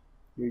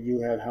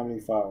you have how many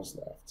files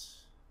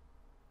left?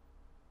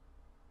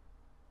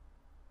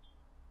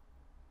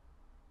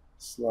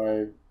 It's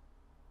like,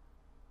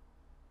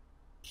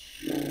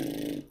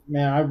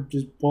 man, I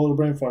just pulled the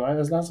brain for it.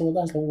 That's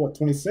like what,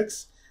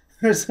 26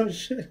 or some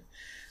shit.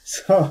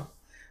 So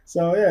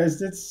yeah,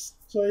 it's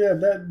so yeah,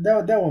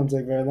 that won't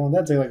take very long.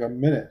 That take like a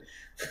minute.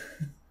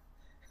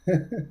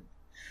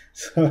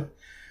 So,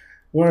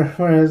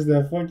 whereas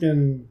the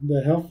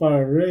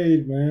Hellfire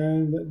Raid,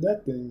 man,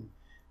 that thing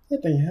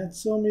had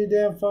so many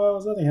damn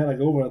files. That thing had like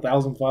over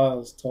 1,000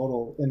 files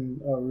total in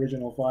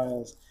original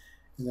files,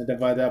 and then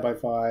divide that by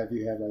 5,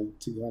 you have like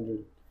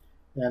 200.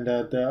 And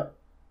the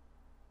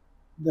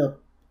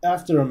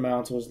after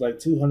amount was like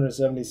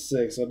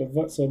 276. So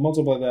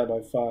multiply that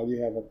by 5,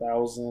 you have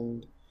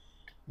 1,000.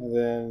 and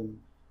then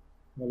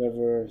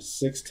whatever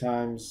 6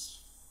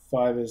 times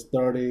 5 is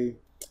 30.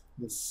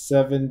 And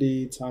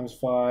 70 times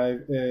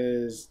 5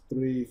 is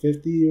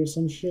 350 or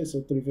some shit.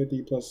 So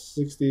 350 plus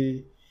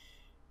 60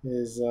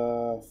 is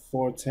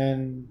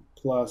 410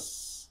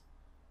 plus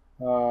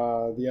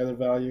the other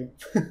value.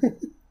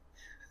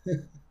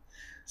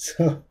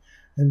 So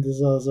and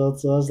so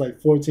that's like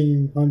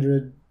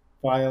 1400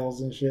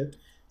 files and shit.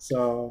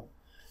 So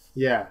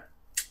yeah,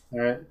 all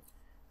right,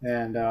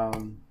 and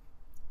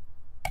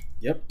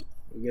yep,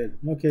 we're good.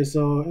 Okay,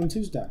 so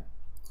M2's done.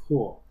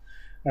 Cool.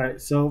 All right,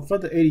 so for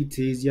the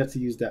ADTs, you have to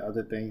use that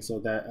other thing. So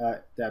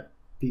that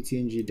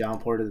PTNG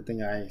downport of the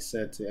thing I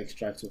said to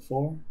extract to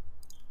 4. All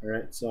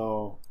right,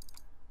 so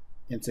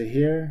into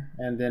here,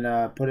 and then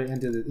put it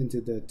into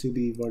the to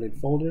be verted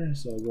folder.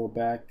 So go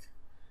back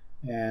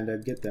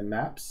and get the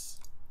maps.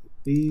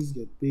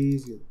 Get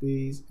these,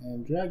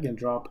 and drag and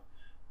drop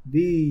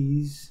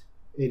these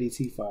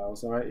ADT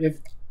files. All right, if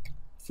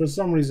for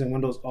some reason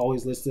Windows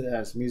always lists it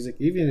as music,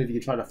 even if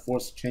you try to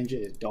force change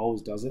it, it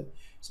always does it.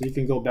 So you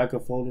can go back a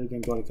folder, you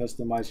can go to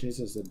customize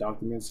changes to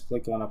documents,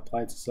 click on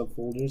apply to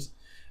subfolders,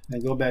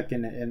 and go back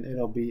in and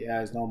it'll be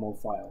as normal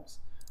files.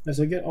 And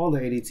so get all the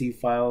ADT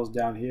files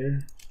down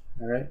here,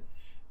 all right,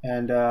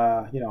 and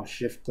you know,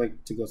 shift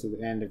click to go to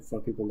the end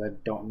for people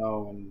that don't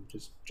know, and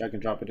just drag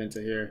and drop it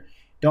into here.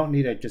 Don't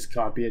need it, just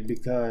copy it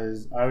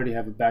because I already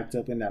have it backed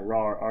up in that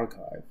raw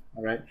archive.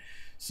 All right,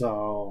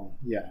 so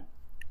yeah.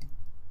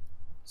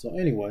 So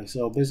anyway,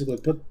 so basically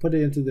put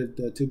it into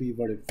the to be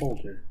verted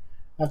folder.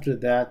 After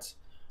that,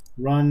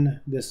 run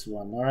this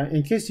one. All right,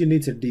 in case you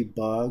need to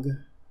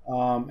debug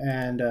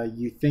and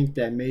you think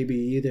that maybe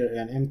either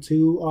an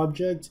M2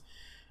 object,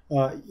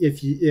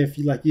 if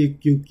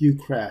you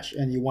crash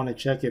and you want to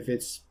check if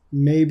it's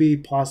maybe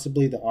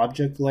possibly the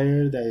object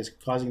layer that is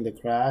causing the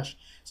crash,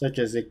 such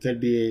as it could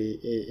be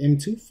a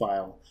M2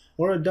 file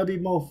or a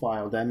WMO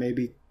file that may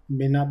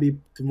not be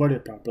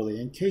converted properly.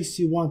 In case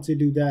you want to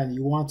do that and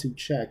you want to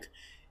check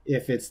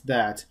if it's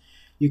that,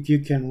 you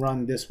can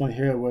run this one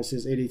here where it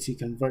says ADT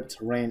convert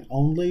terrain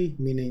only,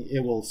 meaning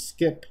it will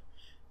skip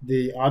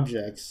the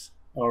objects,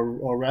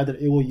 or rather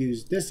it will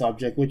use this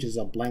object, which is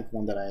a blank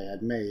one that I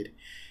had made.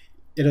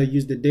 It'll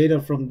use the data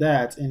from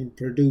that and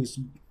produce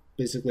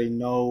basically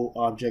no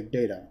object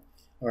data.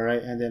 All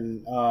right, and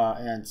then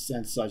and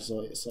such.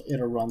 So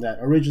it'll run that.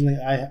 Originally,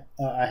 I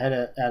had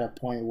it at a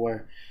point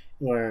where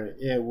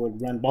it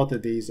would run both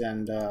of these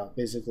and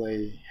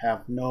basically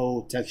have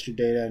no texture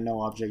data, no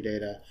object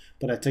data.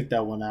 But I took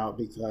that one out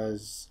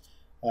because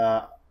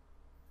there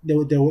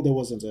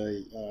wasn't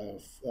a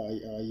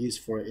use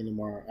for it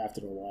anymore after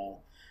a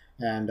while,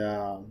 and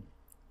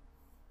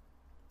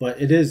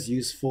but it is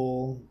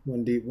useful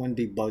when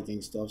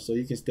debugging stuff. So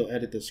you can still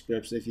edit the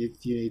scripts if you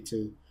need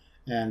to,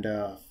 and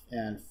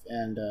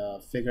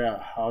figure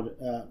out how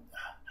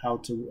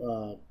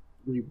to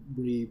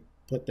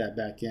put that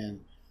back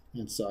in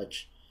and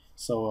such.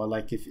 So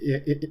like if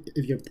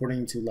you're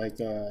putting to like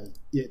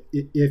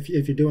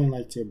if you're doing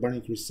like to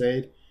Burning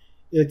Crusade,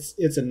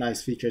 it's a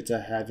nice feature to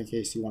have in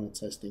case you want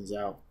to test things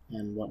out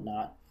and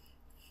whatnot.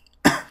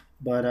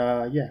 But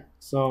yeah,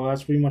 so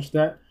that's pretty much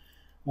that.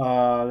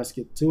 Let's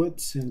get to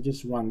it and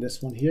just run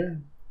this one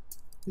here.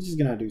 It's just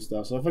gonna do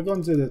stuff. So if I go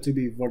into the to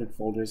be verted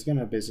folder, it's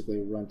gonna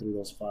basically run through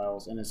those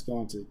files and it's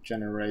going to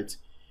generate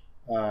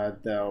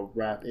the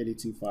wrap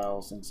 82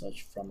 files and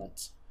such from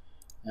it.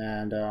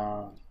 And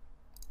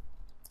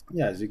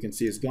yeah, as you can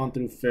see, it's gone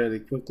through fairly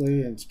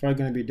quickly, and it's probably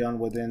going to be done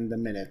within the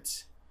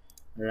minute.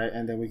 All right,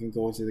 and then we can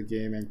go into the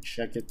game and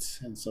check it,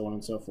 and so on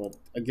and so forth.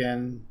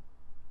 Again,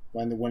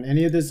 when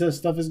any of this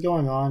stuff is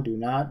going on, do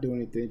not do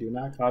anything. Do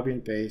not copy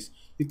and paste.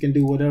 You can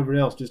do whatever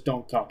else, just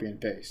don't copy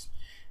and paste.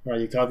 All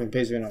right, you copy and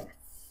paste, you know,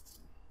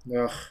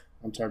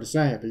 I'm tired of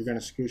saying it, but you're going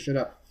to screw shit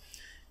up.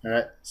 All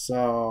right,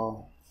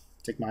 so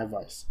take my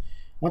advice.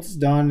 Once it's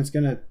done, it's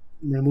going to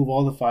remove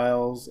all the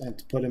files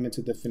and put them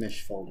into the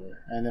finish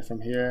folder, and then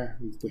from here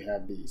we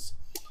have these.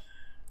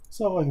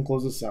 So I can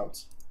close this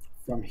out.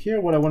 From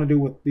here, what I want to do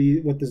with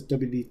this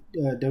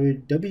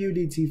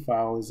WDT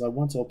file is I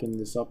want to open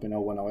this up in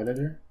 010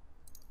 editor.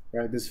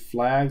 Right, this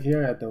flag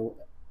here at the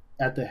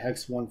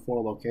hex 14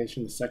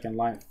 location, the second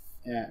line,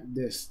 and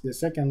the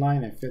second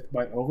line and 5th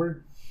byte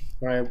over.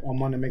 All right, I'm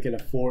going to make it a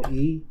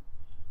 4E.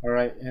 All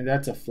right, and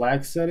that's a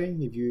flag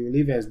setting. If you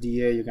leave it as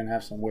DA, you're gonna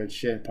have some weird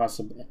shit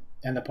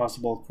and a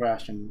possible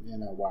crash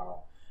in a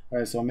while. All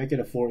right, so I'll make it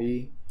a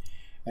 4E,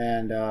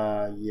 and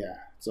yeah.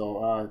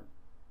 So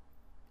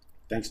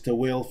thanks to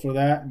Will for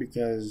that,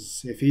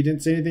 because if he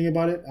didn't say anything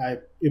about it,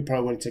 it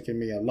probably would have taken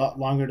me a lot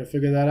longer to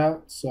figure that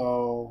out.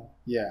 So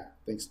yeah,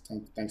 thanks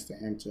to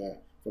him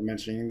for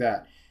mentioning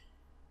that.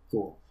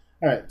 Cool.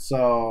 All right,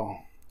 so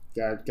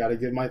gotta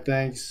give my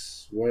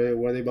thanks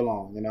where they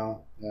belong, you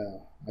know.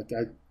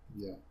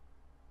 Yeah,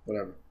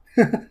 whatever.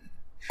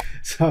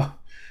 So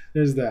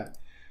there's that.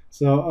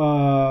 So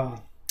I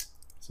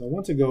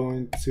want to go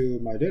into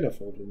my data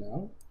folder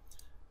now,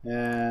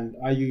 and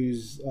I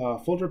use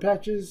folder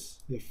patches.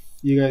 If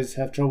you guys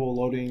have trouble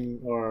loading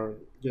or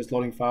just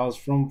loading files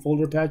from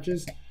folder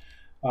patches,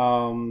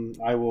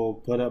 I will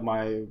put up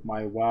my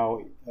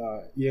WoW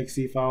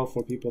exe file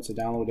for people to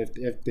download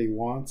if they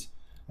want,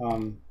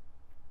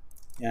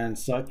 and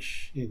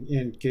such.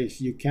 In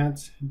case you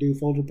can't do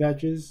folder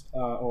patches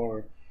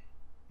or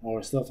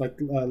stuff like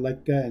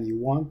that, and you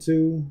want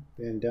to,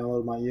 then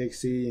download my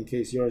exe in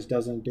case yours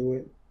doesn't do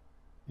it,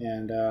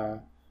 and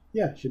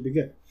yeah, should be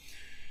good.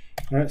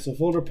 All right, so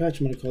folder patch,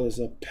 I'm going to call this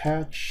a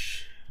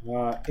patch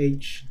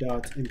h.mpq.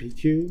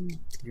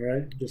 All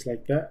right, just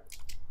like that.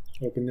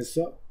 Open this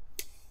up,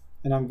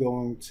 and I'm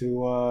going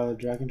to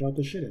drag and drop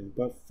the shit in.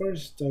 But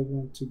first, I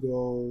want to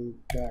go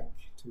back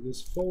to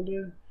this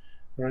folder.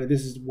 All right,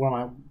 this is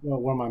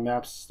where my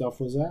maps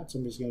stuff was at. So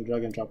I'm just going to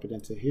drag and drop it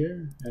into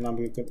here, and I'm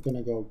going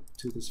to go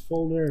to this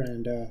folder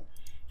and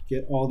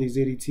get all these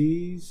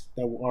ADTs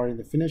that are in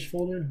the finished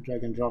folder,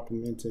 drag and drop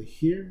them into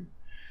here.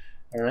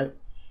 All right.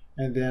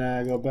 And then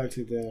I go back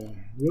to the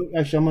root.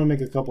 Actually, I'm going to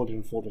make a couple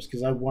different folders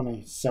because I want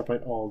to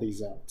separate all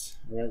these out.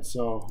 All right,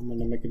 so I'm going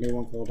to make a new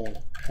one called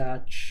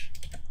patch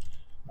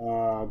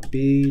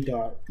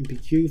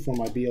b.mpq for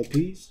my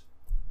BLPs.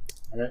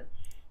 All right,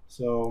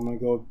 so I'm going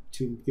to go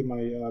to get my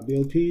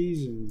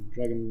BLPs and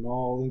drag them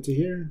all into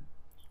here.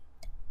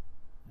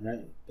 All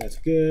right, that's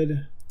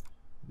good.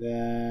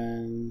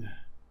 Then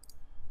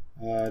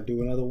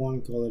do another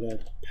one, call it a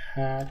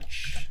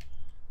patch.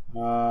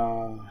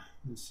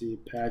 Let's see,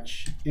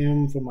 patch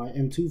m for my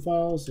m2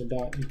 files, so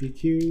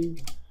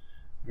 .mpq.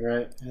 All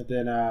right, and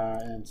then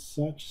and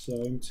such.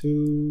 So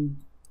m2,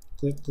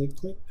 click. I'm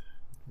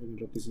gonna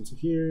drop this into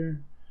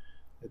here.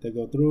 Let that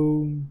go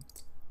through.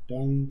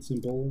 Done,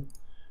 simple.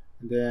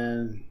 And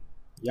then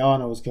y'all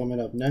know what's coming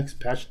up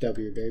next. Patch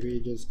w, baby.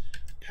 Just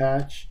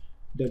patch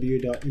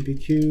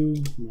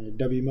w.mpq. My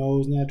w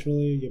modes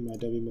naturally. Get my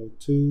w mode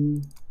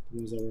 2, the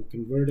ones that were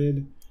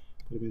converted.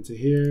 Put them into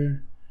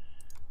here.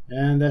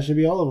 And that should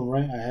be all of them,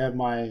 right? I have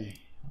my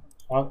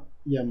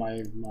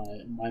my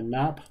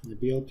map, my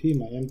BLP,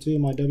 my M2,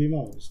 my W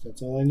modes.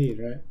 That's all I need,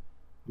 right?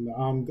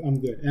 I'm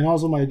good. And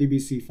also my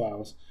DBC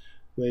files,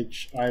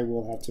 which I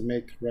will have to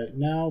make right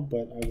now,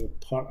 but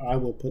I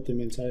will put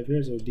them inside of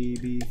here. So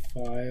DB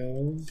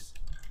files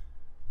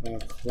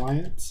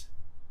client.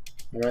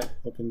 All right,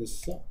 open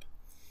this up,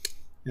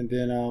 and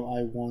then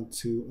I want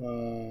to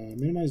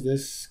minimize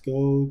this.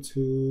 Go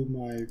to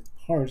my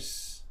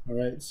parse. All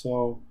right,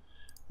 so.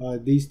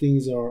 These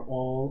things are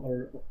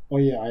all, oh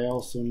yeah, I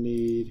also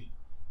need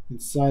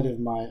inside of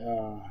my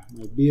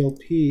my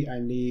BLP. I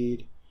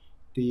need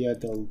the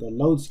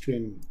load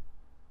stream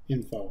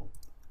info.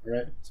 All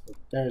right, so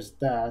there's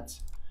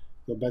that.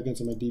 Go back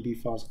into my DB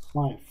files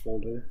client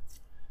folder,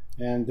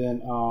 and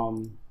then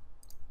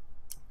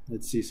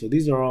let's see. So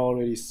these are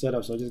already set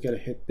up. So I just gotta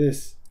hit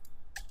this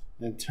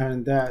and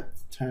turn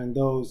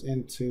those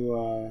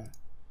into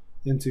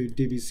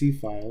DBC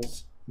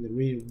files, and then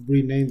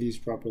rename these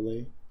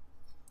properly.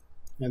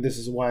 And this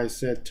is why I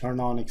said turn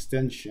on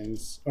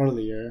extensions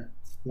earlier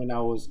when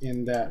I was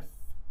in that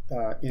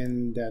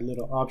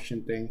little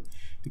option thing,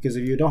 because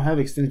if you don't have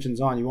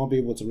extensions on, you won't be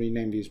able to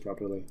rename these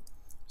properly.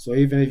 So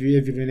even if you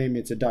rename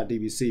it to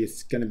 .dbc,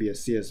 it's going to be a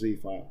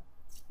CSV file.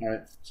 All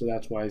right, so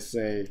that's why I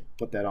say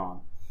put that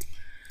on.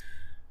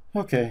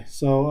 Okay,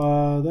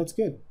 so that's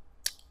good.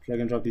 Drag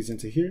and drop these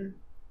into here.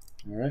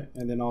 All right,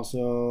 and then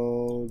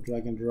also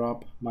drag and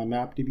drop my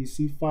map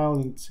DBC file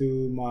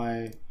into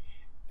my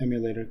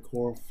emulator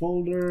core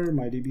folder,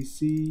 my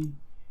DBC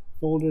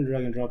folder.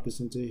 Drag and drop this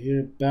into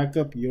here. Back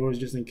up yours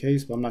just in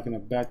case, but I'm not gonna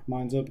back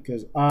mine up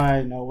because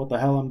I know what the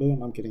hell I'm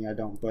doing. I'm kidding, I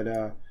don't. But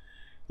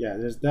yeah,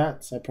 there's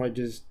that. So I probably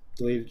just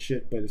deleted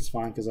shit, but it's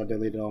fine because I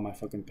deleted all my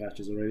fucking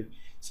patches already,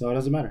 so it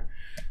doesn't matter.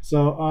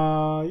 So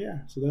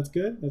yeah, so that's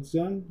good. That's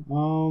done.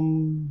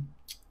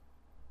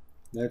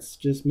 Let's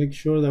just make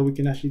sure that we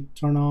can actually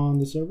turn on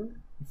the server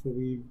before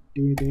we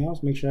do anything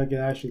else. Make sure I can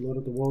actually load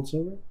up the world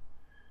server.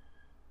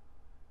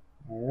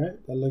 All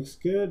right, that looks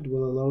good.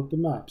 Will it load up the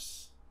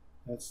maps?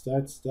 That's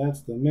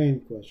the main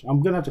question. I'm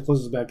gonna have to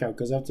close this back out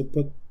because I have to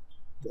put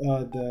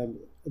the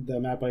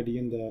map ID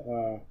in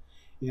the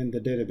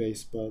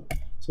database. But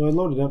so I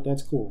loaded up.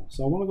 That's cool.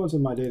 So I want to go to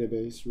my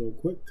database real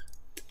quick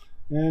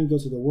and go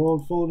to the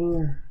world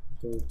folder.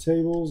 Go to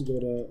tables. Go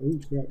to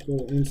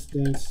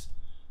instance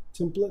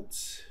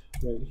templates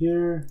right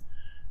here,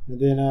 and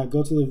then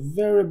go to the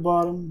very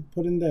bottom.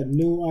 Put in that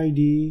new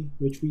ID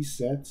which we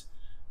set,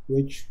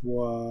 which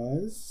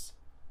was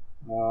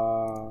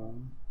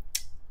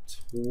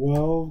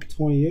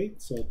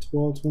 1228. So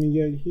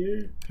 1228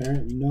 here.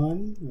 Parent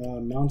none.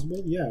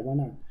 Mountable. Yeah, why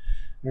not?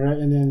 All right,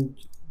 and then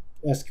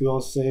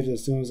SQL saves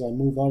as soon as I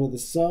move out of the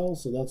cell,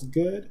 so that's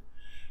good.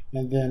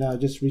 And then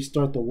just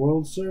restart the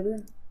world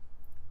server.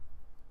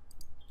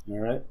 All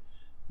right,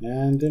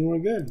 and then we're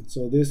good.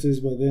 So this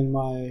is within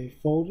my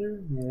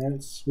folder. All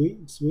right,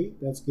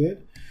 sweet, that's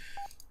good.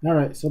 All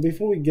right, so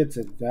before we get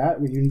to that,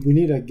 we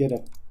need to get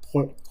a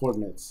port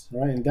coordinates,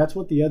 right? And that's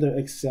what the other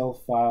Excel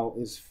file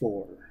is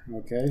for.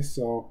 Okay,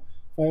 so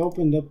if I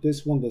opened up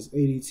this one, this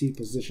ADT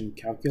position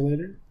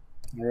calculator,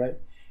 all right,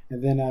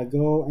 and then I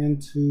go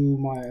into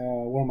my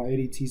where my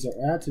ADTs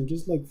are at, and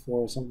just look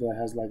for something that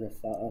has like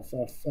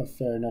a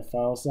fair enough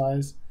file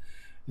size,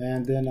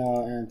 and then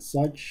and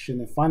such, and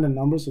then find a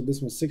number. So this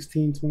one's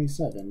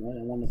 1627, right?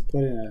 I want to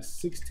put in a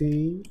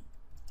 16,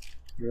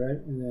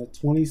 right, and a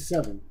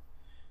 27.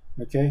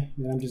 Okay,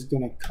 then I'm just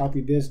gonna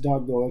copy this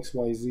dot go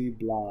xyz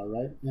blah,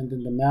 right, and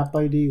then the map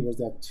ID was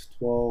that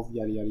 12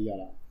 yada yada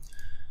yada.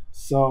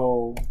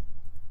 So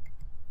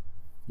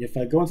if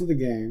I go into the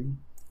game,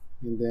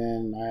 and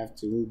then I have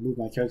to move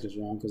my characters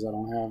around because I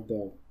don't have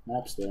the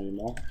maps there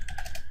anymore.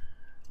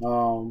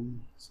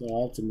 So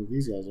I have to move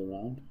these guys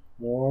around,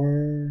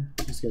 or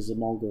this guy's a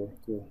Mongol.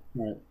 Cool.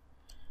 All right.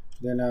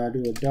 Then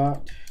do a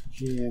dot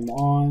gm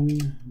on,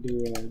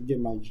 get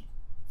my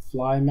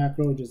fly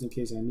macro just in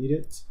case I need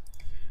it.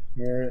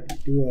 Or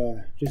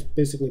just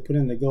basically put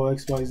in the go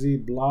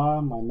xyz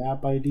blah. My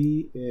map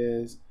ID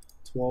is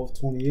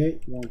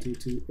 1228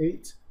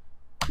 1228.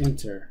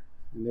 Enter,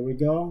 and there we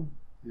go,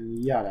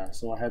 and yada.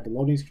 So I had the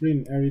loading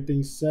screen and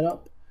everything set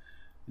up,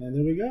 and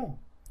there we go.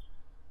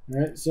 All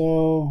right,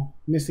 so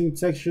missing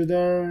texture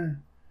there,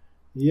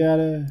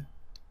 yada.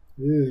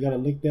 Ooh, gotta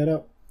look that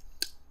up.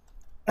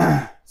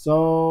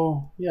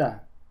 So yeah,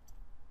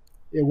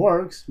 it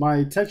works.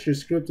 My texture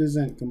script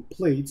isn't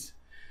complete,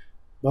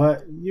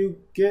 but you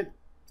get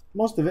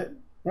most of it,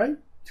 right?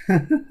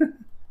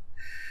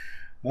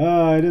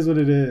 It is what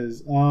it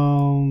is.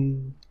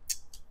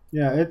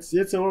 Yeah,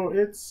 it's a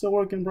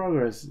work in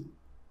progress.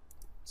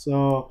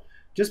 So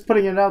just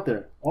putting it out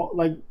there.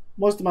 Like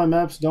most of my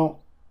maps don't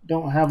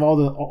have all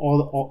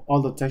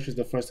the textures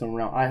the first time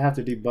around. I have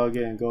to debug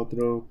it and go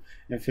through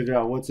and figure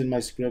out what's in my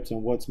scripts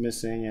and what's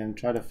missing, and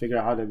try to figure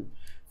out how to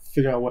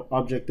figure out what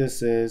object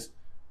this is,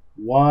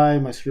 why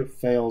my script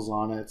fails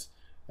on it,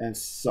 and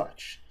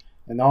such.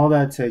 And all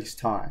that takes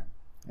time.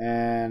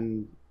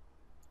 And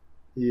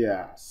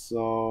yeah,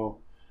 so,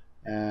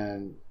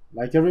 and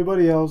like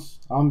everybody else,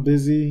 I'm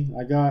busy.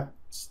 I got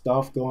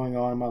stuff going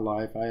on in my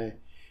life. And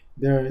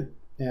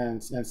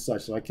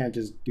such. So I can't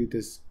just do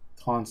this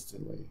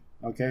constantly.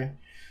 Okay,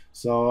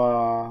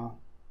 so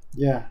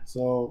yeah.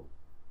 So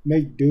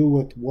make do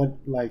with what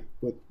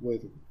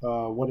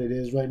what it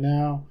is right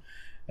now.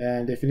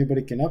 And if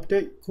anybody can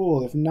update,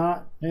 cool. If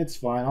not, it's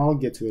fine. I'll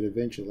get to it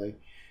eventually.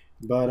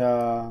 But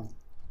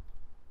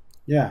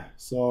yeah.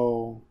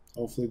 So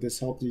hopefully this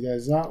helped you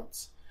guys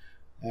out,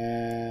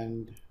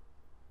 and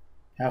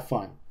have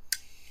fun.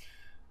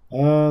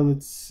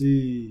 Let's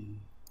see.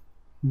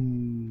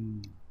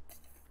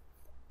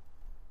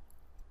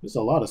 There's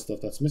a lot of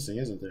stuff that's missing,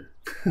 isn't there?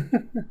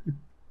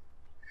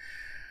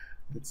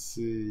 Let's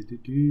see.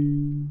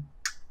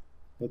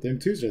 But the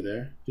M2s are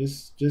there.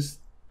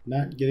 Just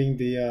not getting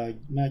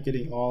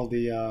all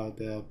the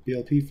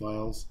BLP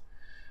files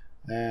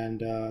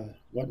and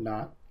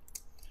whatnot.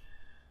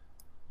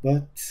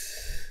 But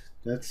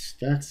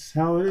that's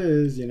how it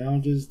is, you know.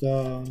 Just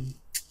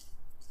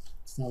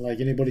it's not like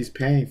anybody's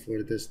paying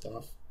for this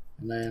stuff,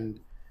 and then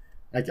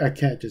I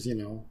can't just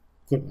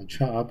quit my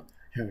job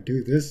and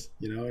do this.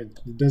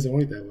 It doesn't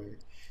work that way.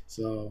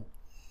 So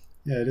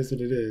yeah, it is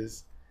what it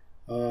is.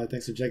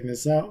 Thanks for checking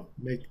this out.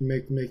 Make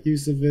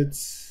use of it,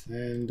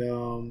 and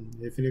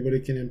if anybody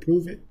can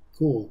improve it,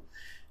 cool.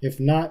 If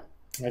not,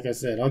 like I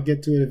said, I'll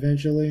get to it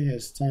eventually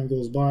as time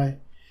goes by.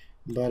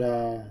 But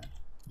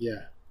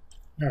yeah,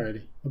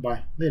 alrighty,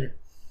 bye-bye, later.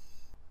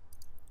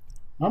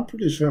 I'm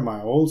pretty sure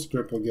my old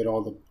script will get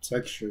all the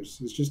textures.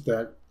 It's just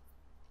that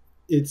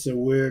it's a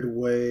weird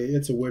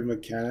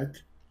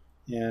mechanic,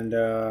 and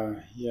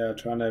yeah,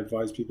 trying to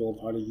advise people of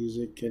how to use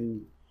it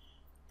can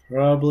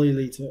probably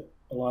lead to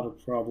a lot of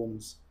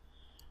problems.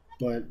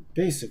 But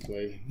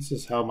basically, this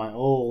is how my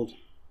old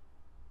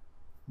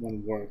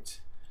one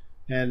worked,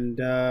 and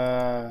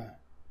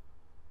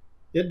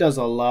it does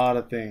a lot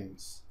of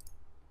things,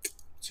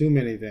 too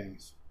many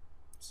things.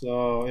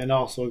 So, and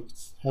also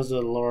has a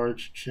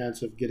large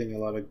chance of getting a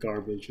lot of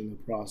garbage in the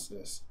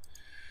process.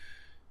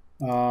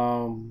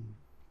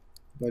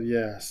 But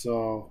yeah,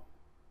 so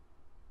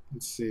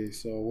let's see.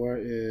 So where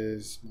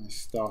is my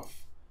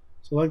stuff?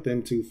 So like the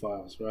M2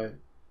 files, right?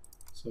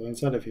 So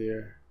inside of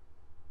here,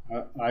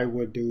 I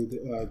would do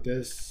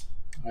this.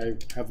 I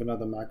have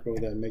another macro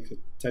that makes a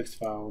text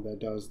file that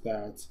does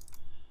that.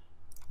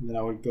 And then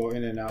I would go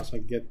in and out so I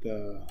get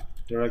the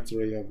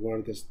directory of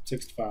where this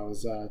text file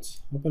is at.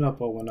 Open up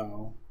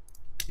O10,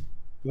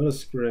 go to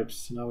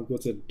scripts, and I would go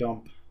to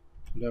dump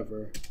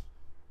whatever,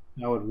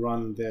 and I would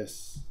run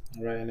this,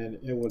 all right, and then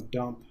it would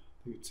dump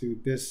to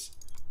this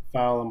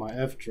file on my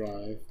F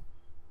drive,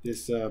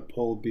 this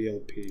poll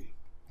BLP.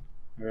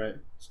 All right,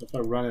 so if I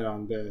run it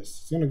on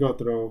this, it's gonna go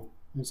through.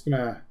 It's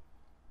gonna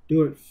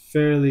do it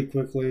fairly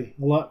quickly,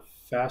 a lot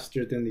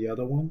faster than the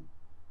other one,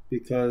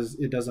 because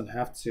it doesn't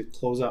have to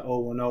close out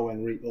O10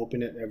 and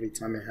reopen it every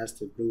time it has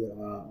to do it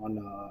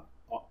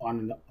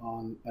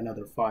on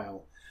another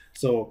file.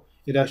 So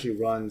it actually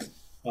runs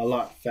a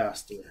lot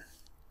faster.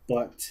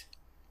 But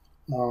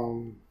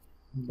the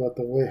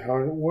way how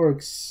it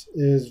works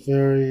is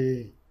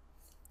very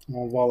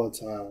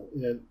volatile.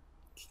 It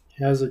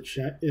has a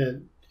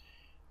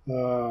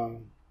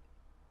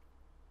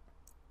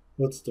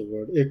what's the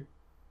word? It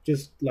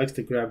just likes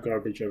to grab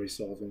garbage every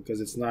so often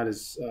because it's not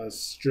as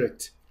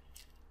strict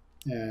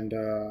and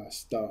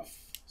stuff.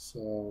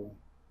 So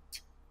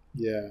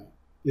yeah,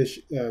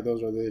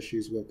 those are the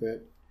issues with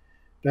it.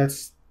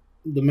 That's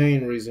the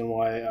main reason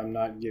why I'm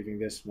not giving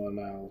this one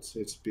out.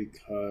 It's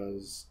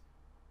because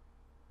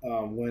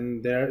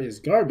when there is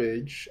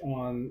garbage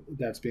on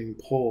that's being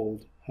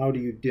pulled, how do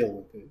you deal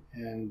with it?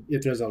 And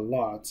if there's a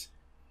lot,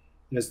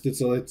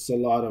 it's a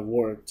lot of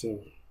work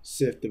to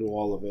sift through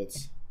all of it,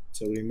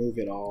 to remove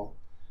it all,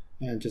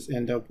 and just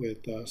end up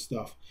with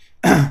stuff.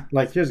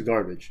 Like here's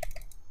garbage.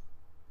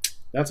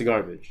 That's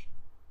garbage.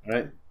 All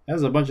right,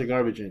 there's a bunch of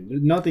garbage in.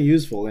 There's nothing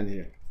useful in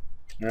here.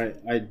 All right,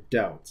 I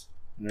doubt.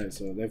 All right,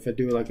 so if I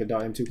do like a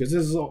 .m2, because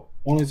this is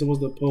only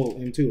supposed to pull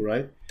M2,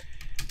 right?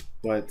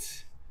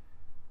 But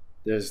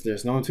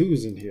there's no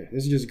 2s in here.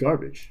 This is just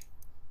garbage.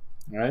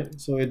 All right,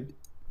 so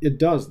it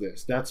does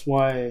this. That's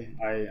why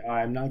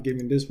I'm not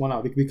giving this one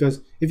out,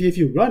 because if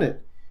you run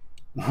it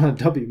on a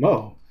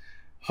WMO,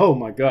 oh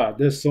my god,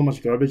 there's so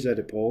much garbage that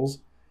it pulls.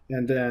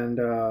 And then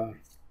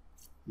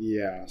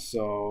yeah,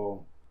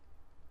 so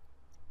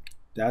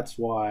that's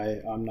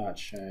why I'm not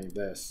sharing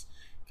this,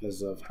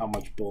 because of how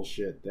much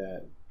bullshit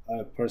that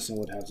a person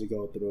would have to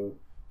go through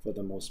for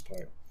the most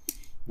part.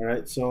 All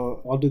right,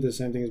 so I'll do the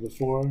same thing as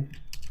before.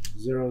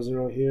 0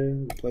 0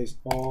 here, replace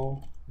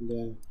all, and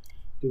then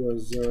do a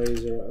 0 A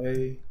 0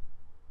 A.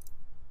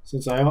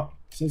 Since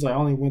I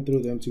only went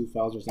through the M2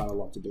 files, there's not a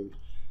lot to do.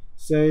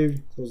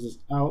 Save, close this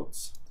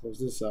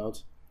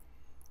out,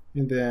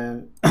 and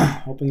then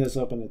open this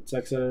up in the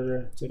text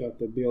editor. Take out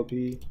the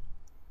BLP,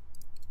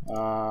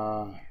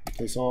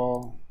 replace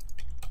all,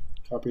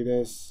 copy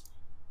this,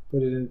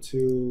 put it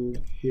into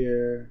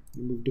here,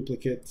 remove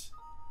duplicate,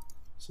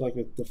 select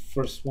the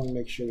first one,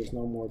 make sure there's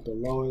no more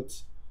below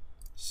it,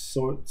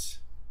 sort,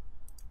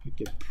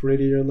 make it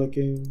prettier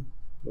looking,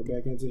 go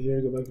back into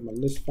here, go back to my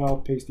list file,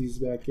 paste these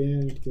back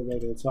in, go back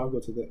to the top, go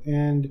to the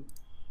end,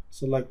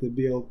 select the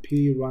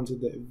BLP, run to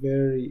the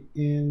very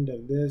end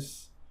of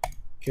this.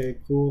 Okay,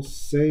 cool,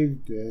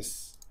 save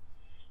this,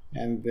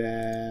 and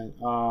then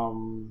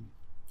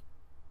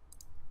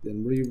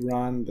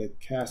rerun the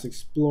Cast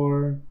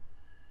Explorer.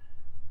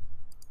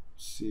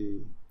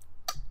 See,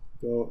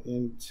 go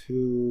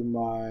into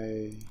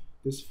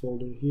this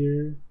folder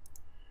here,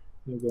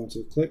 I'm going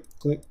to click,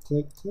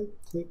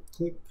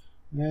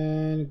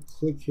 and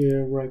click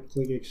here, right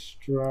click,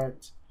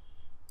 extract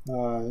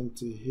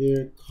into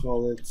here,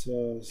 call it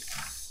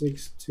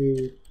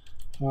 62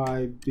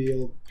 high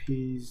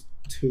BLPs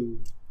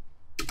 2.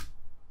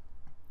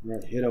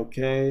 Right, hit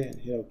OK, and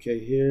hit OK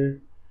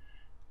here.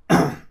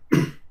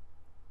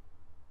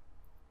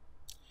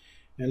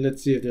 And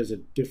let's see if there's a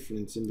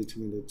difference in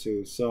between the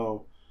two.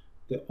 So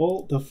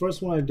the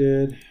first one I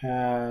did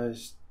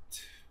has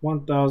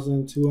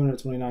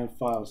 1,229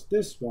 files.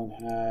 This one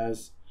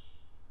has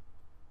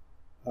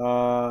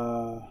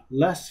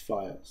less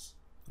files,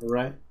 all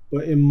right?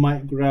 But it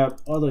might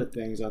grab other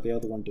things that the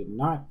other one did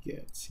not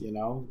get, you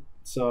know?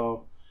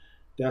 So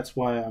that's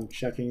why I'm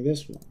checking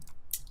this one.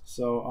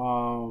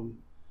 So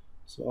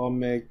so I'll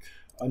make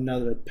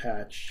another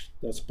patch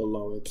that's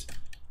below it,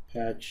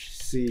 patch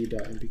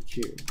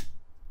c.mpq.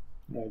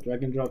 All right,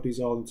 drag and drop these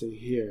all into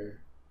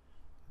here.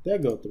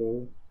 That go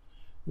through.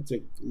 Let's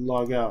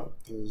log out,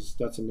 because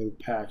that's a new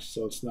patch,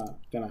 so it's not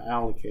gonna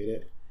allocate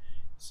it.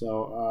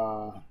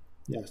 So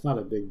yeah, it's not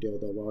a big deal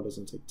though. Well, it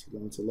doesn't take too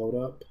long to load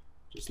up.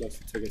 Just likes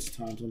to take its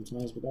time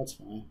sometimes, but that's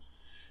fine.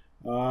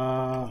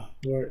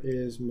 Where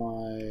is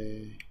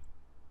my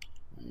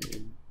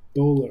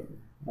bowler?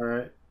 All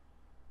right.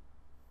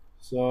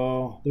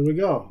 So there we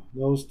go.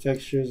 Those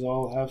textures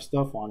all have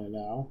stuff on it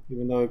now,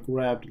 even though it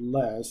grabbed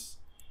less.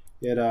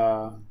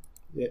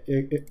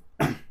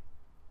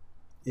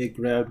 It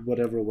grabbed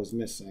whatever was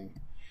missing,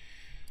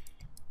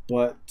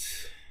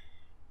 but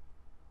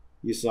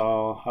you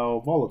saw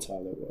how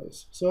volatile it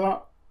was.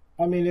 So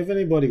I mean, if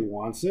anybody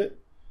wants it,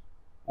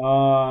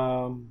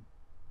 I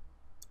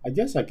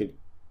guess I could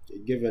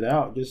give it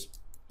out. Just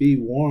be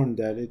warned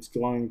that it's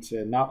going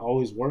to not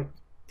always work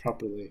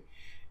properly,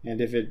 and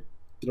if it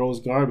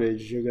throws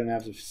garbage, you're gonna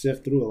have to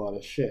sift through a lot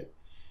of shit.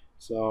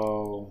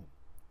 So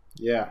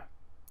yeah,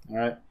 all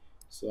right.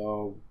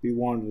 So be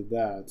warned with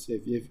that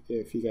if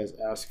you guys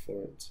ask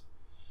for it.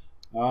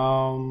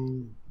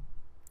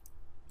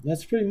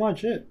 That's pretty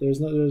much it.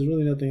 There's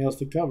really nothing else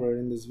to cover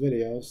in this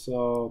video.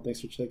 So thanks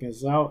for checking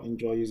this out.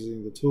 Enjoy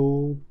using the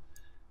tool,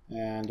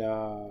 and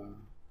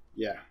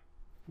yeah.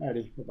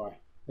 Alrighty, bye bye.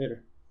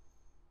 Later.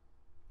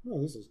 Oh,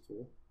 this is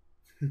cool.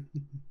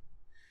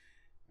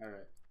 All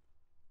right.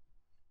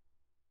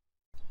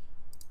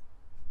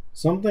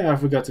 Something I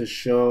forgot to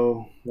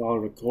show while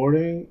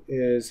recording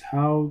is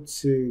how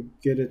to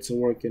get it to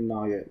work in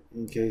Nugget,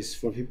 in case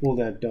for people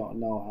that don't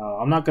know how.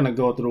 I'm not going to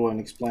go through and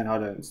explain how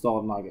to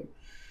install Nugget.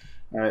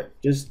 All right,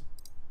 just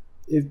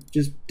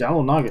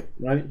download Nugget,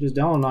 right? Just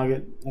download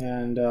Nugget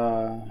and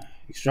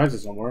extract it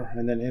somewhere,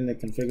 and then in the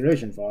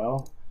configuration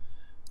file,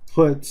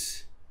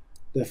 put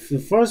the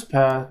first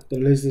path, at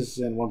least this is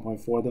in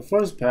 1.4, the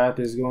first path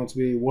is going to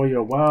be where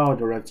your WoW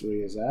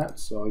directory is at.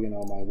 So, you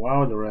know, my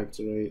WoW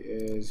directory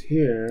is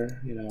here,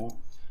 you know,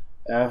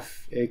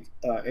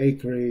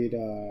 acreed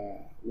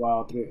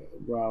WoW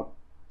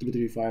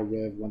 335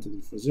 rev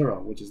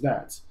 12340, which is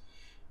that.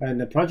 And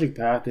the project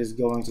path is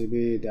going to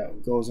be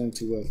that goes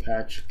into a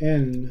patch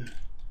in,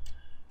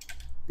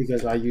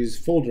 because I use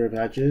folder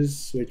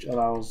patches, which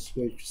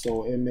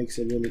so it makes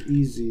it really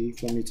easy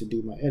for me to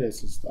do my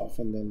edits and stuff,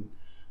 and then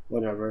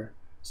whatever.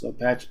 So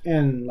patch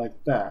in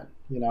like that,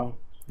 you know,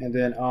 and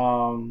then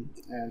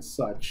and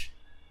such,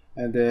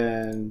 and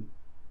then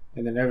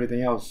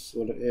everything else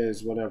what it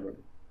is, whatever.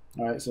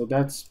 All right, so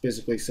that's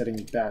basically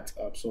setting that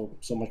up. So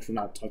much for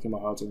not talking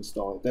about how to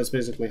install it. That's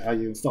basically how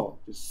you install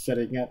it, just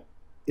setting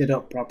it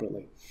up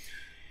properly.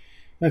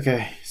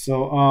 Okay,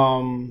 so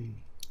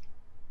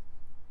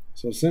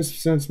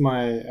since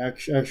my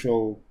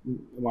actual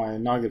my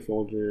Nugget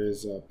folder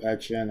is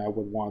patch in, I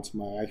would want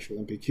my actual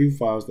MPQ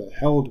files that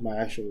held my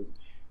actual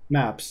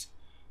maps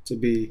to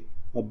be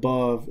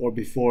above or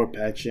before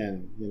patch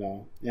in, you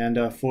know. And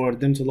for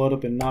them to load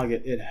up in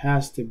Nugget, it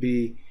has to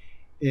be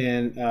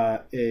in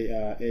a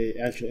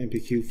actual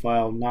MPQ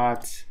file,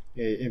 not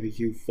a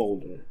MPQ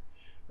folder,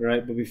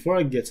 right? But before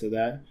I get to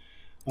that,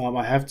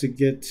 I have to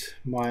get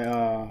my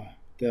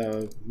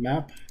the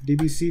map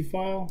DBC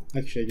file.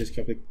 Actually, I just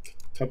copy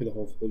the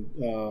whole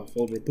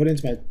folder, put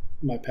into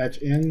my patch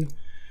in,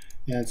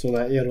 and so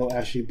that it'll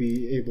actually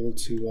be able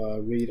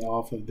to read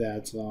off of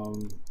that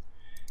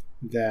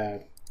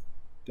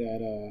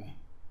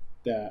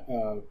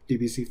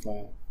DBC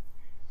file.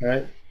 All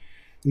right.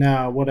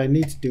 Now, what I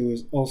need to do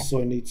is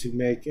also need to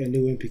make a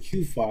new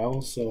MPQ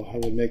file. So I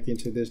will make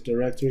into this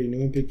directory,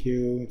 new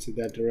MPQ, into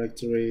that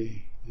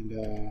directory,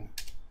 and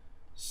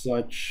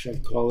such. I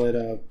call it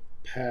a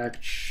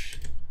patch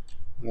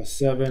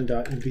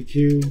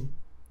 7.mpq.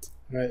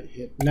 All right,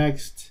 hit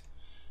next.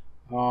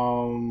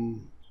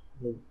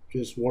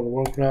 Just World of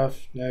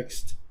Warcraft.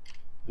 Next,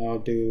 I'll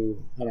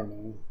do, I don't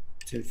know,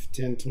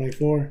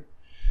 1024,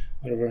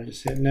 whatever.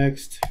 Just hit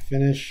next,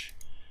 finish.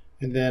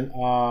 And then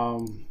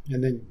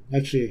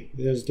actually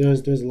there's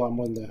a lot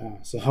more than that,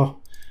 huh? So a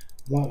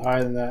lot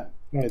higher than that.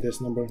 All right, this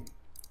number.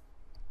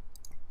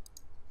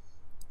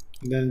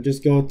 And then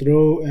just go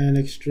through and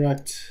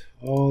extract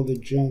all the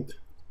junk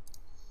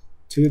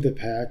to the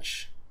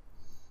patch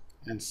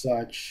and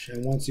such.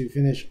 And once you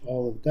finish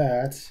all of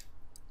that,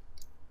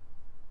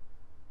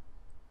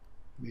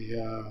 we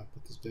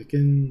put this back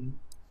in.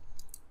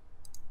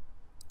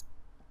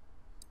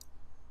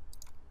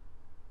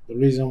 The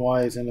reason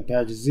why it's in the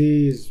patch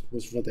Z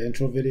was for the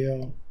intro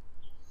video.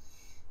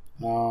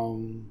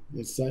 And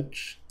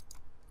such.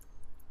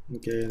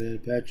 Okay, and then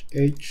patch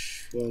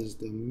H was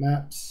the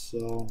maps,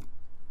 so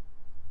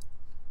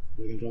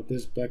we can drop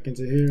this back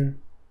into here.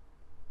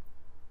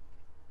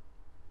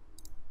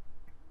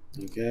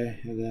 Okay,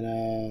 and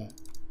then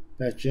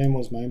patch M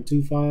was my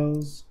M2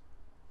 files.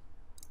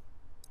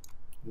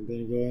 And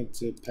then go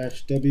into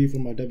patch W for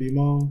my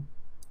WMO.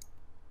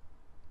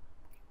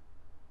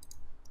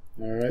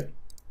 Alright,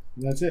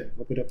 and that's it.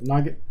 Open up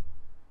Nugget.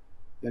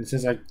 And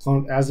since I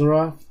cloned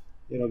Azeroth,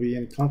 it'll be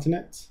in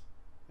Continent.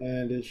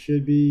 And it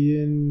should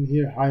be in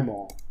here, High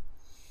Mall.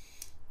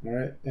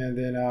 Alright, and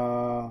then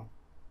around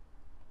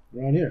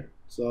here.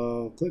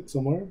 So click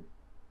somewhere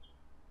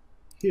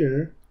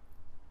here,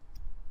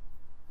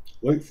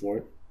 wait for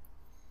it,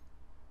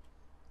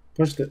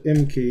 push the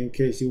M key in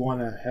case you want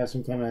to have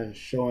some kind of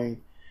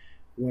showing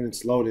when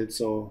it's loaded.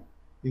 So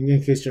in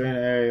case you're in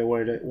an area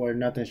where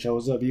nothing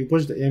shows up, you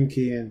push the M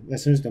key, and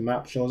as soon as the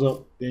map shows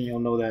up, then you'll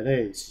know that,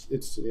 hey,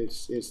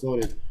 it's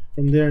loaded.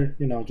 From there,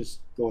 you know,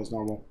 just go as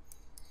normal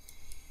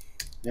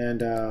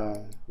and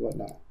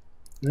whatnot.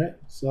 Right,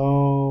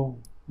 so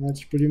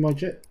that's pretty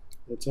much it.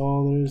 That's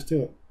all there is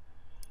to it.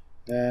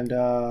 And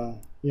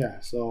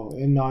yeah, so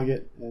in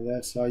Nugget, and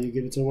that's how you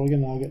get it to work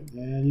in Nugget.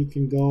 And you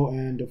can go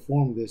and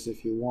deform this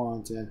if you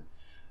want, and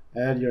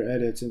add your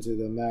edits into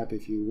the map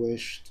if you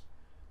wished.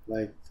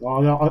 Like,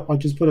 I'll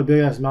just put a big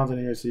ass mountain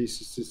here so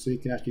you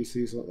can actually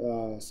see some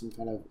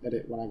kind of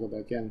edit when I go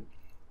back in.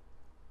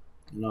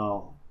 And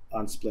I'll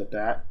unsplit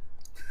that.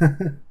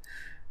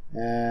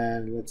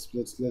 And let's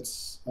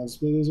unsplit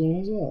this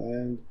one as well,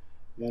 and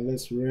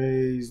let's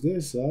raise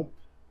this up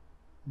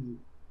and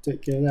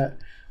take care of that.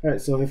 All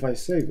right, so if I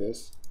save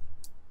this,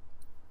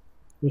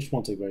 which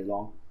won't take very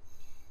long,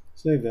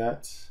 save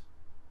that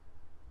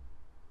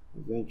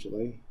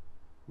eventually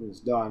when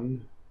it's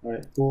done. All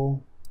right,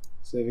 cool.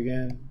 Save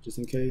again just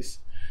in case.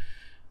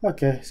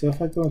 Okay, so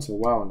if I go into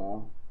WoW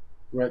now,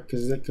 right,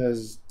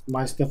 because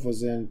my stuff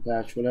was in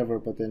patch whatever,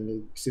 but then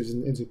it saves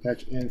into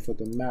patch N for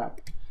the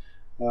map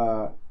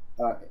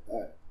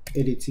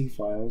ADT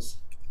files.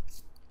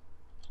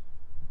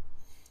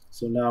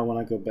 So now when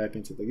I go back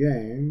into the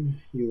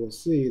game, you will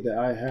see that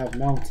I have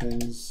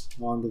mountains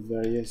on the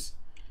various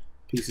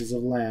pieces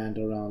of land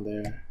around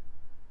there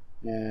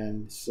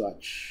and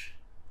such.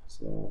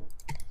 So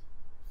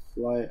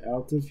fly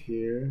out of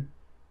here.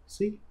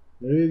 See,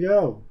 there you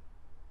go.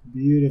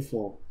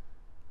 Beautiful.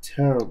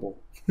 Terrible.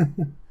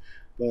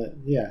 But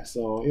yeah,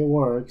 so it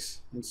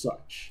works and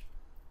such.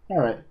 All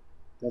right,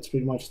 that's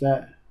pretty much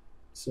that.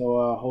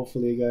 So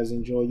hopefully you guys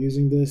enjoy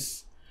using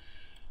this.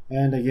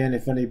 And again,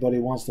 if anybody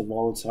wants the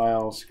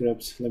volatile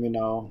script, let me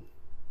know.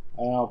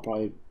 I'll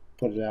probably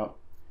put it out.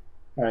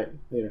 All right,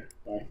 later.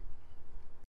 Bye.